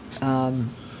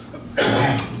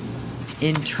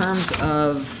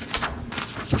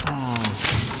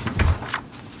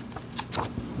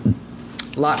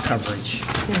lot coverage,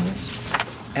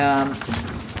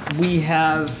 we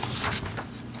have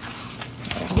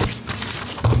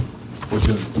We're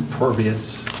doing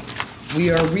impervious.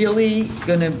 We are really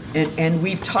going to, and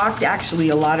we've talked actually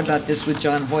a lot about this with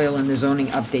John Hoyle in the Zoning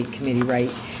Update Committee, right?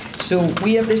 So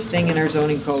we have this thing in our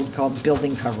zoning code called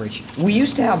building coverage. We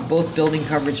used to have both building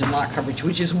coverage and lot coverage,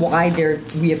 which is why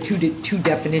we have two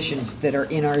definitions that are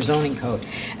in our zoning code.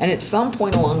 And at some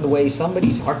point along the way,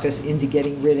 somebody talked us into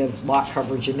getting rid of lot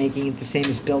coverage and making it the same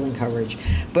as building coverage.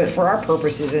 But for our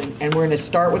purposes, and we're going to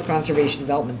start with conservation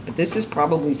development, but this is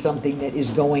probably something that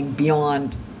is going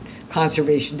beyond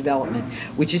conservation development,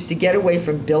 which is to get away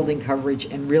from building coverage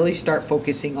and really start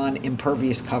focusing on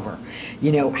impervious cover.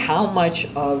 You know, how much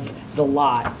of the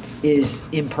lot is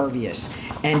impervious?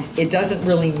 And it doesn't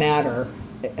really matter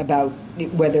about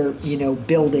whether, you know,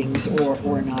 buildings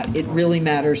or not. It really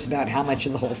matters about how much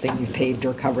of the whole thing you've paved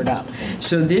or covered up.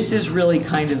 So this is really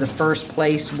kind of the first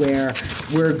place where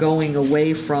we're going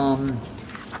away from,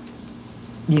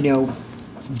 you know,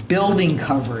 building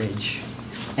coverage,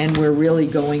 and we're really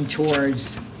going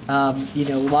towards, you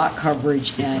know, lot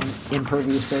coverage and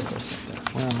impervious surface.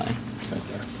 Where am I? Right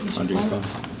there, under your phone.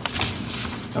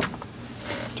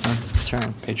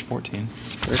 Turn. Page 14.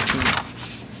 13.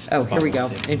 Oh, here we go.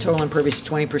 In total impervious,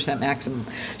 20% maximum.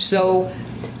 So,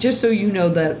 just so you know,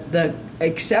 the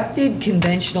accepted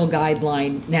conventional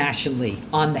guideline nationally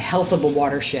on the health of a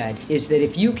watershed is that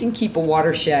if you can keep a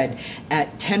watershed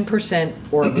at 10%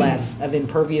 or less of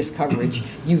impervious coverage,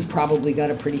 you've probably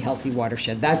got a pretty healthy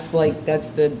watershed. That's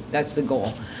the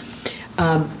goal.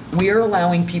 We are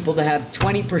allowing people to have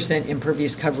 20%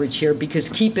 impervious coverage here because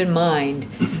keep in mind,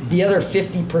 the other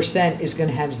 50% is going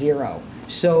to have zero.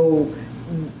 So,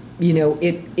 you know,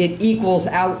 it equals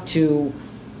out to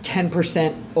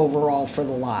 10% overall for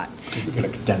the lot. You get a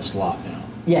condensed lot now.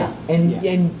 Yeah,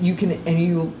 and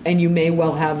you may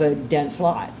well have a dense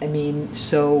lot. I mean,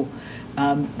 so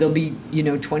there'll be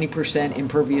 20%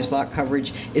 impervious lot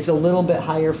coverage. It's a little bit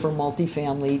higher for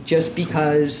multifamily just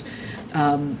because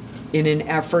in an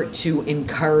effort to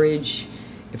encourage,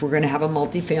 if we're going to have a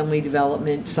multifamily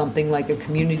development, something like a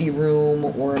community room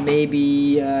or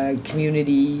maybe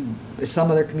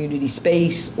some other community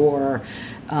space or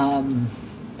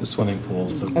the swimming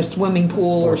pools. A swimming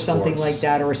pool or something courts. like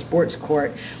that, or a sports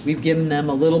court. We've given them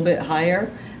a little bit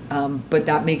higher, but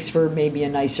that makes for maybe a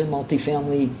nicer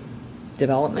multifamily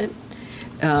development.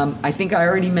 I think I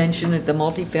already mentioned that the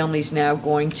multifamily is now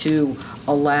going to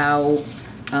allow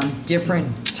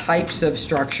different types of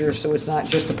structures, so it's not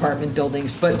just apartment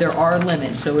buildings, but there are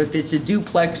limits. So if it's a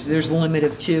duplex, there's a limit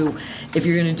of 2. If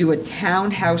you're going to do a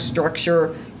townhouse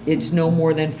structure, it's no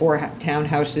more than 4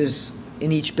 townhouses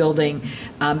in each building.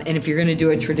 And if you're going to do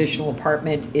a traditional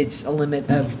apartment, it's a limit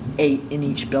of 8 in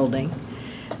each building.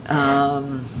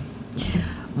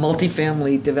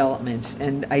 Multifamily developments,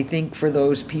 and I think for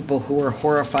those people who are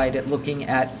horrified at looking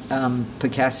at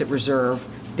Pecasset Reserve,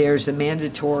 there's a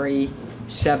mandatory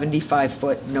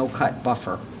 75-foot no-cut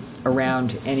buffer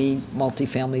around any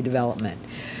multifamily development.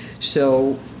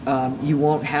 So you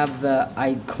won't have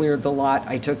I cleared the lot,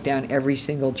 I took down every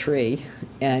single tree,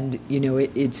 and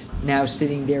it's now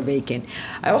sitting there vacant.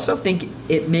 I also think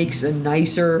it makes a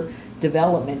nicer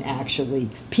development, actually.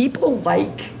 People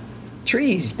like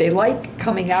trees. They like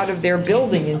coming out of their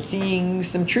building and seeing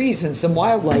some trees and some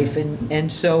wildlife,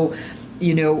 and so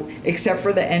except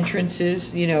for the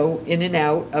entrances, in and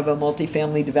out of a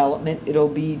multifamily development, it'll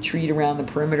be treed around the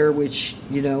perimeter, which,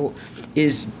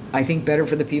 is, I think, better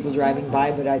for the people driving by,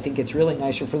 but I think it's really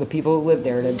nicer for the people who live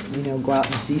there to, go out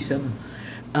and see some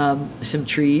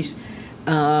trees.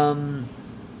 The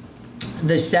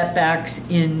setbacks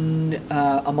in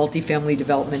a multifamily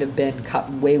development have been cut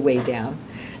way, way down,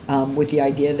 with the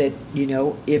idea that,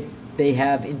 if they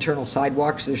have internal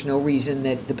sidewalks, there's no reason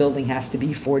that the building has to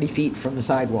be 40 feet from the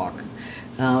sidewalk.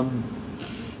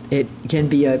 It can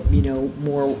be a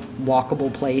more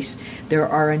walkable place. There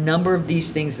are a number of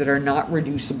these things that are not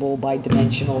reducible by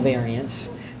dimensional variance,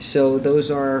 so those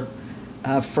are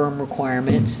firm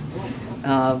requirements.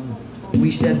 We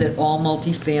said that all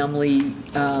multifamily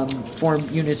form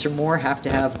units or more have to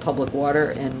have public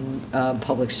water and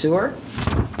public sewer.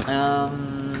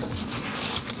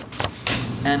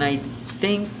 And I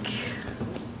think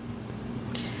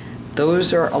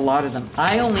those are a lot of them.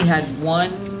 I only had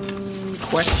one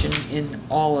question in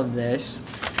all of this.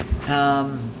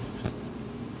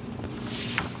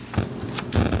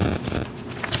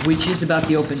 Which is about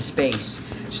the open space.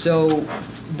 So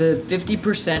the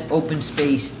 50% open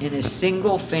space in a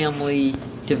single family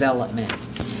development,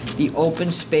 the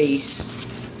open space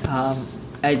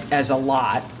as a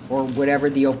lot or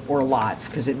whatever or lots,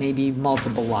 because it may be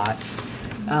multiple lots,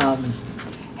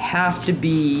 have to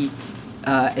be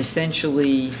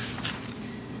essentially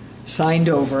signed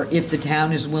over if the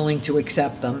town is willing to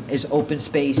accept them as open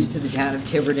space to the town of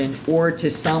Tiverton or to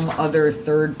some other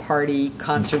third-party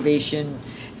conservation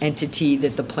entity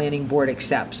that the planning board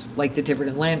accepts, like the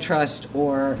Tiverton Land Trust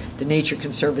or the Nature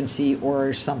Conservancy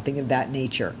or something of that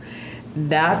nature.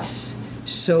 That's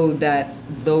so that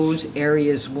those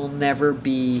areas will never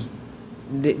be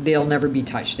they'll never be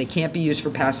touched. They can't be used for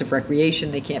passive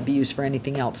recreation. They can't be used for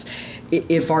anything else.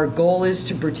 If our goal is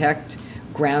to protect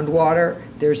groundwater,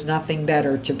 there's nothing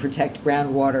better to protect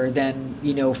groundwater than,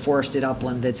 forested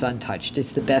upland that's untouched.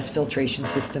 It's the best filtration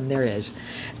system there is.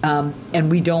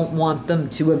 And we don't want them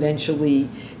to eventually,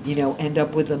 end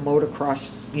up with a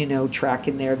motocross, track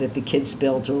in there that the kids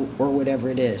built or whatever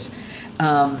it is.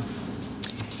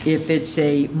 If it's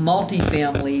a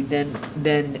multifamily,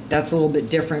 then that's a little bit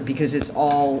different because it's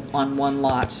all on one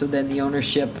lot. So then the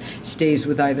ownership stays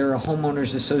with either a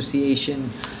homeowners association,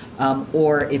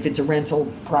 or if it's a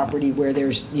rental property where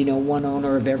there's one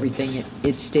owner of everything,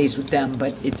 it stays with them.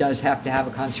 But it does have to have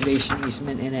a conservation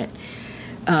easement in it.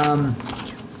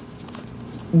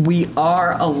 We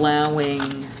are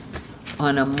allowing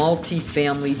on a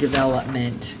multifamily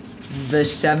development the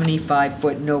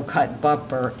 75-foot no-cut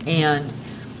buffer, and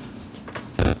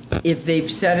if they've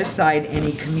set aside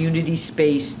any community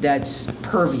space that's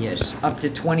pervious, up to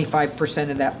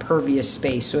 25% of that pervious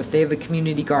space. So if they have a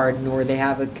community garden or they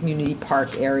have a community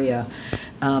park area,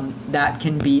 that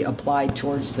can be applied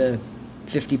towards the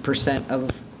 50%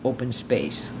 of open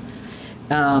space.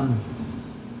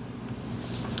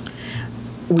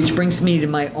 Which brings me to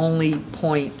my only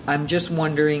point. I'm just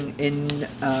wondering in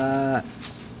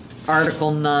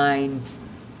Article 9,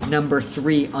 number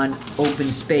 3 on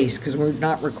open space, because we're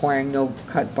not requiring no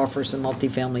cut buffers in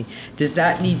multifamily. Does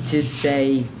that need to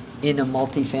say in a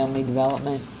multifamily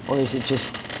development, or is it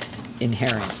just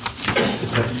inherent?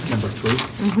 Is that number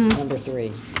 3? Number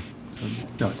 3.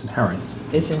 No, it's inherent.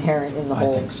 It's inherent in the I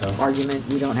whole think so. argument.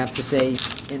 We don't have to say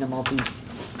in a multi.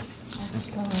 I'd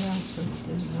spell it out so that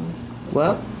there's no,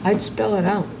 What? I'd spell it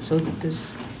out so that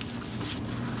there's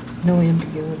no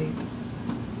ambiguity.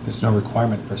 There's no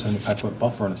requirement for a 75-foot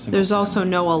buffer in a single. There's also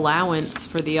no allowance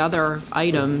for the other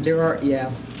items. There are,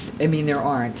 yeah. I mean, there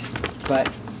aren't,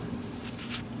 but.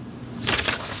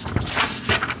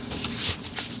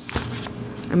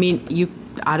 I mean, you,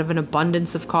 out of an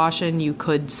abundance of caution, you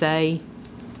could say,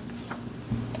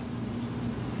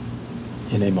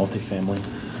 In a multifamily.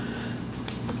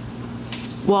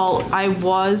 well, I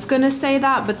was gonna say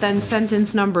that, but then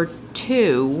sentence number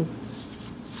 2,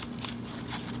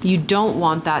 you don't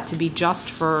want that to be just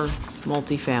for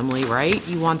multifamily, right?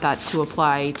 You want that to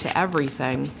apply to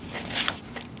everything.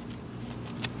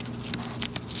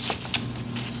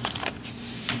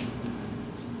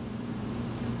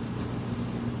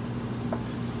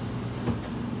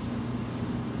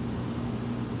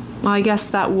 Well, I guess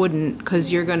that wouldn't,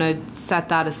 because you're gonna set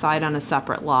that aside on a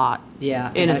separate lot.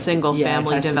 Yeah. In a it has to- single yeah, it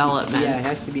family has to be- development. Yeah, it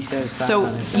has to be set aside. So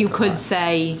on a you separate could lot.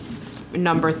 say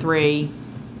number 3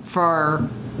 for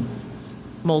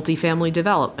multifamily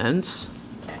developments,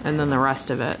 and then the rest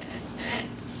of it.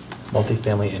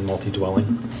 Multifamily and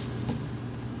multi-dwelling.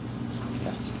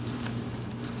 Yes.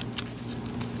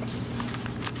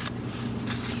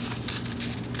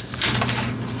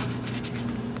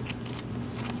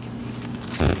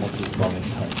 Multi-dwelling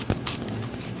type.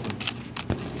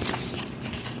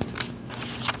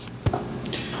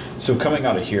 So coming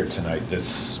out of here tonight,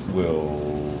 this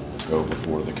will go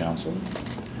before the council?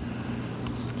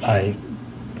 I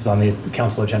was on the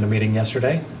council agenda meeting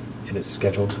yesterday. It is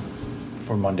scheduled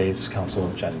for Monday's council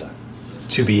agenda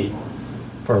to be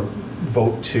for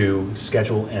vote to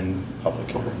schedule and public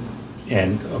hearing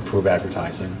and approve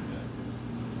advertising.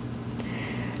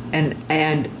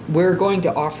 And we're going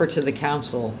to offer to the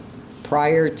council,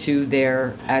 prior to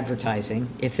their advertising,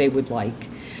 if they would like,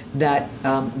 that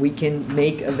we can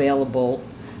make available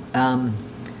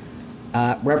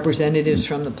representatives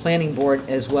from the planning board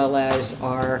as well as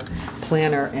our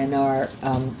planner and our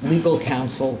legal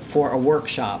counsel for a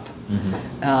workshop.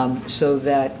 So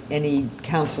that any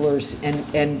counselors,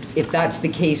 and if that's the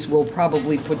case, we'll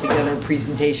probably put together a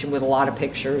presentation with a lot of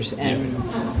pictures and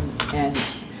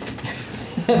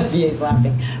VA's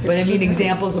laughing. But I mean,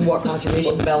 examples of what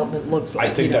conservation development looks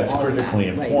like. I think that's all of that. critically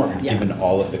Right, important, yeah. given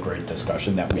all of the great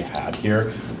discussion that we've had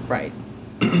here. Right.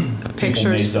 People may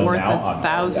Pictures zone worth out on all of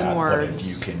 1,000 that,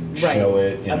 words. But if you can Right. show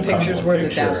it in A a couple picture's of worth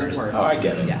pictures. 1,000 words. Oh, I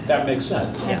get it. Yeah. That makes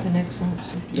sense. That's an excellent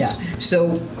suggestion. Yeah,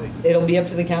 so it'll be up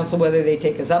to the council whether they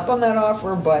take us up on that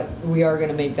offer, but we are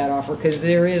gonna make that offer, because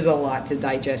there is a lot to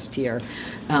digest here.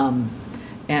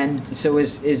 And so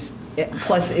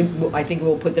plus, I think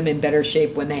we'll put them in better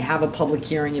shape when they have a public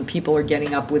hearing and people are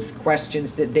getting up with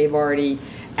questions that they've already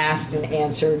asked and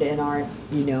answered and aren't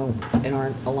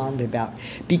alarmed about.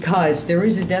 Because there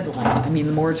is a deadline. I mean,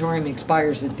 the moratorium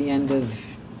expires at the end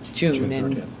of June,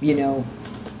 and, 30th.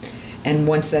 And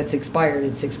once that's expired,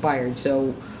 it's expired.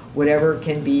 So whatever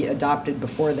can be adopted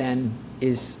before then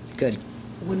is good.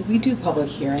 When we do public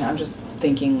hearing, I'm just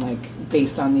thinking, like,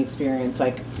 based on the experience,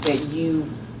 like, that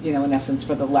you know, in essence,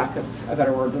 for the lack of a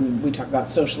better word, when we talk about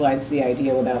socialize the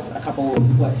idea with us in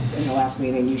the last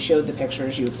meeting, you showed the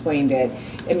pictures, you explained it.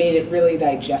 It made it really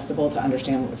digestible to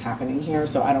understand what was happening here.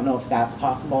 So I don't know if that's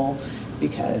possible,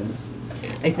 because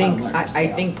I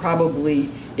think probably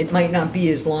it might not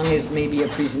be as long as maybe a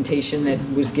presentation that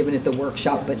was given at the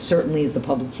workshop, but certainly at the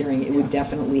public hearing, it would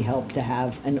definitely help to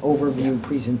have an overview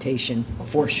presentation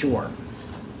for sure.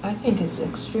 I think it's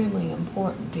extremely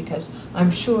important because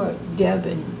I'm sure Deb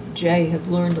and Jay have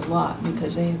learned a lot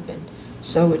because they have been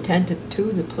so attentive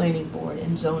to the planning board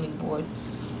and zoning board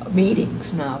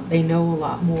meetings now. They know a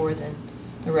lot more than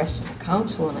the rest of the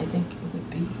council, and I think it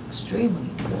would be extremely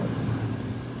important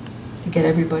to get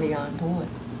everybody on board.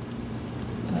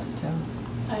 But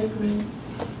I agree.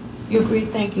 you agree?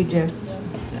 Thank you, Deb.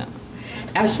 Yeah.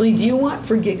 Ashley, do you want,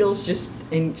 for giggles, just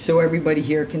and so everybody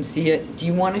here can see it, do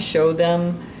you want to show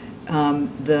them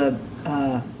the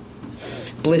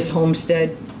Bliss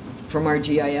Homestead from our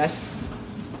GIS?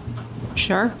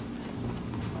 Sure.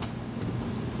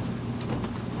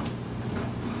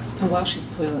 And while she's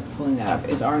pulling that up,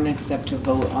 is our next step to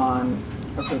vote on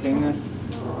approving this?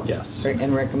 Yes.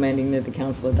 And recommending that the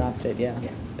council adopt it, yeah,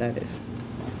 that is.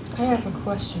 I have a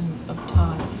question of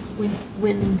Todd.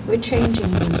 When we're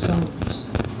changing the zones,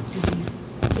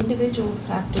 do we individuals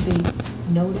have to be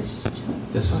noticed?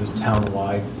 This is a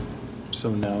town-wide,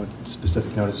 so no,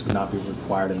 specific notice would not be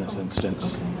required in this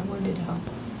instance. Okay, I wondered how.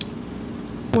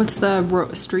 What's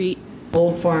the street?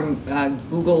 Old Farm,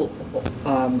 Google,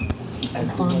 Farm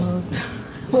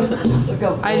look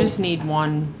up I Old- just need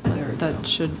one that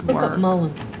should Look up work.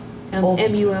 Mullen. Old-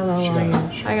 M-U-L-L-I-N.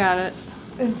 I got it.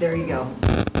 There you go.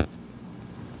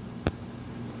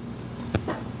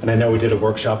 And I know we did a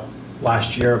workshop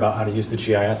last year about how to use the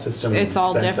GIS system. It's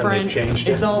all Since then, they've different. changed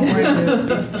it. It's all brand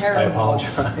new, it's I terrible.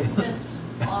 apologize.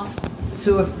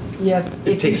 So if, yeah.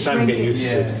 It takes time to get used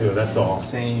to, so that's all.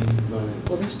 Same, but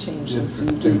Well, this changed since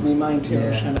you gave me mine too. I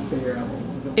was trying to figure out what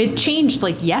was going on. It changed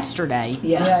like yesterday.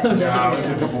 Yeah, it was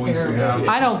a couple weeks ago.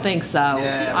 I don't think so.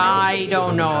 Yeah, I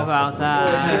don't know about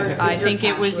that. I Your think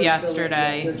it cache was delayed. Your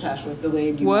yesterday. cache was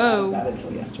delayed. You Whoa. got it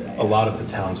until yesterday. A lot of the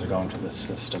towns are going to this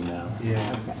system now.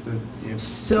 Yeah. it's the- yeah,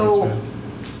 So,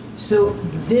 that's so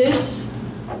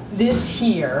this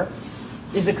here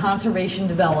is a conservation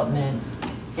development,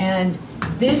 and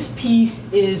this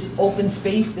piece is open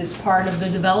space that's part of the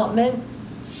development,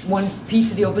 one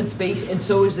piece of the open space, and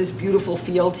so is this beautiful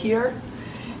field here.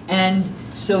 And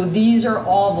so these are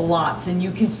all the lots, and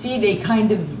you can see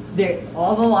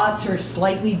all the lots are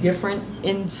slightly different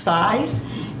in size,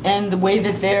 and the way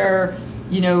that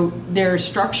they're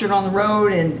structured on the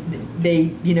road, and they,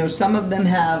 some of them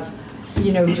have,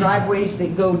 driveways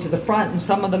that go to the front, and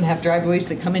some of them have driveways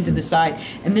that come into the side.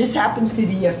 And this happens to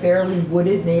be a fairly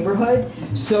wooded neighborhood,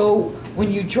 so when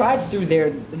you drive through there,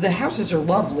 the houses are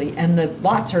lovely, and the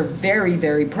lots are very,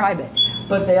 very private.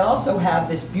 But they also have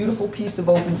this beautiful piece of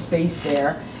open space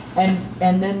there, and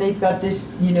then they've got this,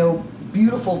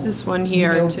 beautiful This one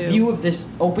here, too. view of this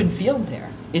open field there.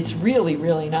 It's really,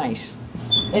 really nice.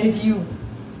 And if you,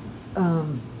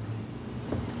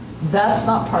 that's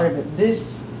not part of it.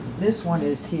 This one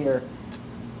is here.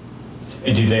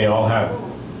 And do they all have,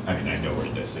 I mean, I know where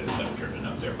this is, I've driven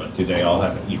up there, but do they all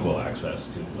have equal access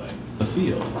to like the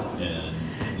field and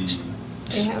the?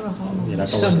 They have a home. Yeah,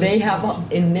 that's So always- they have,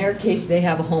 in their case, they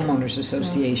have a homeowners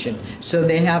association. So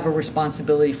they have a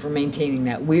responsibility for maintaining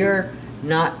that. We're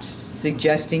not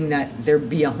suggesting that there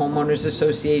be a homeowners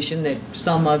association, that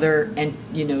some other,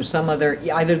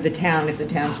 either the town, if the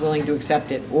town's willing to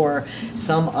accept it, or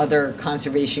some other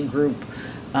conservation group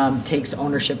takes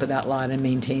ownership of that lot and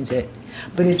maintains it.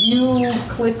 But if you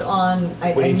click on.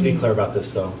 We need to be clear about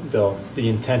this, though, Bill. The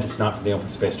intent is not for the open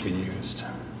space to be used,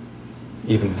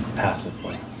 even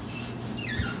passively.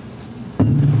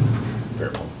 Fair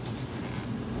point.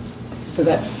 So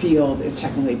that field is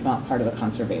technically not part of the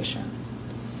conservation.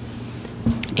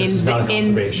 This is not a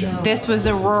conservation. This was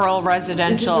a rural This is a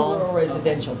residential. rural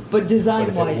residential, but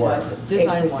design-wise, But if it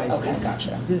were- Okay,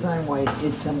 gotcha. Design-wise,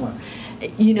 it's similar.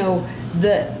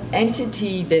 The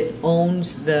entity that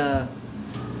owns the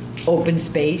open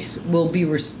space will be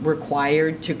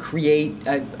required to create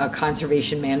a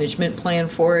conservation management plan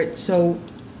for it, so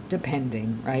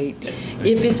depending, right?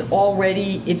 If it's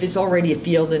already a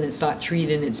field and it's not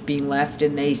treated and it's being left,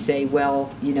 and they say,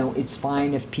 well, it's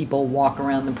fine if people walk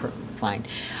around fine.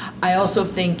 I also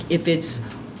think if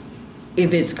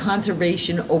it's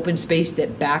conservation open space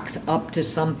that backs up to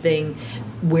something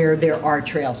where there are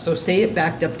trails. So say it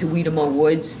backed up to Weedamo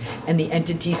Woods and the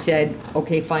entity said,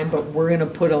 okay, fine, but we're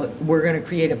gonna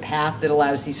create a path that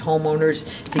allows these homeowners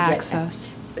to get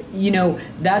Access.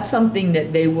 That's something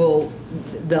that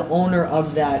the owner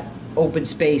of that open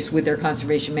space with their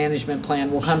conservation management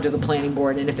plan will come to the planning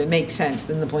board, and if it makes sense,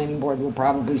 then the planning board will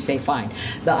probably say fine.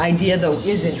 The idea though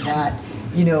isn't that,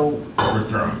 We're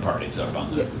throwing parties up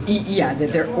on the. yeah,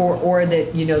 that they're, or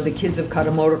that, the kids have cut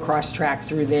a motocross track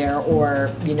through there, or,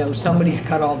 somebody's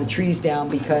cut all the trees down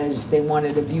because they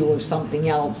wanted a view of something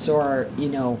else, or,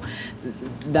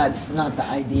 that's not the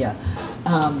idea.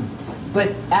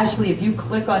 But Ashley, if you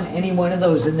click on any one of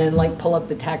those and then pull up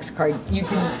the tax card, you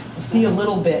can see a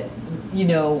little bit,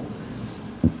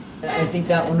 I think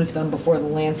that one was done before the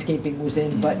landscaping was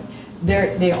in, but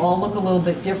they all look a little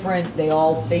bit different. They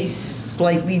all face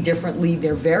slightly differently.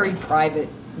 They're very private,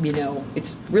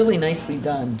 it's really nicely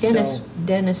done.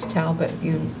 Dennis Talbot, if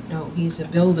you know, he's a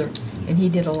builder, and he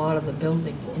did a lot of the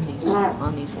building on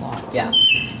these lots. Yeah,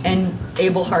 and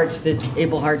Abel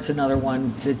Hart's another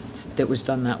one that was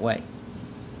done that way.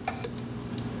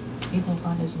 Abel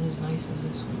Hart isn't as nice as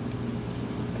this one.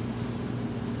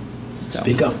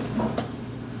 Speak up.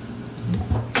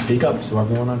 Speak up so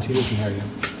everyone on TV can hear you.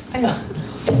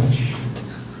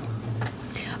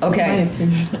 Okay.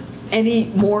 Any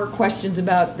more questions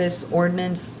about this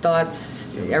ordinance,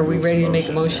 thoughts? Are we ready to make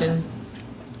a motion?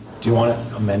 Do you want it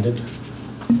amended?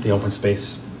 The open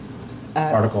space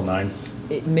Article 9.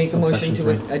 Make a motion subsection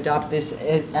to 3. adopt this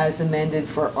as amended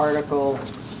for Article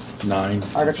 9.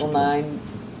 Article 9,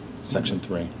 Section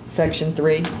 3, Section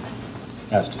 3.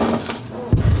 as discussed.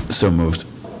 So moved.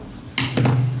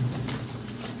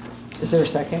 Is there a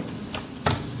second?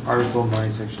 Article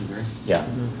 9, Section 3. Yeah.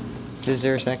 Is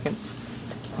there a second?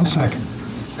 I'll second.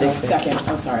 Second,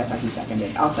 oh, sorry, I thought he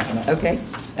seconded. I'll second it. Okay.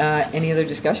 Any other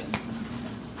discussion?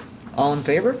 All in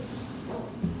favor?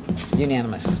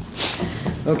 Unanimous.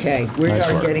 Okay, we Nice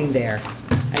are work. getting there.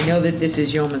 I know that this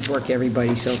is yeoman's work,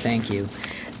 everybody, so thank you.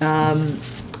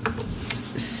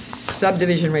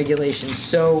 Subdivision regulations.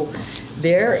 So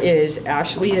there is,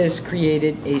 Ashley has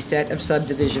created a set of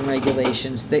subdivision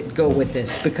regulations that go with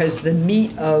this, because the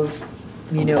meat of,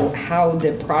 you know, how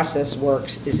the process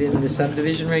works is in the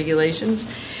subdivision regulations.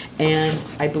 And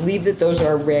I believe that those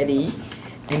are ready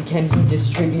and can be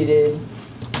distributed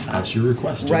As you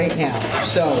requested. right now.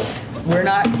 So we're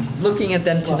not looking at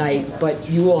them tonight, but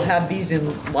you will have these in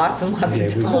lots and lots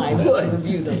of time to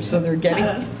review them. So they're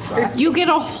getting, You get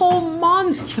a whole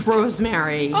month,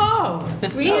 Rosemary. Oh,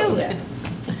 really?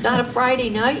 Not a Friday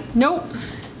night Nope.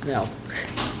 no.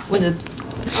 when the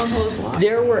town hall's locked?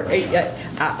 There were,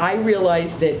 I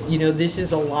realized that, you know, this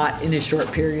is a lot in a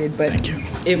short period, but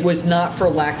it was not for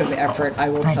lack of effort, I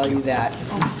will tell you that.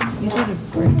 You did a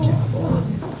great job.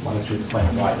 Why don't you explain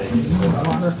why they need to vote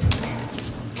on this?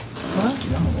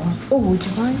 Oh, would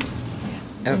you mind?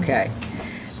 Okay.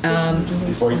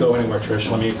 Before you go anywhere, Trish,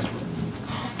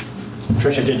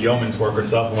 Tricia did yeoman's work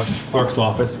herself and went to the clerk's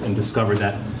office and discovered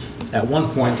that at one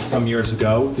point, some years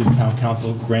ago, the town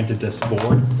council granted this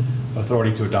board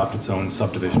authority to adopt its own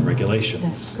subdivision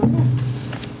regulations. That's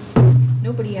correct.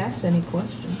 Nobody asked any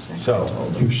questions. I So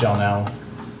told them. you shall now,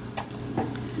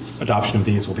 adoption of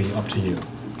these will be up to you.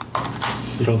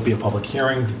 It'll be a public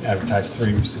hearing, advertised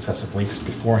 3 successive weeks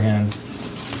beforehand,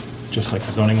 just like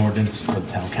the zoning ordinance for the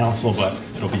town council, but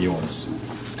it'll be yours.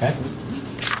 Okay?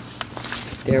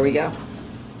 There we go.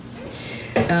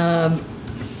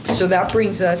 So that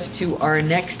brings us to our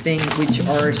next thing, which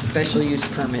are special use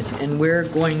permits. And we're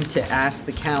going to ask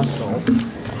the council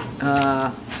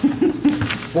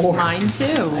for... Mine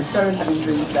too. I started having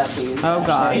dreams about these. Oh,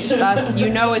 gosh. That's, you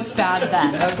know it's bad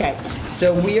then. Okay,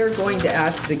 so we are going to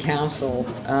ask the council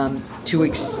to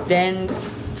extend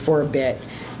for a bit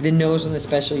the no's on the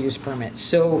special use permit.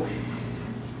 So,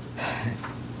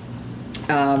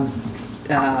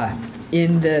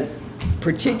 in the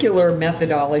particular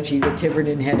methodology that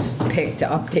Tiverton has picked to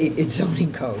update its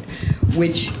zoning code,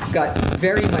 which got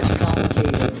very much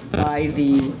complicated by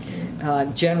the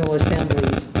General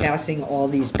Assembly's passing all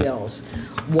these bills.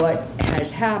 What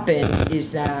has happened is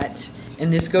that,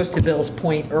 and this goes to Bill's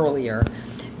point earlier,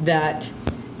 that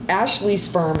Ashley's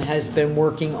firm has been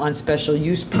working on special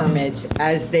use permits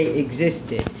as they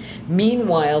existed.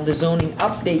 Meanwhile, the zoning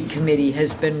update committee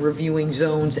has been reviewing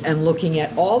zones and looking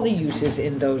at all the uses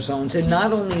in those zones. And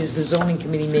not only is the zoning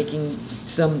committee making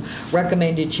some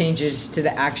recommended changes to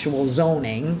the actual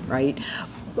zoning, right,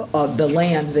 of the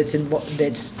land that's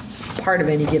part of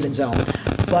any given zone,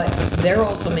 but they're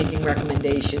also making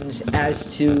recommendations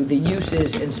as to the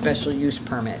uses and special use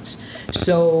permits.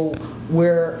 So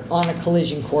we're on a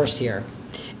collision course here.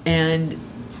 And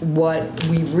what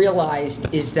we've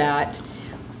realized is that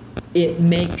it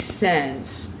makes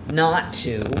sense not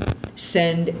to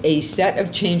send a set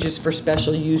of changes for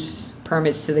special use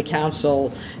permits to the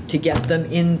council to get them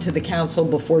into the council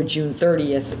before June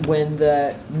 30th when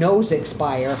the no's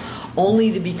expire,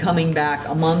 only to be coming back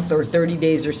a month or 30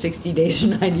 days or 60 days or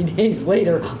 90 days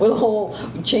later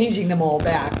with changing them all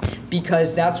back,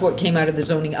 because that's what came out of the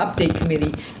zoning update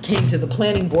committee, came to the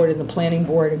planning board, and the planning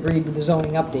board agreed with the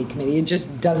zoning update committee. It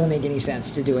just doesn't make any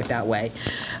sense to do it that way.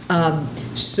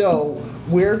 So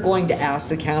we're going to ask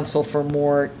the council for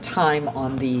more time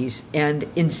on these, and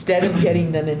instead of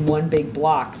getting them in one big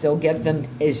block, they'll get them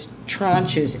as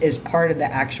tranches as part of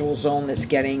the actual zone that's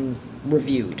getting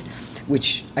reviewed,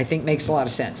 which I think makes a lot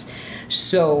of sense.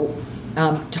 So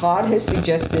Todd has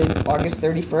suggested August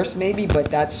 31st maybe,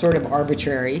 but that's sort of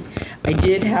arbitrary. I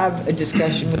did have a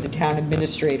discussion with the town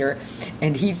administrator,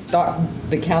 and he thought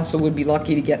the council would be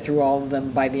lucky to get through all of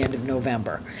them by the end of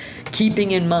November,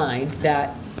 keeping in mind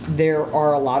that there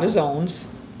are a lot of zones,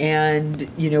 and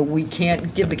we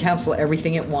can't give the council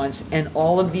everything at once, and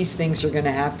all of these things are going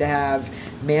to have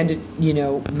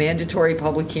mandatory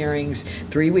public hearings,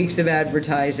 3 weeks of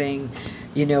advertising,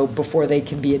 before they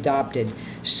can be adopted.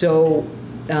 So,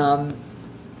 and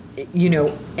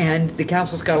the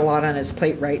council's got a lot on its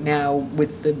plate right now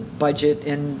with the budget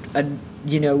and,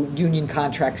 union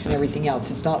contracts and everything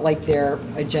else. It's not like their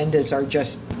agendas are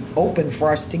just open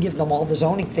for us to give them all the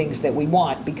zoning things that we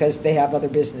want because they have other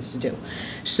business to do.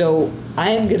 So I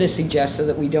am going to suggest, so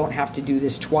that we don't have to do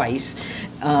this twice,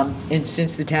 and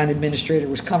since the town administrator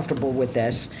was comfortable with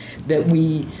this, that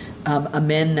we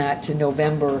amend that to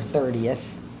November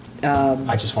 30th.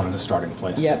 I just wanted a starting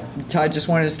place. Yep, Todd just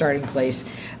wanted a starting place,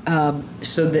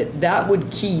 so that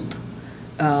would keep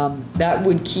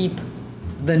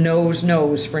the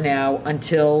no's for now,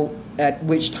 until at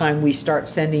which time we start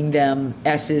sending them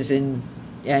S's and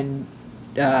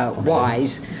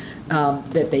Y's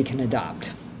that they can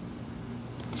adopt.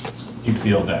 You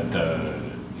feel that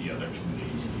the other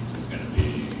committee is going to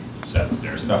be set with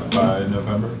their stuff by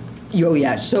November? Oh,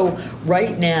 yeah. So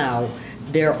right now,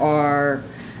 there are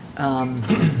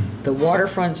the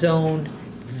waterfront zone,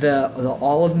 the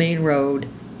Olive Main Road,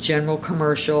 general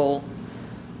commercial,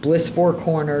 Bliss Four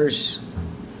Corners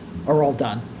are all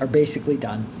done, are basically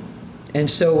done. And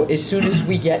so as soon as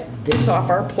we get this off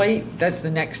our plate, that's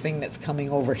the next thing that's coming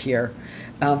over here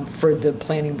for the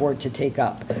planning board to take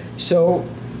up. So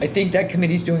I think that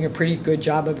committee's doing a pretty good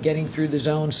job of getting through the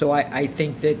zone, so I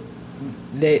think that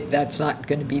that's not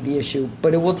going to be the issue.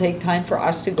 But it will take time for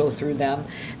us to go through them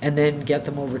and then get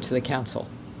them over to the council.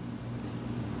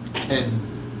 And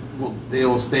they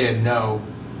will stay a no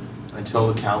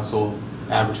until the council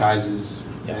advertises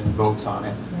and votes on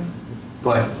it.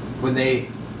 But when they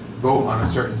vote on a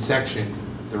certain section,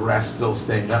 the rest still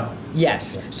stay no.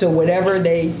 Yes. So whatever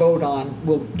they vote on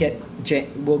will get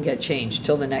changed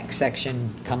till the next section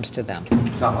comes to them.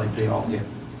 It's not like they all get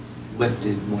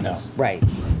lifted once. Right.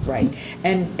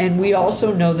 And we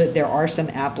also know that there are some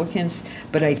applicants,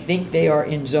 but I think they are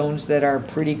in zones that are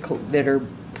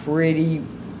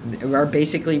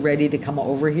basically ready to come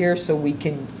over here, so we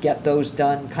can get those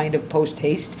done kind of post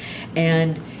haste.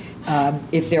 And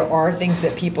if there are things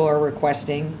that people are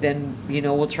requesting, then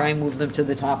we'll try and move them to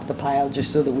the top of the pile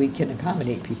just so that we can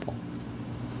accommodate people.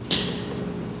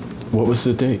 What was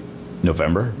the date?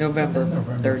 November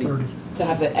 30. To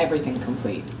have everything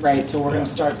complete, right? So we're going to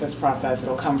start this process.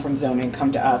 It'll come from zoning,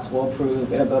 come to us, we'll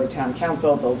approve, it'll go to town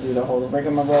council, they'll do the whole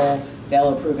rigmarole,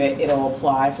 they'll approve it, it'll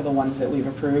apply for the ones that we've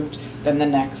approved, then the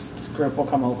next group will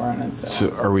come over and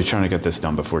So are we trying to get this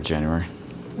done before January?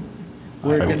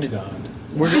 We're going to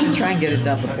try and get it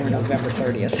done before November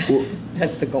 30th.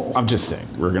 That's the goal. I'm just saying,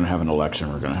 we're going to have an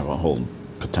election, we're going to have a whole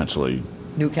potentially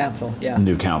new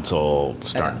council,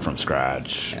 starting from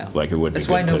scratch. Yeah. Like it would that's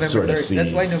be why good November to sort of 30, see.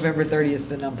 That's why November 30th is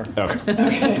the number.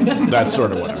 Okay. That's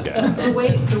sort of what I'm getting. The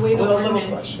way the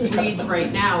ordinance reads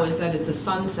right now is that it's a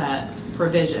sunset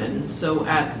provision. So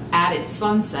at its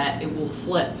sunset, it will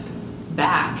flip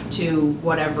back to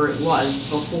whatever it was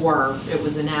before it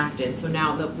was enacted. So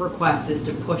now the request is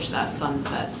to push that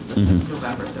sunset to the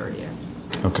November 30th.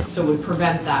 Okay. So it would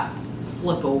prevent that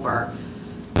flip over.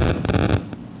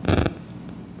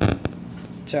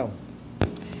 So,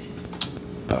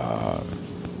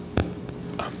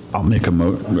 I'll make a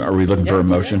are we looking for a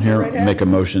motion here? Make a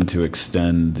motion to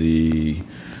extend the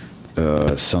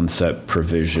sunset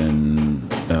provision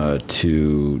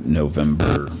to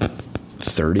November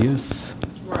 30th?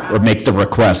 Or make the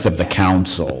request of the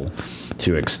council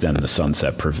to extend the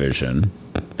sunset provision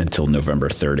until November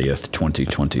 30th,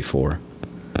 2024.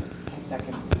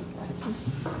 Second.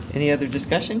 Any other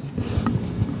discussion?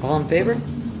 All in favor?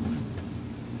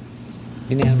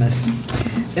 Unanimous.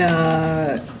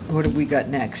 What have we got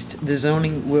next? The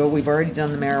zoning, well, we've already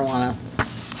done the marijuana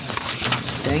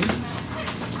thing.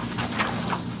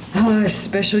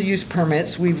 Special use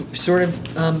permits, we've sort of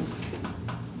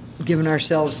given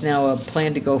ourselves now a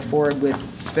plan to go forward with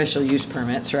special use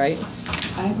permits, right?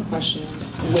 I have a question.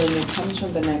 When it comes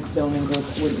from the next zoning group,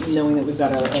 knowing that we've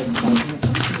got a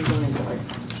zoning board,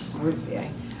 words VA,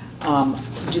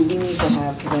 do we need to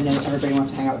have, because I know everybody wants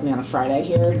to hang out with me on a Friday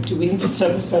here, do we need to set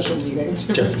up a special meeting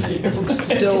to review?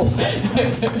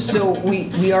 So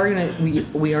we are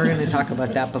gonna talk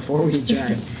about that before we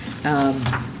adjourn.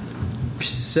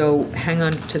 So hang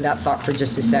on to that thought for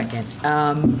just a second.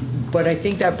 But I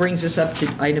think that brings us up to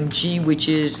item G, which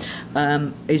is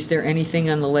there anything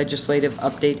on the legislative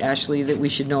update, Ashley, that we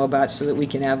should know about so that we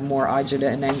can have more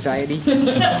agita and anxiety?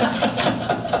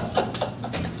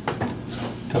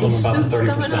 Tell them about the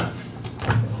 30%.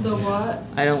 The what?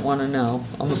 I don't want to know.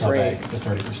 I'm afraid. The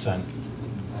 30%.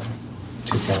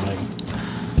 Two-family.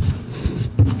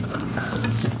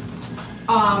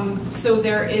 So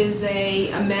there is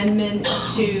a amendment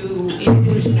to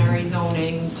inclusionary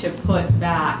zoning to put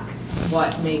back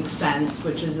what makes sense,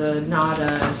 which is not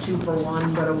a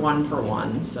 2-for-1, but a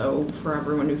 1-for-1. So for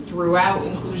everyone who threw out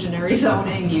inclusionary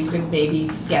zoning, you could maybe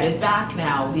get it back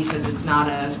now because it's not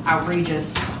an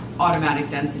outrageous automatic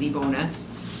density bonus.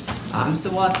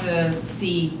 So we'll have to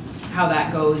see how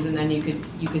that goes, and then you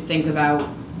could think about,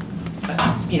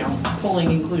 pulling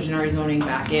inclusionary zoning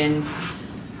back in.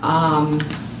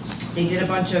 They did a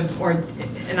bunch of, when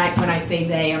I say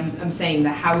they, I'm saying the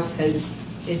House is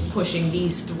pushing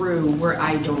these through, where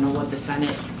I don't know what the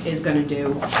Senate is gonna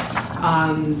do.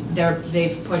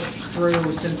 They've pushed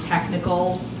through some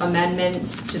technical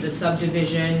amendments to the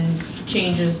subdivision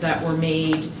changes that were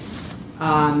made.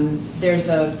 There's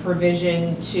a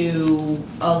provision to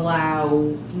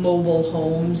allow mobile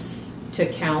homes to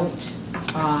count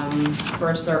for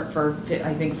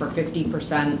I think for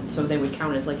 50%, so they would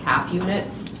count as like half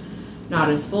units, not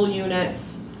as full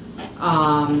units.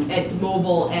 It's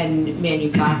mobile and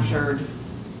manufactured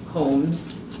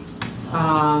homes.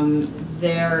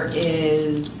 There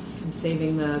is, I'm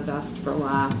saving the best for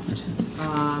last.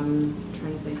 Trying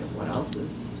to think of what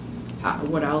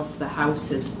else the House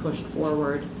has pushed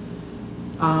forward.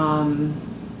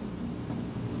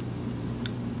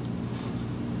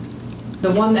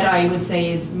 The one that I would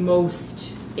say is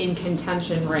most in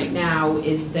contention right now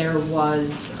is the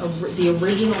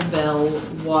original bill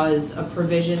was a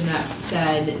provision that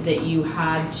said that you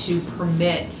had to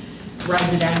permit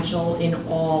residential in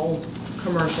all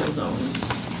commercial zones.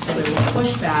 So there was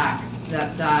pushback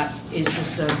that is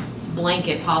just a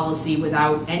blanket policy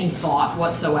without any thought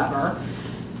whatsoever,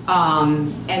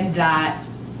 and that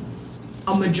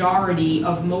a majority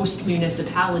of most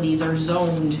municipalities are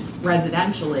zoned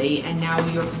residentially, and now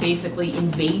you're basically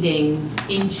invading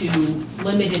into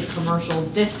limited commercial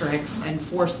districts and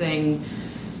forcing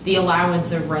the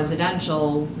allowance of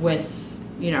residential with,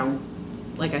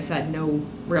 like I said, no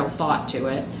real thought to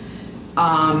it.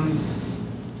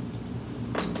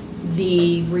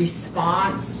 The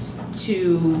response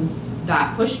to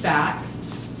that pushback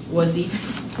was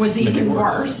even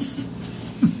worse.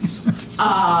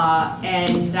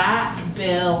 And that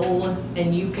bill,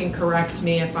 and you can correct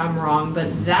me if I'm wrong,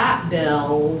 but that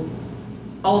bill,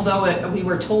 although we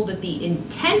were told that the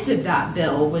intent of that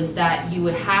bill was that you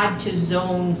had to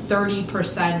zone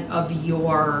 30% of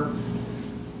your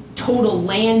total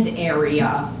land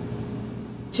area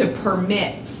to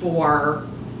permit for,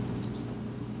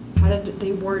 how did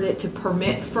they word it, to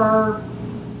permit for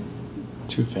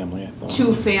Two-family, I thought.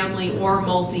 Two-family or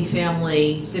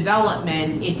multifamily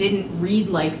development. It didn't read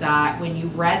like that. When you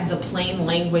read the plain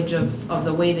language of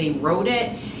the way they wrote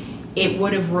it, it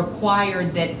would have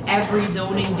required that every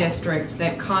zoning district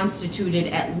that constituted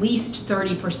at least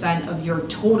 30% of your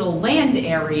total land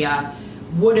area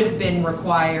would have been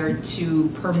required to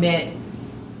permit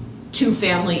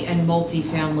two-family and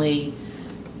multifamily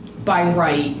by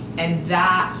right, and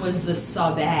that was the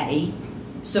sub-A.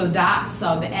 So that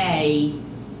sub-A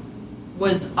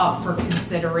was up for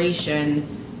consideration.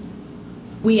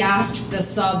 We asked that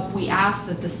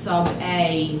the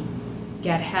sub-A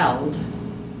get held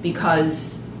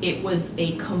because it was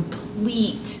a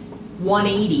complete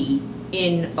 180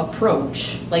 in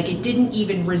approach. Like, it didn't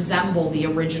even resemble the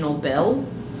original bill.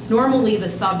 Normally the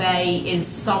sub-A is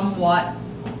somewhat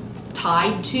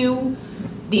tied to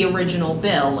the original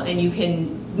bill, and you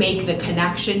can make the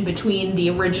connection between the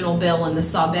original bill and the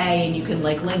sub-A, and you can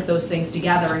like link those things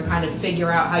together and kind of figure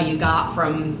out how you got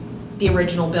from the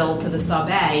original bill to the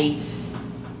sub-A.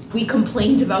 We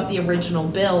complained about the original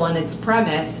bill and its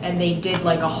premise, and they did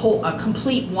like a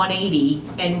complete 180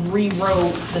 and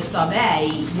rewrote the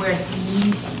sub-A where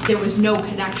there was no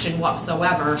connection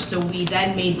whatsoever. So we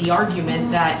then made the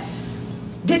argument that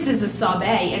this is a sub-A,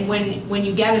 and when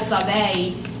you get a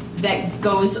sub-A that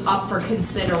goes up for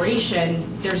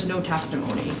consideration, there's no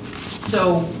testimony.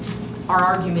 So our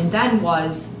argument then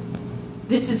was,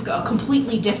 this is a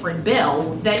completely different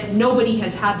bill that nobody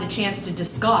has had the chance to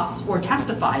discuss or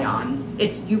testify on.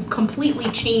 You've completely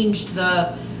changed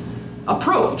the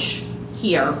approach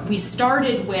here. We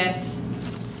started with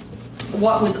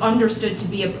what was understood to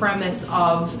be a premise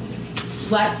of,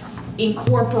 let's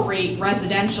incorporate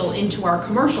residential into our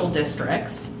commercial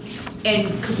districts, and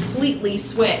completely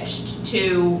switched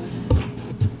to,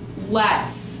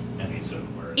 let's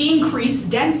increase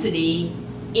density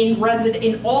in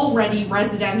already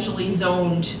residentially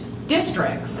zoned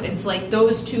districts. It's like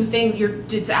those two things,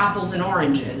 it's apples and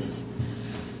oranges.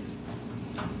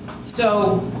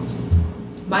 So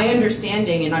my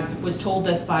understanding, and I was told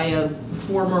this by a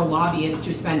former lobbyist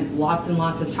who spent lots and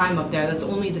lots of time up there, that's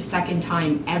only the second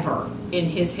time ever in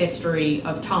his history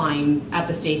of time at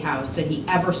the State House that he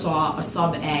ever saw a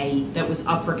sub-A that was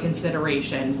up for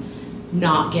consideration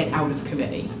not get out of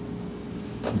committee.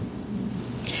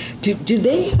 Do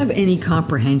they have any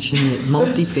comprehension that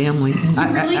multifamily?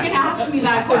 You really can ask me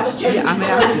that question. Yeah,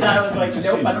 I was like,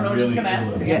 nope, I don't know what she's gonna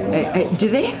ask. The answer is no. Do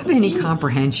they have any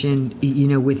comprehension,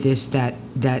 with this, that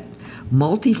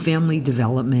multifamily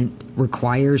development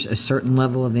requires a certain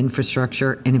level of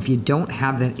infrastructure, and if you don't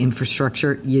have that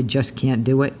infrastructure, you just can't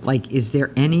do it? Like, is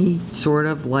there any sort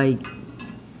of, like,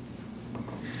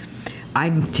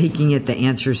 I'm taking it the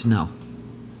answer's no.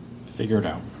 Figure it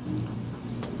out.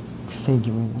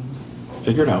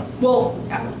 Figure it out. Well,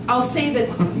 I'll say that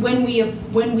when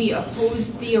we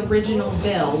opposed the original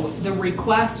bill, the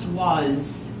request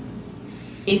was,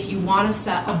 if you want to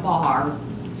set a bar,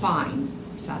 fine,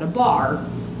 set a bar.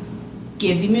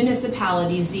 Give the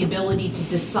municipalities the ability to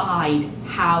decide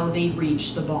how they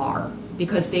reach the bar,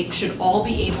 because they should all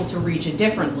be able to reach it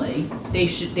differently. They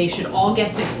should all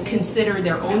get to consider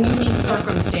their own unique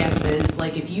circumstances.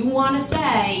 Like, if you want to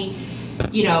say,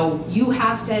 you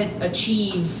have to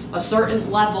achieve a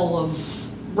certain level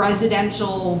of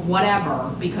residential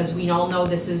whatever, because we all know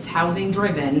this is housing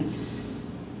driven,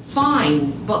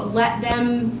 fine, but let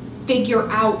them figure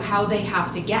out how they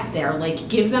have to get there. Like,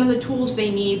 give them the tools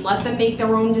they need, let them make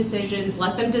their own decisions,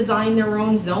 let them design their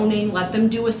own zoning, let them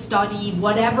do a study,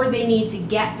 whatever they need to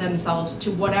get themselves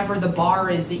to whatever the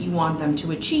bar is that you want them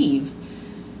to achieve.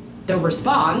 The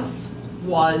response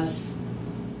was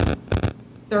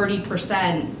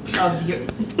 30% of your,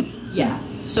 yeah.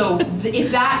 So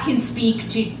if that can speak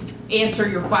to answer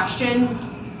your question,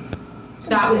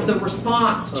 that was the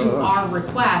response to our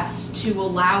request to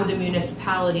allow the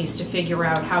municipalities to figure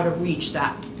out how to reach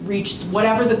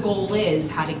whatever the goal is,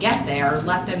 how to get there,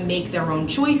 let them make their own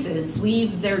choices,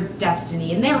 leave their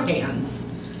destiny in their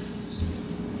hands.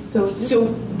 So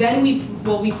then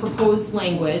we proposed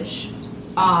language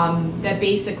that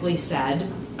basically said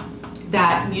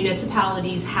that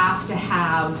municipalities have to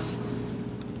have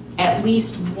at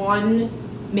least one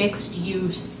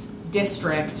mixed-use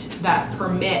district that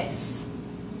permits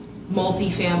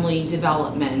multifamily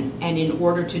development, and in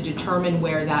order to determine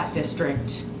where that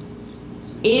district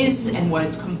is and what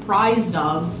it's comprised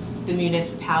of, the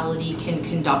municipality can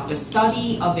conduct a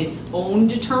study of its own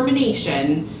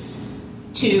determination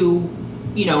to,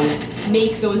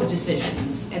 make those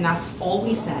decisions. And that's all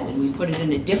we said, and we put it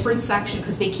in a different section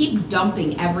because they keep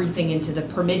dumping everything into the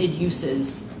permitted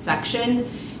uses section,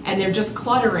 and they're just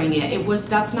cluttering it.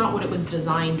 That's not what it was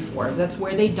designed for. That's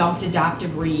where they dumped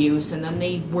adaptive reuse, and then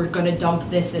they were gonna dump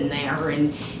this in there,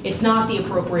 and it's not the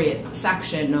appropriate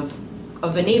section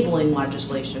of enabling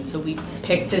legislation. So we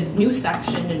picked a new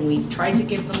section and we tried to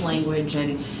give them language,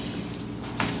 and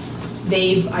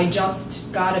I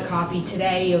just got a copy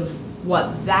today of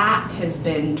what that has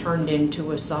been turned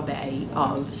into a sub-A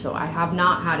of. So I have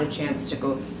not had a chance to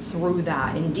go through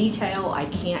that in detail. I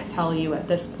can't tell you at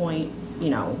this point,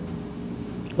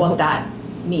 what that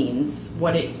means,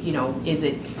 what it, is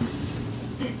it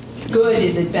good,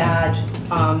 is it bad?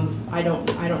 I don't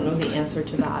know the answer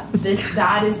to that.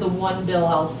 That is the one bill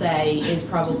I'll say is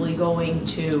probably going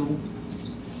to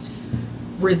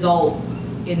result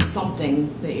in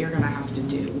something that you're gonna have to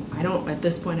do. At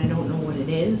this point, I don't know what it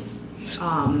is.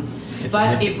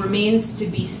 But it remains to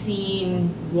be seen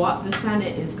what the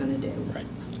Senate is gonna do.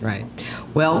 Right.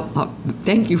 Well,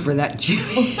 thank you for that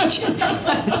cheery,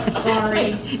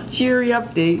 sorry, cheery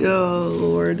update. Oh,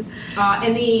 Lord.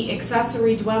 And the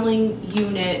accessory dwelling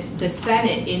unit, the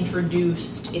Senate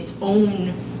introduced its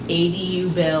own ADU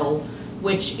bill,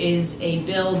 which is a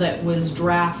bill that was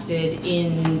drafted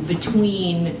in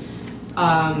between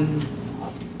APA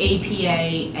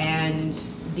and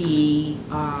the,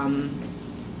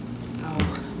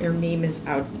 their name is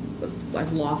out,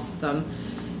 I've lost them.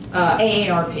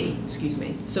 AARP, excuse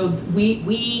me. So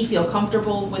we feel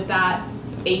comfortable with that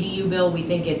ADU bill. We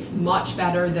think it's much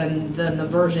better than the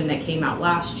version that came out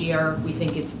last year. We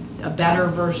think it's a better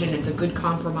version. It's a good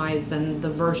compromise than the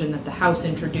version that the House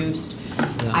introduced.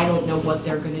 Yeah. I don't know what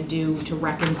they're going to do to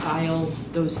reconcile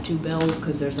those two bills,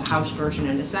 because there's a House version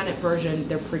and a Senate version.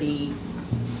 They're pretty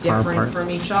different from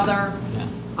each other. Yeah.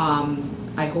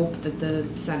 I hope that the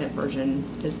Senate version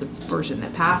is the version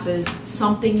that passes.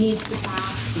 Something needs to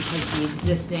pass because the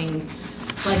existing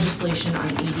legislation on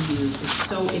ADUs is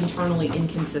so internally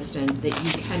inconsistent that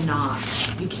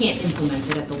you can't implement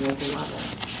it at the local level.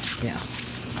 Yeah.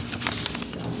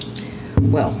 So,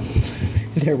 well,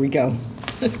 there we go.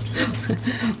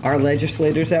 Our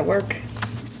legislators at work.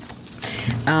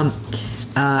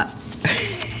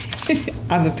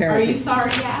 I'm a parent. Are you sorry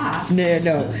you asked?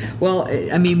 No. Well,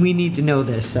 I mean, we need to know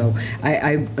this. So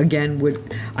I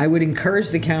would encourage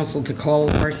the council to call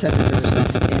our senators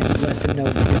and let them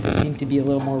know, because they seem to be a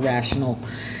little more rational,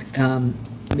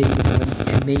 maybe from an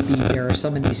maybe there are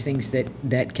some of these things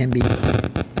that can be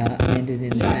amended in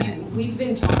the Senate. We've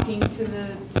been talking to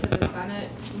the Senate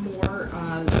more,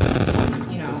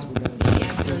 you know, the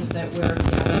answers that we're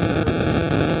getting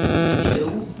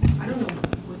new. I don't know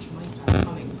which mics are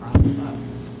coming from,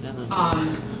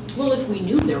 but, well, if we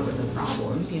knew there was a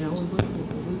problem, you know,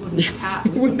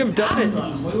 we wouldn't have done it.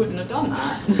 Them. We wouldn't have done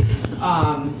that.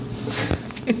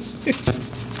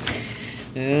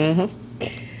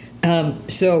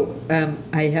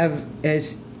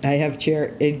 I have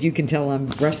chair, and you can tell I'm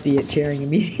rusty at chairing a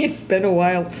meeting. It's been a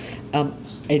while.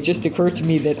 It just occurred to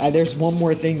me that there's one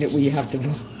more thing that we have to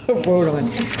vote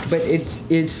on, but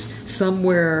it's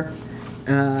somewhere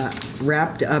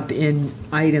wrapped up in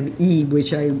item E,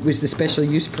 which was the special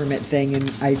use permit thing,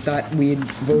 and I thought we had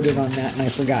voted on that, and I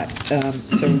forgot.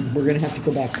 So we're going to have to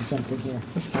go back to something here.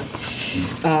 That's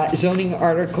fine. Zoning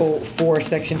Article 4,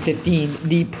 Section 15,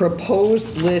 the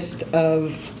proposed list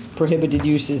of prohibited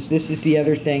uses. This is the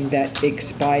other thing that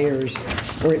expires,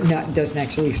 or it doesn't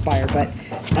actually expire, but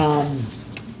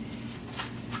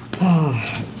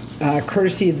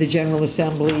courtesy of the General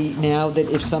Assembly now, that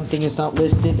if something is not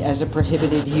listed as a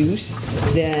prohibited use,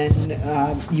 then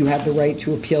you have the right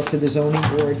to appeal to the zoning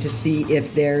board to see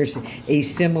if there's a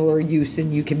similar use,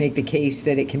 and you can make the case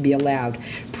that it can be allowed.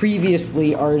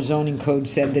 Previously, our zoning code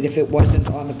said that if it wasn't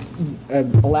on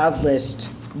the allowed list,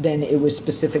 then it was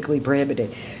specifically prohibited.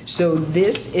 So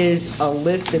this is a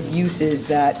list of uses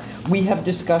that we have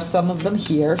discussed. Some of them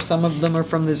here, some of them are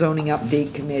from the Zoning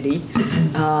Update Committee.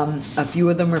 A few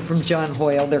of them are from John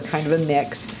Hoyle. They're kind of a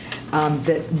mix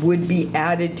that would be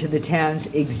added to the town's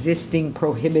existing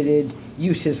prohibited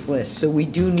uses list. So we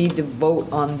do need to vote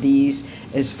on these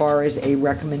as far as a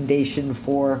recommendation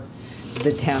for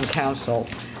the town council.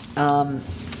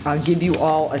 I'll give you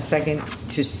all a second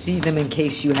to see them in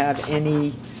case you have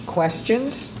any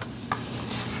questions.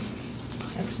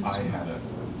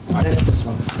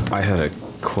 I had a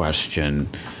question.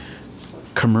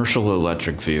 Commercial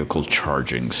electric vehicle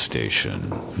charging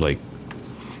station, like,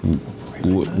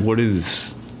 what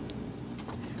is?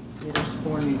 Yeah, there's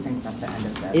 4 new things at the end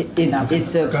of this.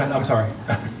 It's a. Go ahead, I'm sorry.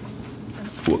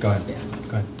 Go ahead.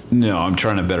 Go ahead. No, I'm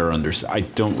trying to better understand. I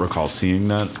don't recall seeing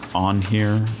that on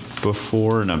here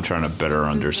before, and I'm trying to better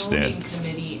understand. The zoning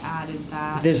committee added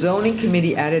that. The zoning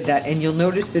committee added that, and you'll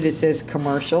notice that it says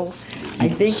commercial. I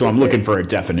think. So I'm looking for a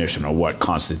definition of what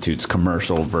constitutes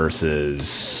commercial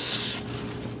versus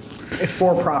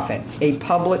for-profit, a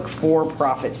public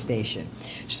for-profit station.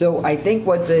 So I think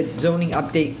what the zoning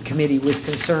update committee was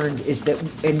concerned is that,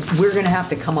 and we're going to have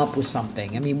to come up with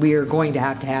something. I mean, we are going to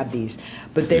have these,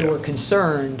 but they were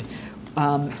concerned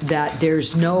that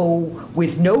there's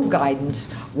with no guidance,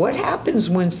 what happens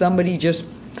when somebody just,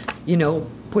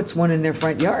 puts one in their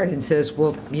front yard and says,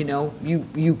 well,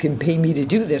 you can pay me to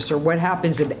do this, or what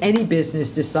happens if any business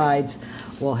decides,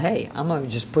 well, hey, I'm gonna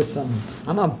put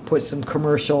some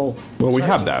commercial. Well, we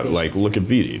have that. Stations. Like, look at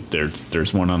VD.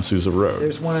 There's one on Sousa Road.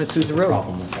 There's one on Sousa Road.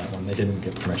 Problem with that one. They didn't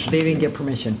get permission. They didn't get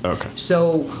permission. Okay.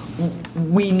 So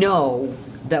we know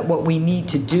that what we need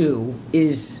to do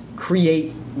is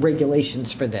create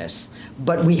regulations for this,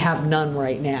 but we have none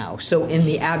right now. So in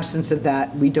the absence of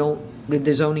that,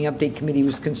 the zoning update committee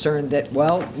was concerned that,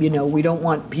 well, we don't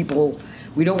want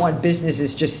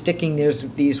businesses just sticking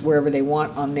these wherever they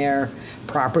want on their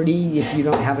property if you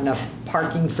don't have enough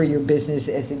parking for your business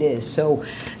as it is. So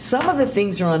some of the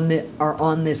things are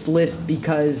on this list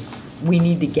because we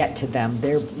need to get to them.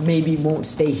 They maybe won't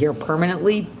stay here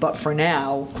permanently, but for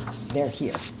now, they're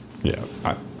here. Yeah,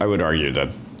 I would argue that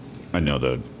I know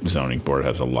the zoning board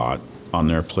has a lot on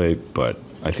their plate, but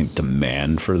I think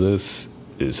demand for this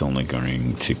is only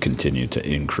going to continue to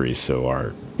increase. So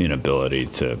our inability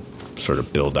to sort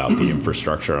of build out the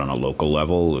infrastructure on a local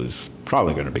level is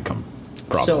probably going to become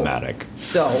problematic.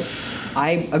 So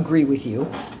I agree with you.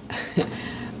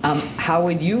 How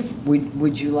would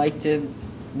you like to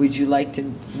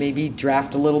maybe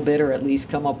draft a little bit, or at least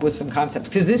come up with some concepts?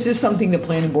 Because this is something the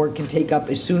planning board can take up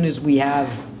as soon as we have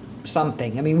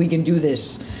something. I mean, we can do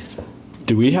this.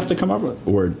 Do we have to come up with,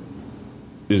 or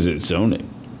is it zoning?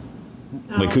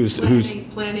 Like who's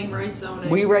planning, right, zoning?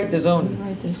 We write the zoning.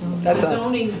 The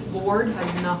zoning board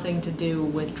has nothing to do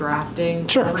with drafting.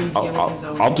 Sure, or reviewing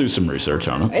zoning. I'll do some research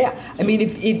on it. Yeah, I mean,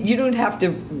 if you don't have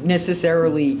to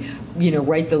necessarily,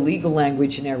 write the legal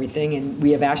language and everything, and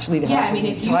we have Ashley to help. Yeah, I mean,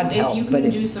 if you can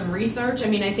do some research, I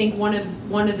mean, I think one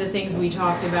of the things we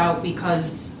talked about,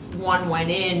 because one went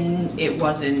in, it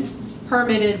wasn't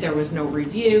permitted, there was no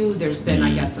review, there's been,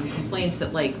 I guess, some complaints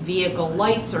that like vehicle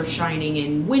lights are shining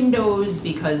in windows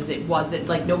because it wasn't,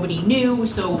 like, nobody knew.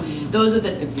 So those are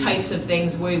the types of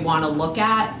things we want to look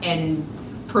at and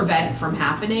prevent from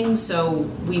happening. So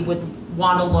we would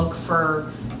want to look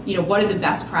for, what are the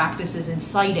best practices in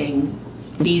citing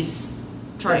these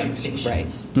charging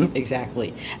stations. Right,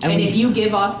 exactly. And if you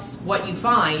give us what you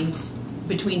find,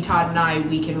 between Todd and I,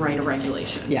 we can write a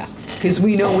regulation. Yeah, because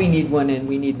we know we need one and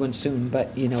we need one soon,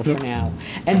 but, for now.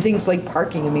 And things like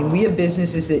parking, I mean, we have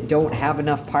businesses that don't have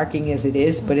enough parking as it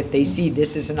is, but if they see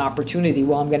this is an opportunity,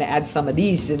 well, I'm going to add some of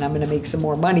these and I'm going to make some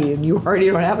more money, and you already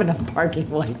don't have enough parking,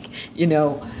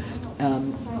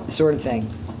 sort of thing.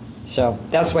 So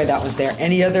that's why that was there.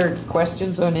 Any other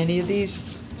questions on any of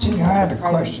these? Gee, I had a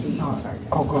question.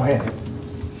 Oh, go ahead.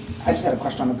 I just had a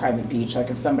question on the private beach. Like,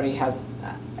 if somebody has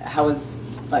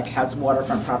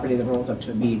waterfront property that rolls up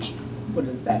to a beach, what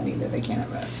does that mean, that they can't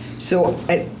have it? So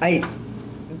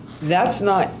that's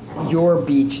not your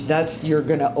beach. You're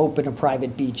going to open a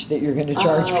private beach that you're going to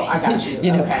charge. Oh, I got you.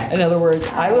 Okay. In other words,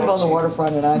 I live on the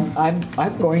waterfront, and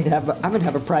I'm going to have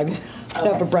a private.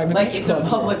 Have a private like beach it's club. A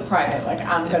public-private, like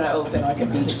I'm going to open like a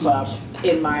beach club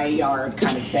in my yard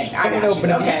kind of thing. I'm going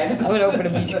to open a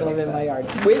beach club in my yard,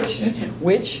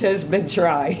 which has been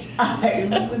tried.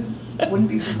 I wouldn't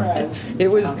be surprised. It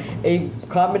was a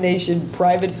combination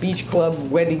private beach club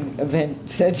wedding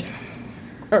event center.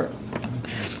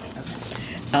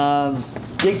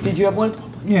 Dick, did you have one?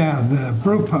 Yeah, the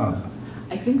brew pub.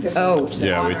 I think this.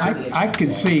 I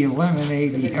could see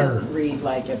eliminating or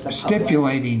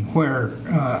stipulating where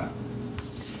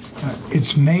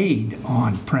it's made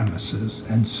on premises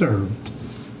and served.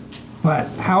 But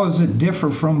how does it differ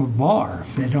from a bar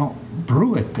if they don't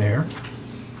brew it there?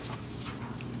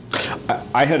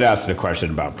 I had asked a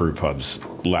question about brew pubs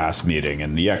last meeting,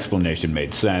 and the explanation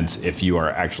made sense. If you are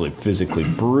actually physically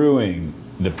brewing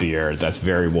the beer, that's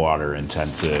very water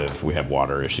intensive. We have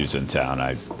water issues in town.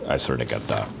 I sort of get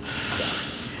that.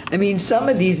 I mean, some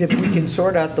of these, if we can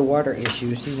sort out the water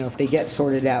issues, if they get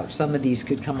sorted out, some of these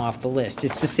could come off the list.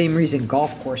 It's the same reason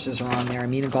golf courses are on there. I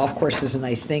mean, a golf course is a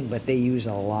nice thing, but they use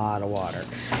a lot of water.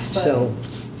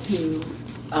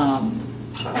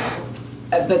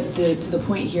 But to the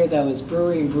point here, though, is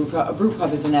brewery and brew pub. A brew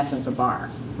pub is in essence a bar,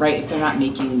 right? If they're not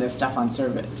making the stuff on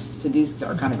service. So these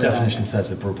are kind of the definition says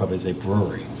that brew pub is a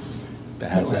brewery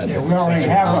that has that. We already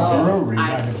have a brewery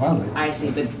right above it. I see,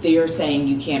 but they're saying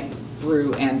you can't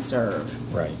brew and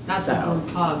serve. Right. That's a brew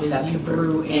pub. Is you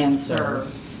brew and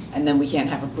serve. And then we can't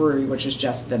have a brewery, which is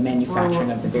just the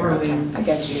manufacturing of the beer. Okay, I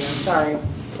get you. Sorry.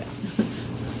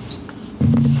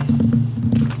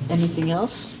 Anything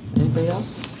else? Anybody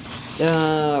else?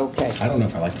 Okay. I don't know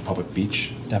if I like the public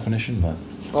beach definition, but.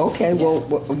 Okay, well,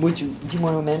 do you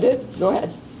want to amend it? Go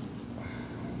ahead.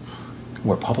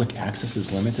 Where public access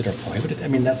is limited or prohibited? I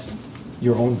mean, that's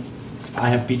your own, I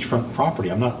have beachfront property.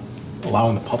 I'm not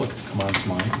allowing the public to come onto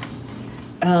mine.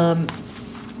 But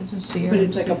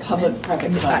it's like a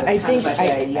public-private club. I think, like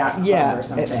a yacht club or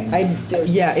something.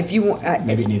 If you want.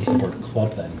 Maybe it needs the word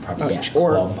club then, private beach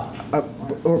club.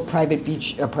 Or a private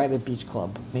beach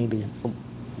club, maybe.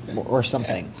 Or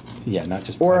something. Yeah, not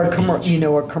just. Or a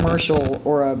commercial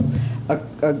or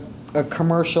a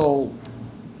commercial.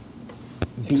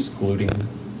 Excluding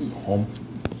home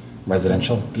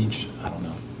residential beach. I don't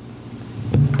know.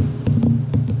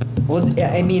 Well,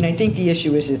 I mean, I think the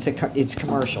issue is it's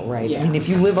commercial, right? Yeah. I mean, if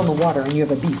you live on the water and you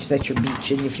have a beach, that's your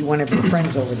beach, and if you want to have your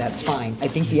friends over, that's fine. I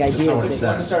think the idea is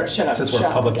that it says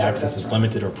where public access is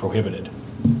limited or prohibited.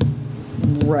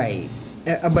 Right.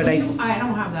 But I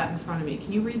don't have that in front of me.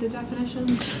 Can you read the definition?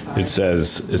 It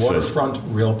says waterfront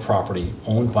real property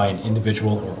owned by an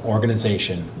individual or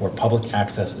organization where public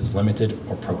access is limited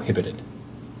or prohibited.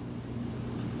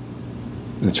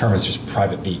 And the term is just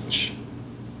private beach.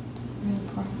 Real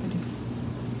property.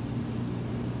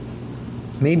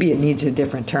 maybe it needs a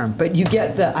different term, but you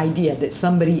get the idea that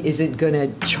somebody isn't going to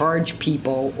charge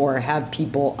people or have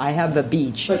people, I have a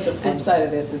beach. But the flip side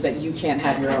of this is that you can't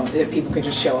have your own, that people could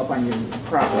just show up on your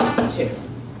property too.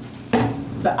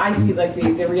 But I see, like,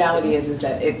 the reality is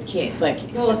that it can't, like,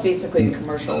 well, it's basically a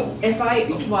commercial.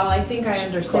 I think I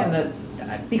understand that,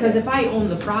 because if I own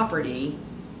the property,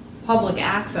 public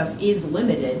access is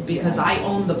limited because I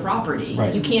own the property.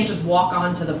 Right. You can't just walk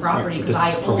onto the property because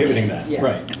I own it. Prohibiting that, yeah.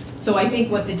 Right. So I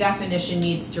think what the definition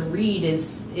needs to read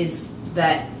is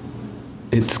that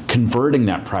it's converting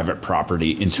that private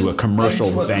property into a commercial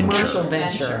venture. Commercial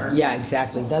venture. Yeah,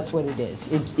 exactly. That's what it is.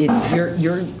 It's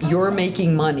you're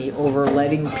making money over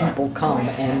letting people come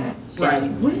and. Right.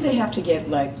 Wouldn't they have to get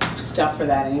like stuff for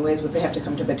that anyways? Would they have to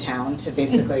come to the town to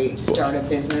basically start a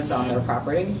business on their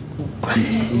property?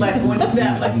 Like wouldn't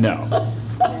that like? No.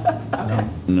 Okay.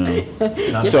 No.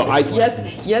 So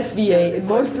yes, VA. In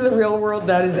most of the real world,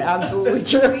 that is absolutely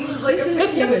true. Seems like this is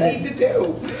what you need to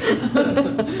do.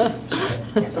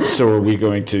 So are we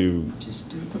going to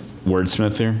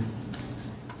wordsmith here?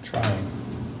 Trying.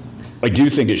 I do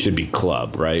think it should be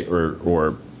club, right?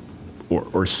 Or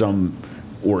some,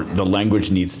 or the language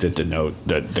needs to denote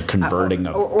the converting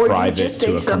of Or you private just to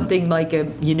say a something like a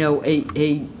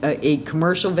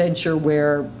commercial venture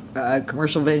where,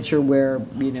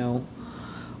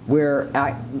 where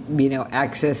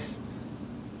access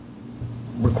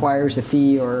requires a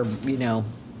fee, or,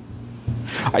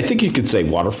 I think you could say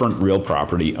waterfront real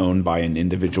property owned by an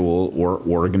individual or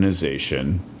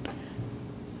organization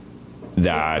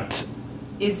that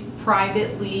is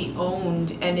privately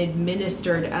owned and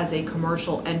administered as a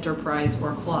commercial enterprise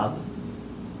or club.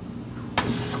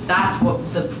 That's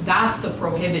the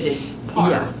prohibited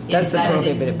part. Yeah, that's is the that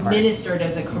prohibited it is part. administered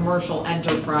as a commercial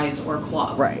enterprise or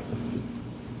club. right.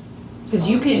 Because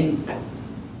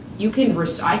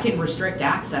I can restrict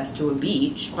access to a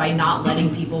beach by not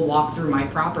letting people walk through my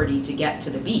property to get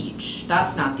to the beach.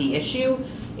 That's not the issue.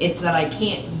 It's that I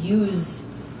can't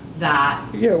use that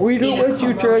Yeah, we don't in a want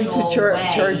you trying to commercial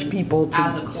way charge people to.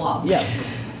 as a club. Yeah.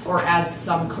 Or as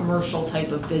some commercial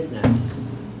type of business.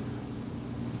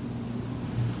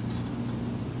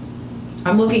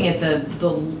 I'm looking at the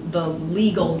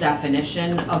legal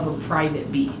definition of a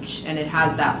private beach, and it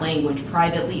has that language,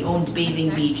 privately owned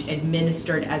bathing beach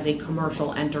administered as a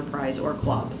commercial enterprise or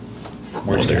club.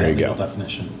 Where'd you get There that you legal go.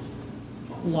 definition?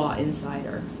 Law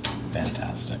Insider.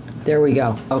 Fantastic. There we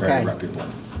go, Very okay. reputable.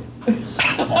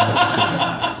 Almost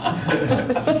as good as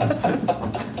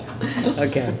mine.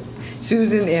 Okay.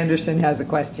 Susan Anderson has a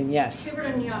question, yes.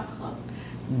 Tiverton Yacht Club.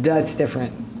 That's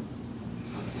different.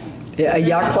 A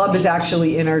yacht club is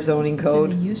actually in our zoning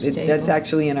code. use That's table.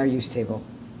 actually in our use table.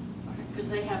 Because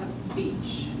they have a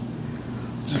beach.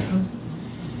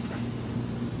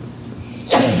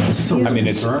 Is this a real I mean,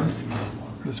 it's- concern?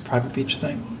 This private beach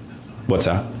thing? what's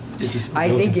that? Is this a I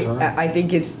real think, concern? I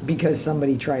think it's because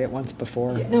somebody tried it once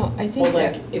before. No, I think Or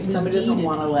like, that if was somebody doesn't deeded.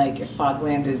 wanna, like, if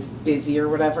Fogland is busy or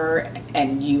whatever,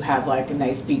 and you have like a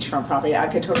nice beachfront property, I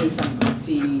could totally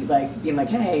see, like, being like,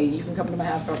 hey, you can come to my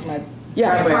house, park in my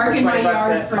Yeah, driveway Park for in my 20 bucks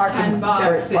yard a- for park 10 in-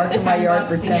 bucks, park in my yard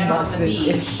for to 10 get on bucks the and-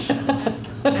 beach.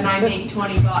 And I make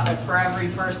 20 bucks for every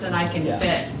person I can Yeah.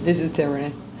 fit. This is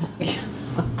Tiverton.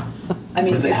 I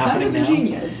mean, Is it's it kind of happening now?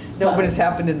 ingenious. No, but it's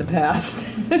happened in the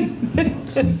past.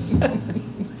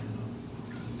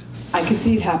 I could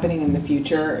see it happening in the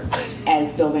future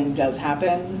as building does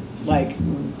happen. Like,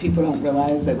 people don't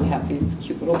realize that we have these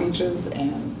cute little beaches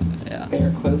and Yeah.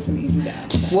 they're close and easy to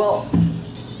access. Well,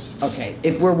 okay,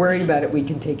 if we're worried about it, we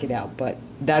can take it out, but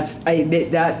that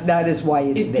is why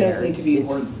it's It there. does need to be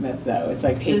It's- wordsmith though. It's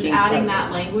like taking. Does adding part-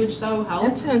 that language though help?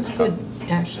 That sounds good,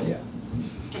 actually.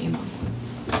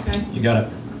 Okay. You got it.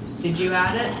 Did you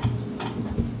add it?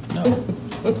 No.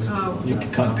 Oh, You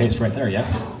can cut and paste right there,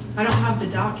 yes. I don't have the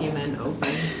document open.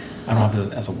 I don't have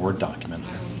it as a Word document.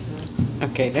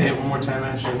 Okay. Say it one more time,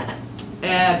 Ashley.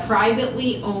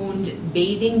 Privately owned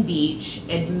bathing beach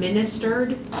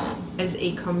administered as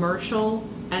a commercial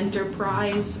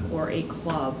enterprise or a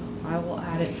club. I will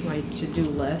add it to my to-do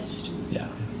list. Yeah.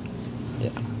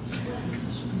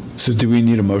 So do we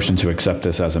need a motion to accept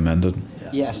this as amended?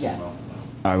 Yes. Yes.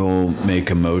 I will make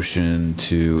a motion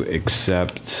to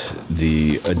accept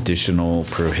the additional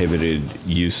prohibited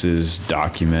uses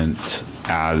document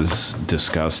as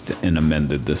discussed and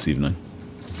amended this evening.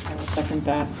 I will second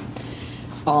that.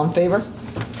 All in favor?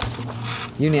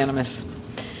 Unanimous.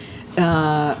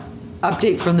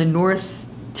 Update from the North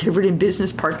Tiverton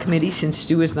Business Park Committee, since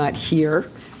Stu is not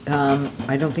here.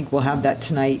 I don't think we'll have that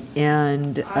tonight,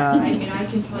 and, I mean, I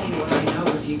can tell you what I know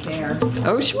if you care.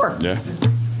 oh, sure. Yeah.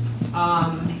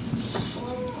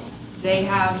 They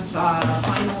have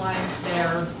finalized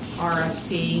their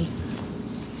RFP.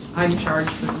 I'm charged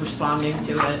with responding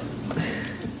to it.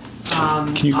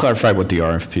 Can you clarify what the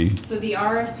RFP? So the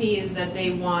RFP is that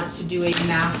they want to do a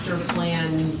master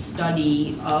plan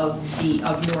study of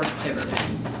North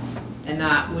Tiverton. And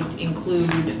that would include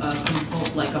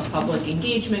like a public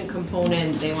engagement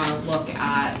component. They want to look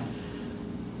at,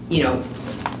 they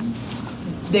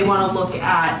want to look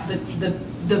at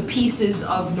the pieces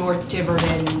of North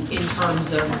Tiverton in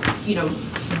terms of,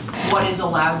 what is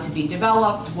allowed to be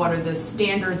developed, what are the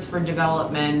standards for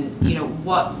development,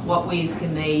 what ways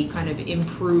can they kind of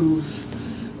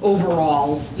improve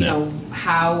overall,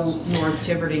 how North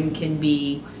Tiverton can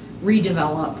be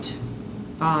redeveloped.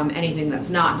 Anything that's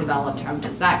not developed, how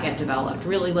does that get developed?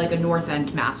 Really like a North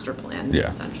End master plan, Yeah.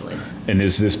 essentially. And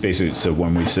is this basically, so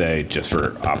when we say, just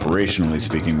for operationally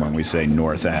speaking, when we say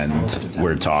north end,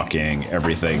 we're talking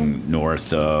everything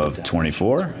north of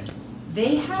 24?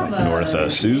 They have North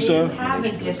of Sousa? They have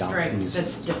a district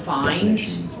that's defined.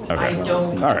 I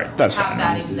don't All right, that's have fine.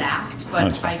 that exact,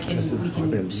 That's but we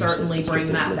can certainly bring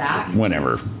that back.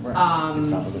 Whenever. It's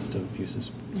not a list of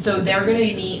uses. So they're gonna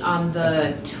meet on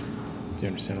the, Do you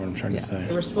understand what I'm trying to say?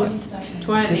 they were supposed,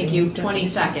 thank you,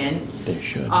 22nd, They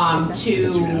should.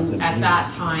 to, at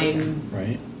that time,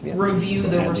 Right? review So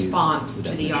the add these response to to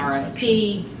the the definition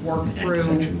RFP, work through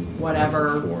section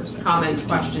whatever 4, section comments,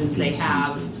 15, questions they these have.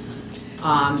 uses.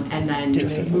 And then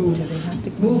Just as a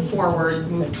move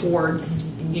forward, move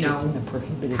towards,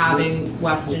 having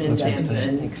Weston and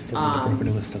Sampson, The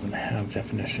prohibited list doesn't have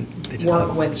definition. They just work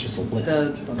have, with it's just a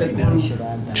list. the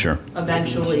group Sure.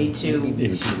 eventually to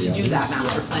do that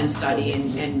master plan study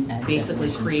and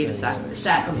basically create a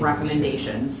set of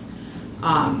recommendations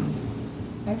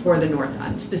for the north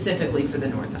end, specifically for the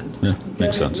north end. Yeah, makes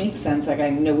Does it sense. make sense? Like,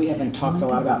 I know we haven't talked a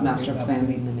lot about master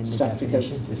plan stuff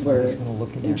because we're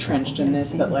entrenched in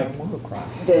this, but like,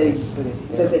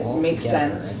 does it make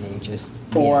sense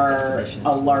for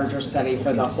a larger study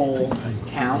for the whole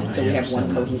town, so we have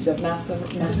one cohesive master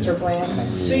plan?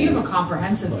 So you have a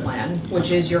comprehensive plan, which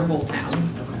is your whole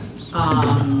town.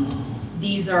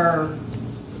 These are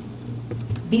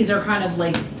kind of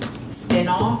like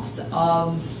spin-offs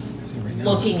of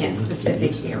looking at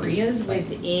specific areas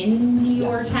within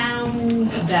your town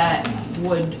that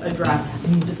would address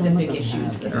specific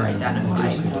issues that are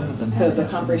identified. So the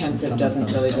comprehensive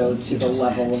doesn't really go to the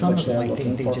level of which they're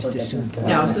looking for business development?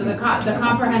 No, so the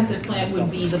comprehensive plan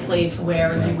would be the place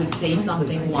where you would say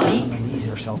something like,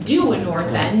 do a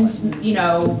North End,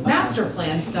 master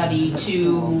plan study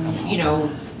to,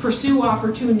 pursue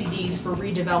opportunities for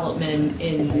redevelopment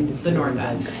in the North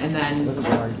End. And then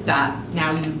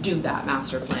now you do that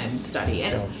master plan study.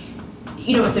 And,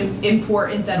 it's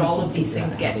important that all of these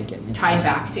things get tied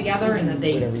back together and that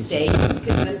they stay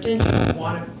consistent. You don't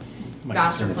want a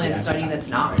master plan study that's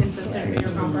not consistent with your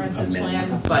comprehensive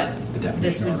plan, but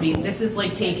this is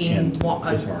like taking a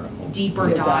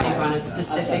deeper dive on a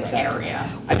specific area.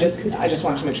 I just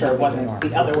wanted to make sure it wasn't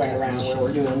the other way around where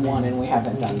we're doing one and we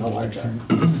haven't done the larger.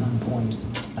 At some point,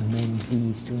 amend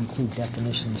these to include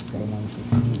definitions for the ones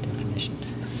that need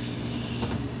definitions.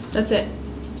 That's it.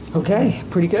 Okay,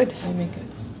 pretty good. I make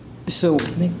So,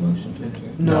 motion to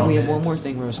adjourn. no, No. we have one more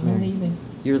thing, Rosemary. I'm leaving.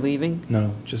 You're leaving?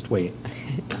 No, just wait.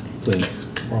 Please,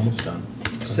 we're almost done.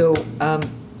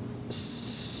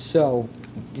 So,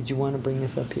 did you want to bring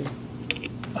this up here?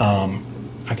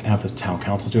 I can have the town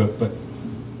council do it, but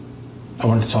I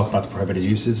wanted to talk about the prohibited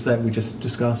uses that we just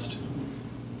discussed.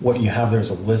 What you have there is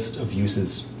a list of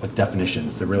uses with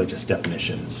definitions. They're really just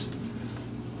definitions.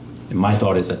 And my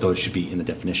thought is that those should be in the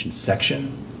definitions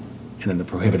section, and then the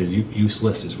prohibited use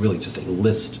list is really just a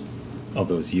list of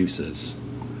those uses.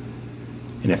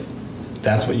 And if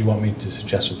that's what you want me to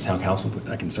suggest for the town council,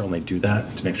 I can certainly do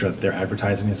that to make sure that their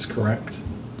advertising is correct.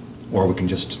 Or we can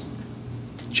just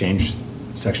change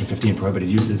section 15 prohibited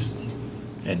uses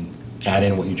and add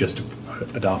in what you just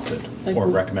adopted or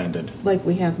recommended. Like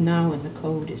we have now in the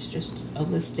code, it's just a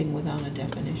listing without a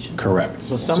definition. Correct.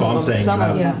 So So I'm saying some you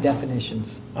of them have- have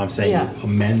definitions. I'm saying Yeah. you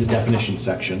amend the definition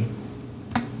section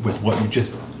with what you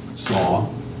just saw,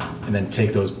 and then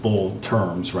take those bold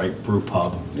terms, right, brew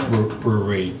pub,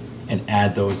 brewery, and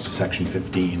add those to section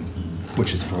 15,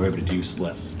 which is the prohibited use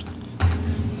list.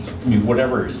 I mean,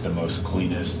 whatever is the most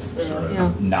cleanest, sort Yeah.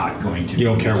 of not going to. You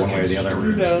don't be care one way or the other?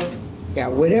 misconstrued. Yeah,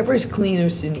 whatever's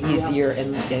cleanest and easier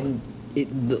and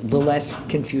the less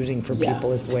confusing for Yeah.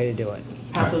 people is the way to do it.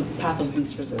 Path of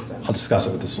least resistance. I'll discuss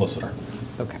it with the solicitor.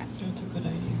 Okay. That's a good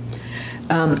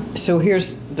idea. So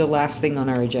here's the last thing on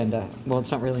our agenda. Well,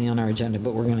 it's not really on our agenda,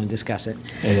 but we're going to discuss it.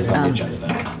 It is on the agenda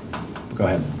now. Go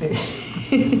ahead.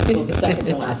 Well, the second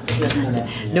to last, there's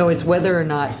minutes. No, it's whether or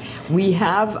not, we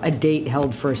have a date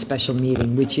held for a special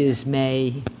meeting, which is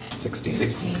May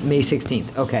 16. May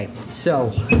 16th, okay.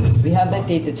 So, we have that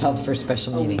date that's held for a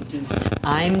special meeting.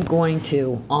 I'm going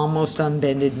to, almost on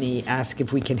bended knee, ask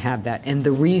if we can have that. And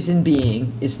the reason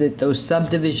being is that those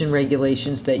subdivision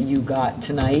regulations that you got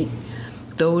tonight,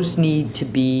 those need to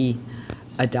be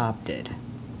adopted.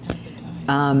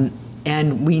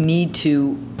 And we need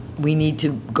to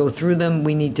go through them,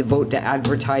 we need to vote to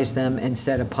advertise them and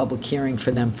set a public hearing for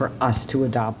them, for us to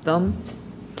adopt them.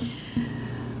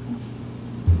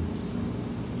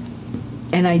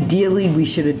 And ideally, we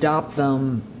should adopt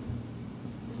them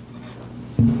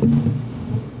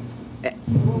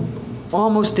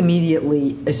almost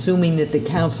immediately, assuming that the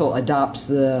council adopts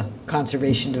the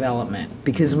conservation development,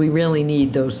 because we really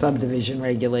need those subdivision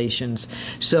regulations.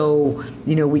 So,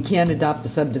 we can't adopt the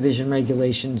subdivision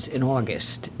regulations in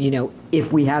August.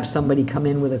 If we have somebody come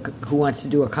in who wants to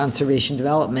do a conservation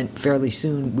development fairly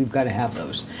soon, we've got to have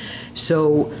those.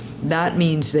 So that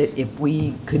means that if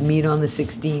we could meet on the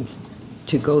 16th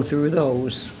to go through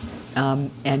those,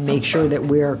 and make sure that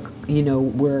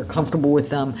we're comfortable with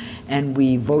them, and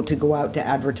we vote to go out to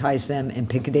advertise them and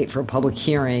pick a date for a public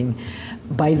hearing.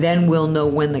 By then, we'll know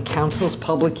when the council's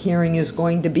public hearing is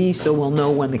going to be, so we'll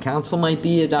know when the council might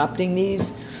be adopting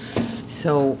these.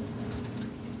 So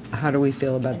how do we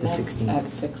feel about the 16th? At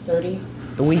 6:30?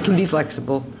 We can be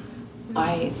flexible.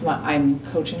 I'm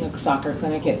coaching a soccer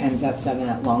clinic. It ends at 7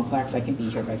 at Long Flax. I can be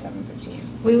here by 7:15.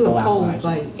 We It's the were last one I told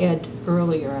by Ed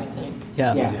earlier, I think.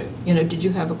 Yeah. Yeah. Did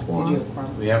you have a quorum? Did you have a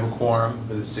quorum? We have a quorum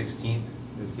for the 16th.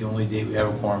 It's the only date we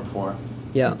have a quorum for.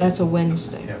 Yeah. That's a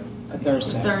Wednesday. Yep. A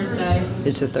Thursday. Thursday.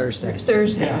 It's a Thursday. It's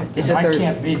Thursday. Yeah, It's a I Thursday.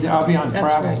 can't be there. I'll be on That's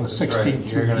travel right. the That's right.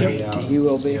 16th You're through gonna the be out. 18th. You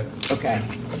will be? Yep. Okay.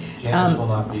 Janice will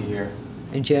not be here.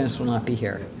 And Janice will not be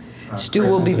here. Yep. Stu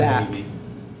Chris will is be a back. baby.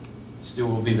 Stu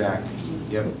will be back.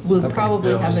 Yep. We'll Okay.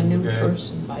 probably have a new Okay.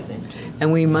 person by then, too.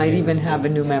 And we might even have a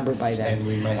new member by then. And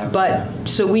we might have. But,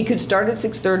 so we could start at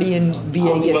 6:30 and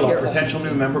VA gets Will a here. potential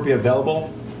new member be available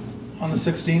on the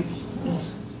 16th?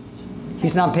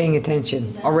 He's not paying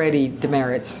attention. Already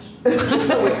demerits.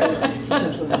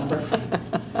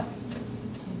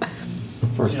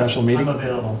 For a special meeting? I'm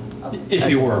available. If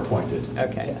you were appointed.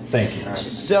 Okay. Thank you.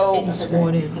 So,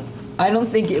 Sworn in. I don't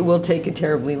think it will take a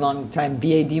terribly long time.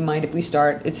 BA, do you mind if we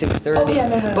start at 6:30? Oh, yeah,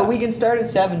 no. But we can start at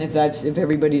 7 if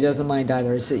everybody doesn't mind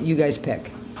either. It's that you guys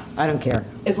pick. I don't care.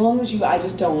 As long as I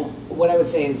just don't, what I would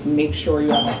say is make sure you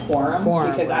have a quorum.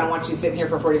 Quorum. Because I don't want you sitting here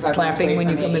for 45 minutes Clapping when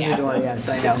you waiting come for in me. the door, yes,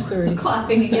 I know. 6:30.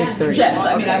 Clapping again. 6:30. Yes,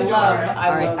 I mean, Okay.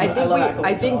 All right,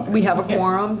 I think we have a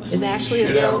quorum, Is Ashley Should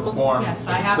have a available? quorum. Yes,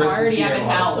 I have, Chris is already here, have it we'll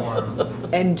have a held. quorum.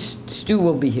 and Stu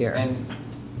will be here. And,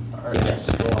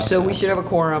 yes. we'll have So a we should have a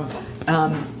quorum.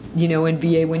 And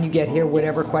BA, when you get here,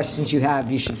 whatever questions you have,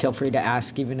 you should feel free to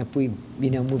ask, even if we,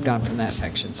 moved on from that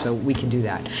section. So we can do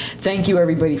that. Thank you,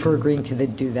 everybody, for agreeing to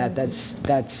do that.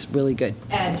 That's really good.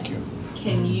 Ed,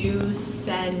 can you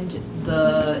send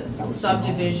the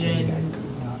subdivision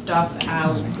stuff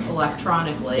out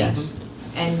electronically? Yes.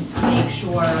 And make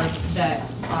sure that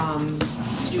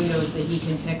Stu knows that he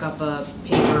can pick up a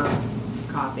paper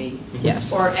copy?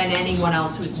 Yes. And anyone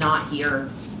else who's not here,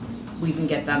 we can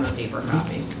get them a paper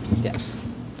copy. Yes.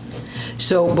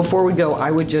 So before we go,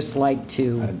 I would just like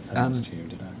to,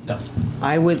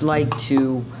 I would like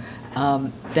to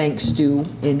thank Stu,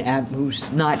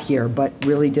 who's not here, but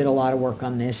really did a lot of work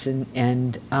on this,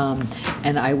 and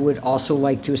I would also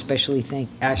like to especially thank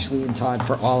Ashley and Todd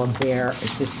for all of their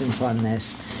assistance on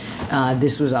this.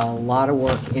 This was a lot of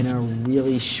work in a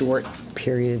really short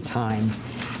period of time.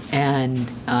 And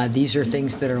these are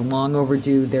things that are long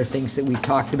overdue. They're things that we've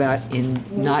talked about in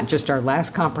not just our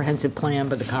last comprehensive plan,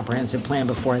 but the comprehensive plan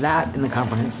before that and the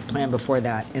comprehensive plan before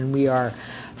that. And we are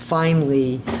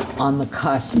finally on the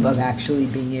cusp of actually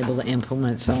being able to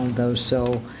implement some of those.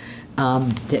 So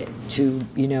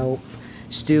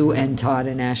Stu and Todd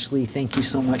and Ashley, thank you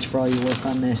so much for all your work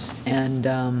on this. And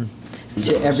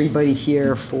to everybody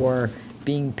here for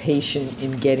being patient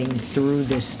in getting through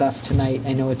this stuff tonight.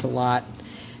 I know it's a lot.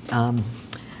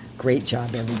 Great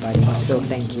job, everybody, so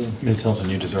thank you. Ms. Hilton,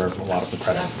 you deserve a lot of the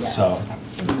credit, so,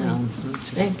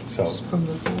 Thanks So- from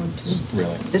the board, too.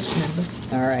 really. This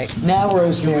member. All right, now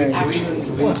Rosemary. Can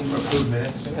we approve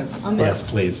minutes? Yes,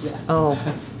 please. Oh,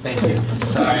 Thank you.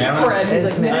 Sorry, I'm. Fred, he's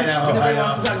like, minutes, I know, nobody I know.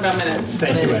 wants to talk about minutes.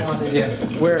 Thank you, Ed. Yes.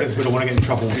 Because we don't want to get in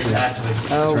trouble with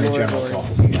the oh, Attorney Lord, General's Lord,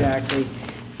 office again. exactly.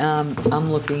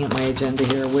 I'm looking at my agenda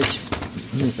here, which,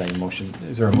 Is there a motion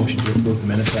to approve the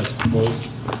minutes as proposed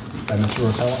by Mr.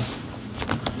 Rotella?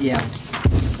 yeah.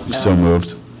 So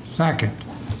moved. Second.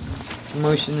 So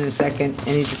motion and a second,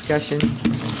 any discussion?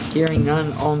 Hearing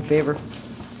none, all in favor?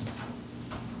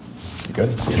 You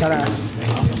good?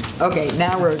 Ta-da. Okay,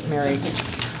 now Rosemary.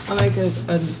 I'll make a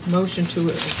motion to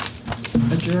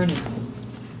adjourn at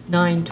 9:20.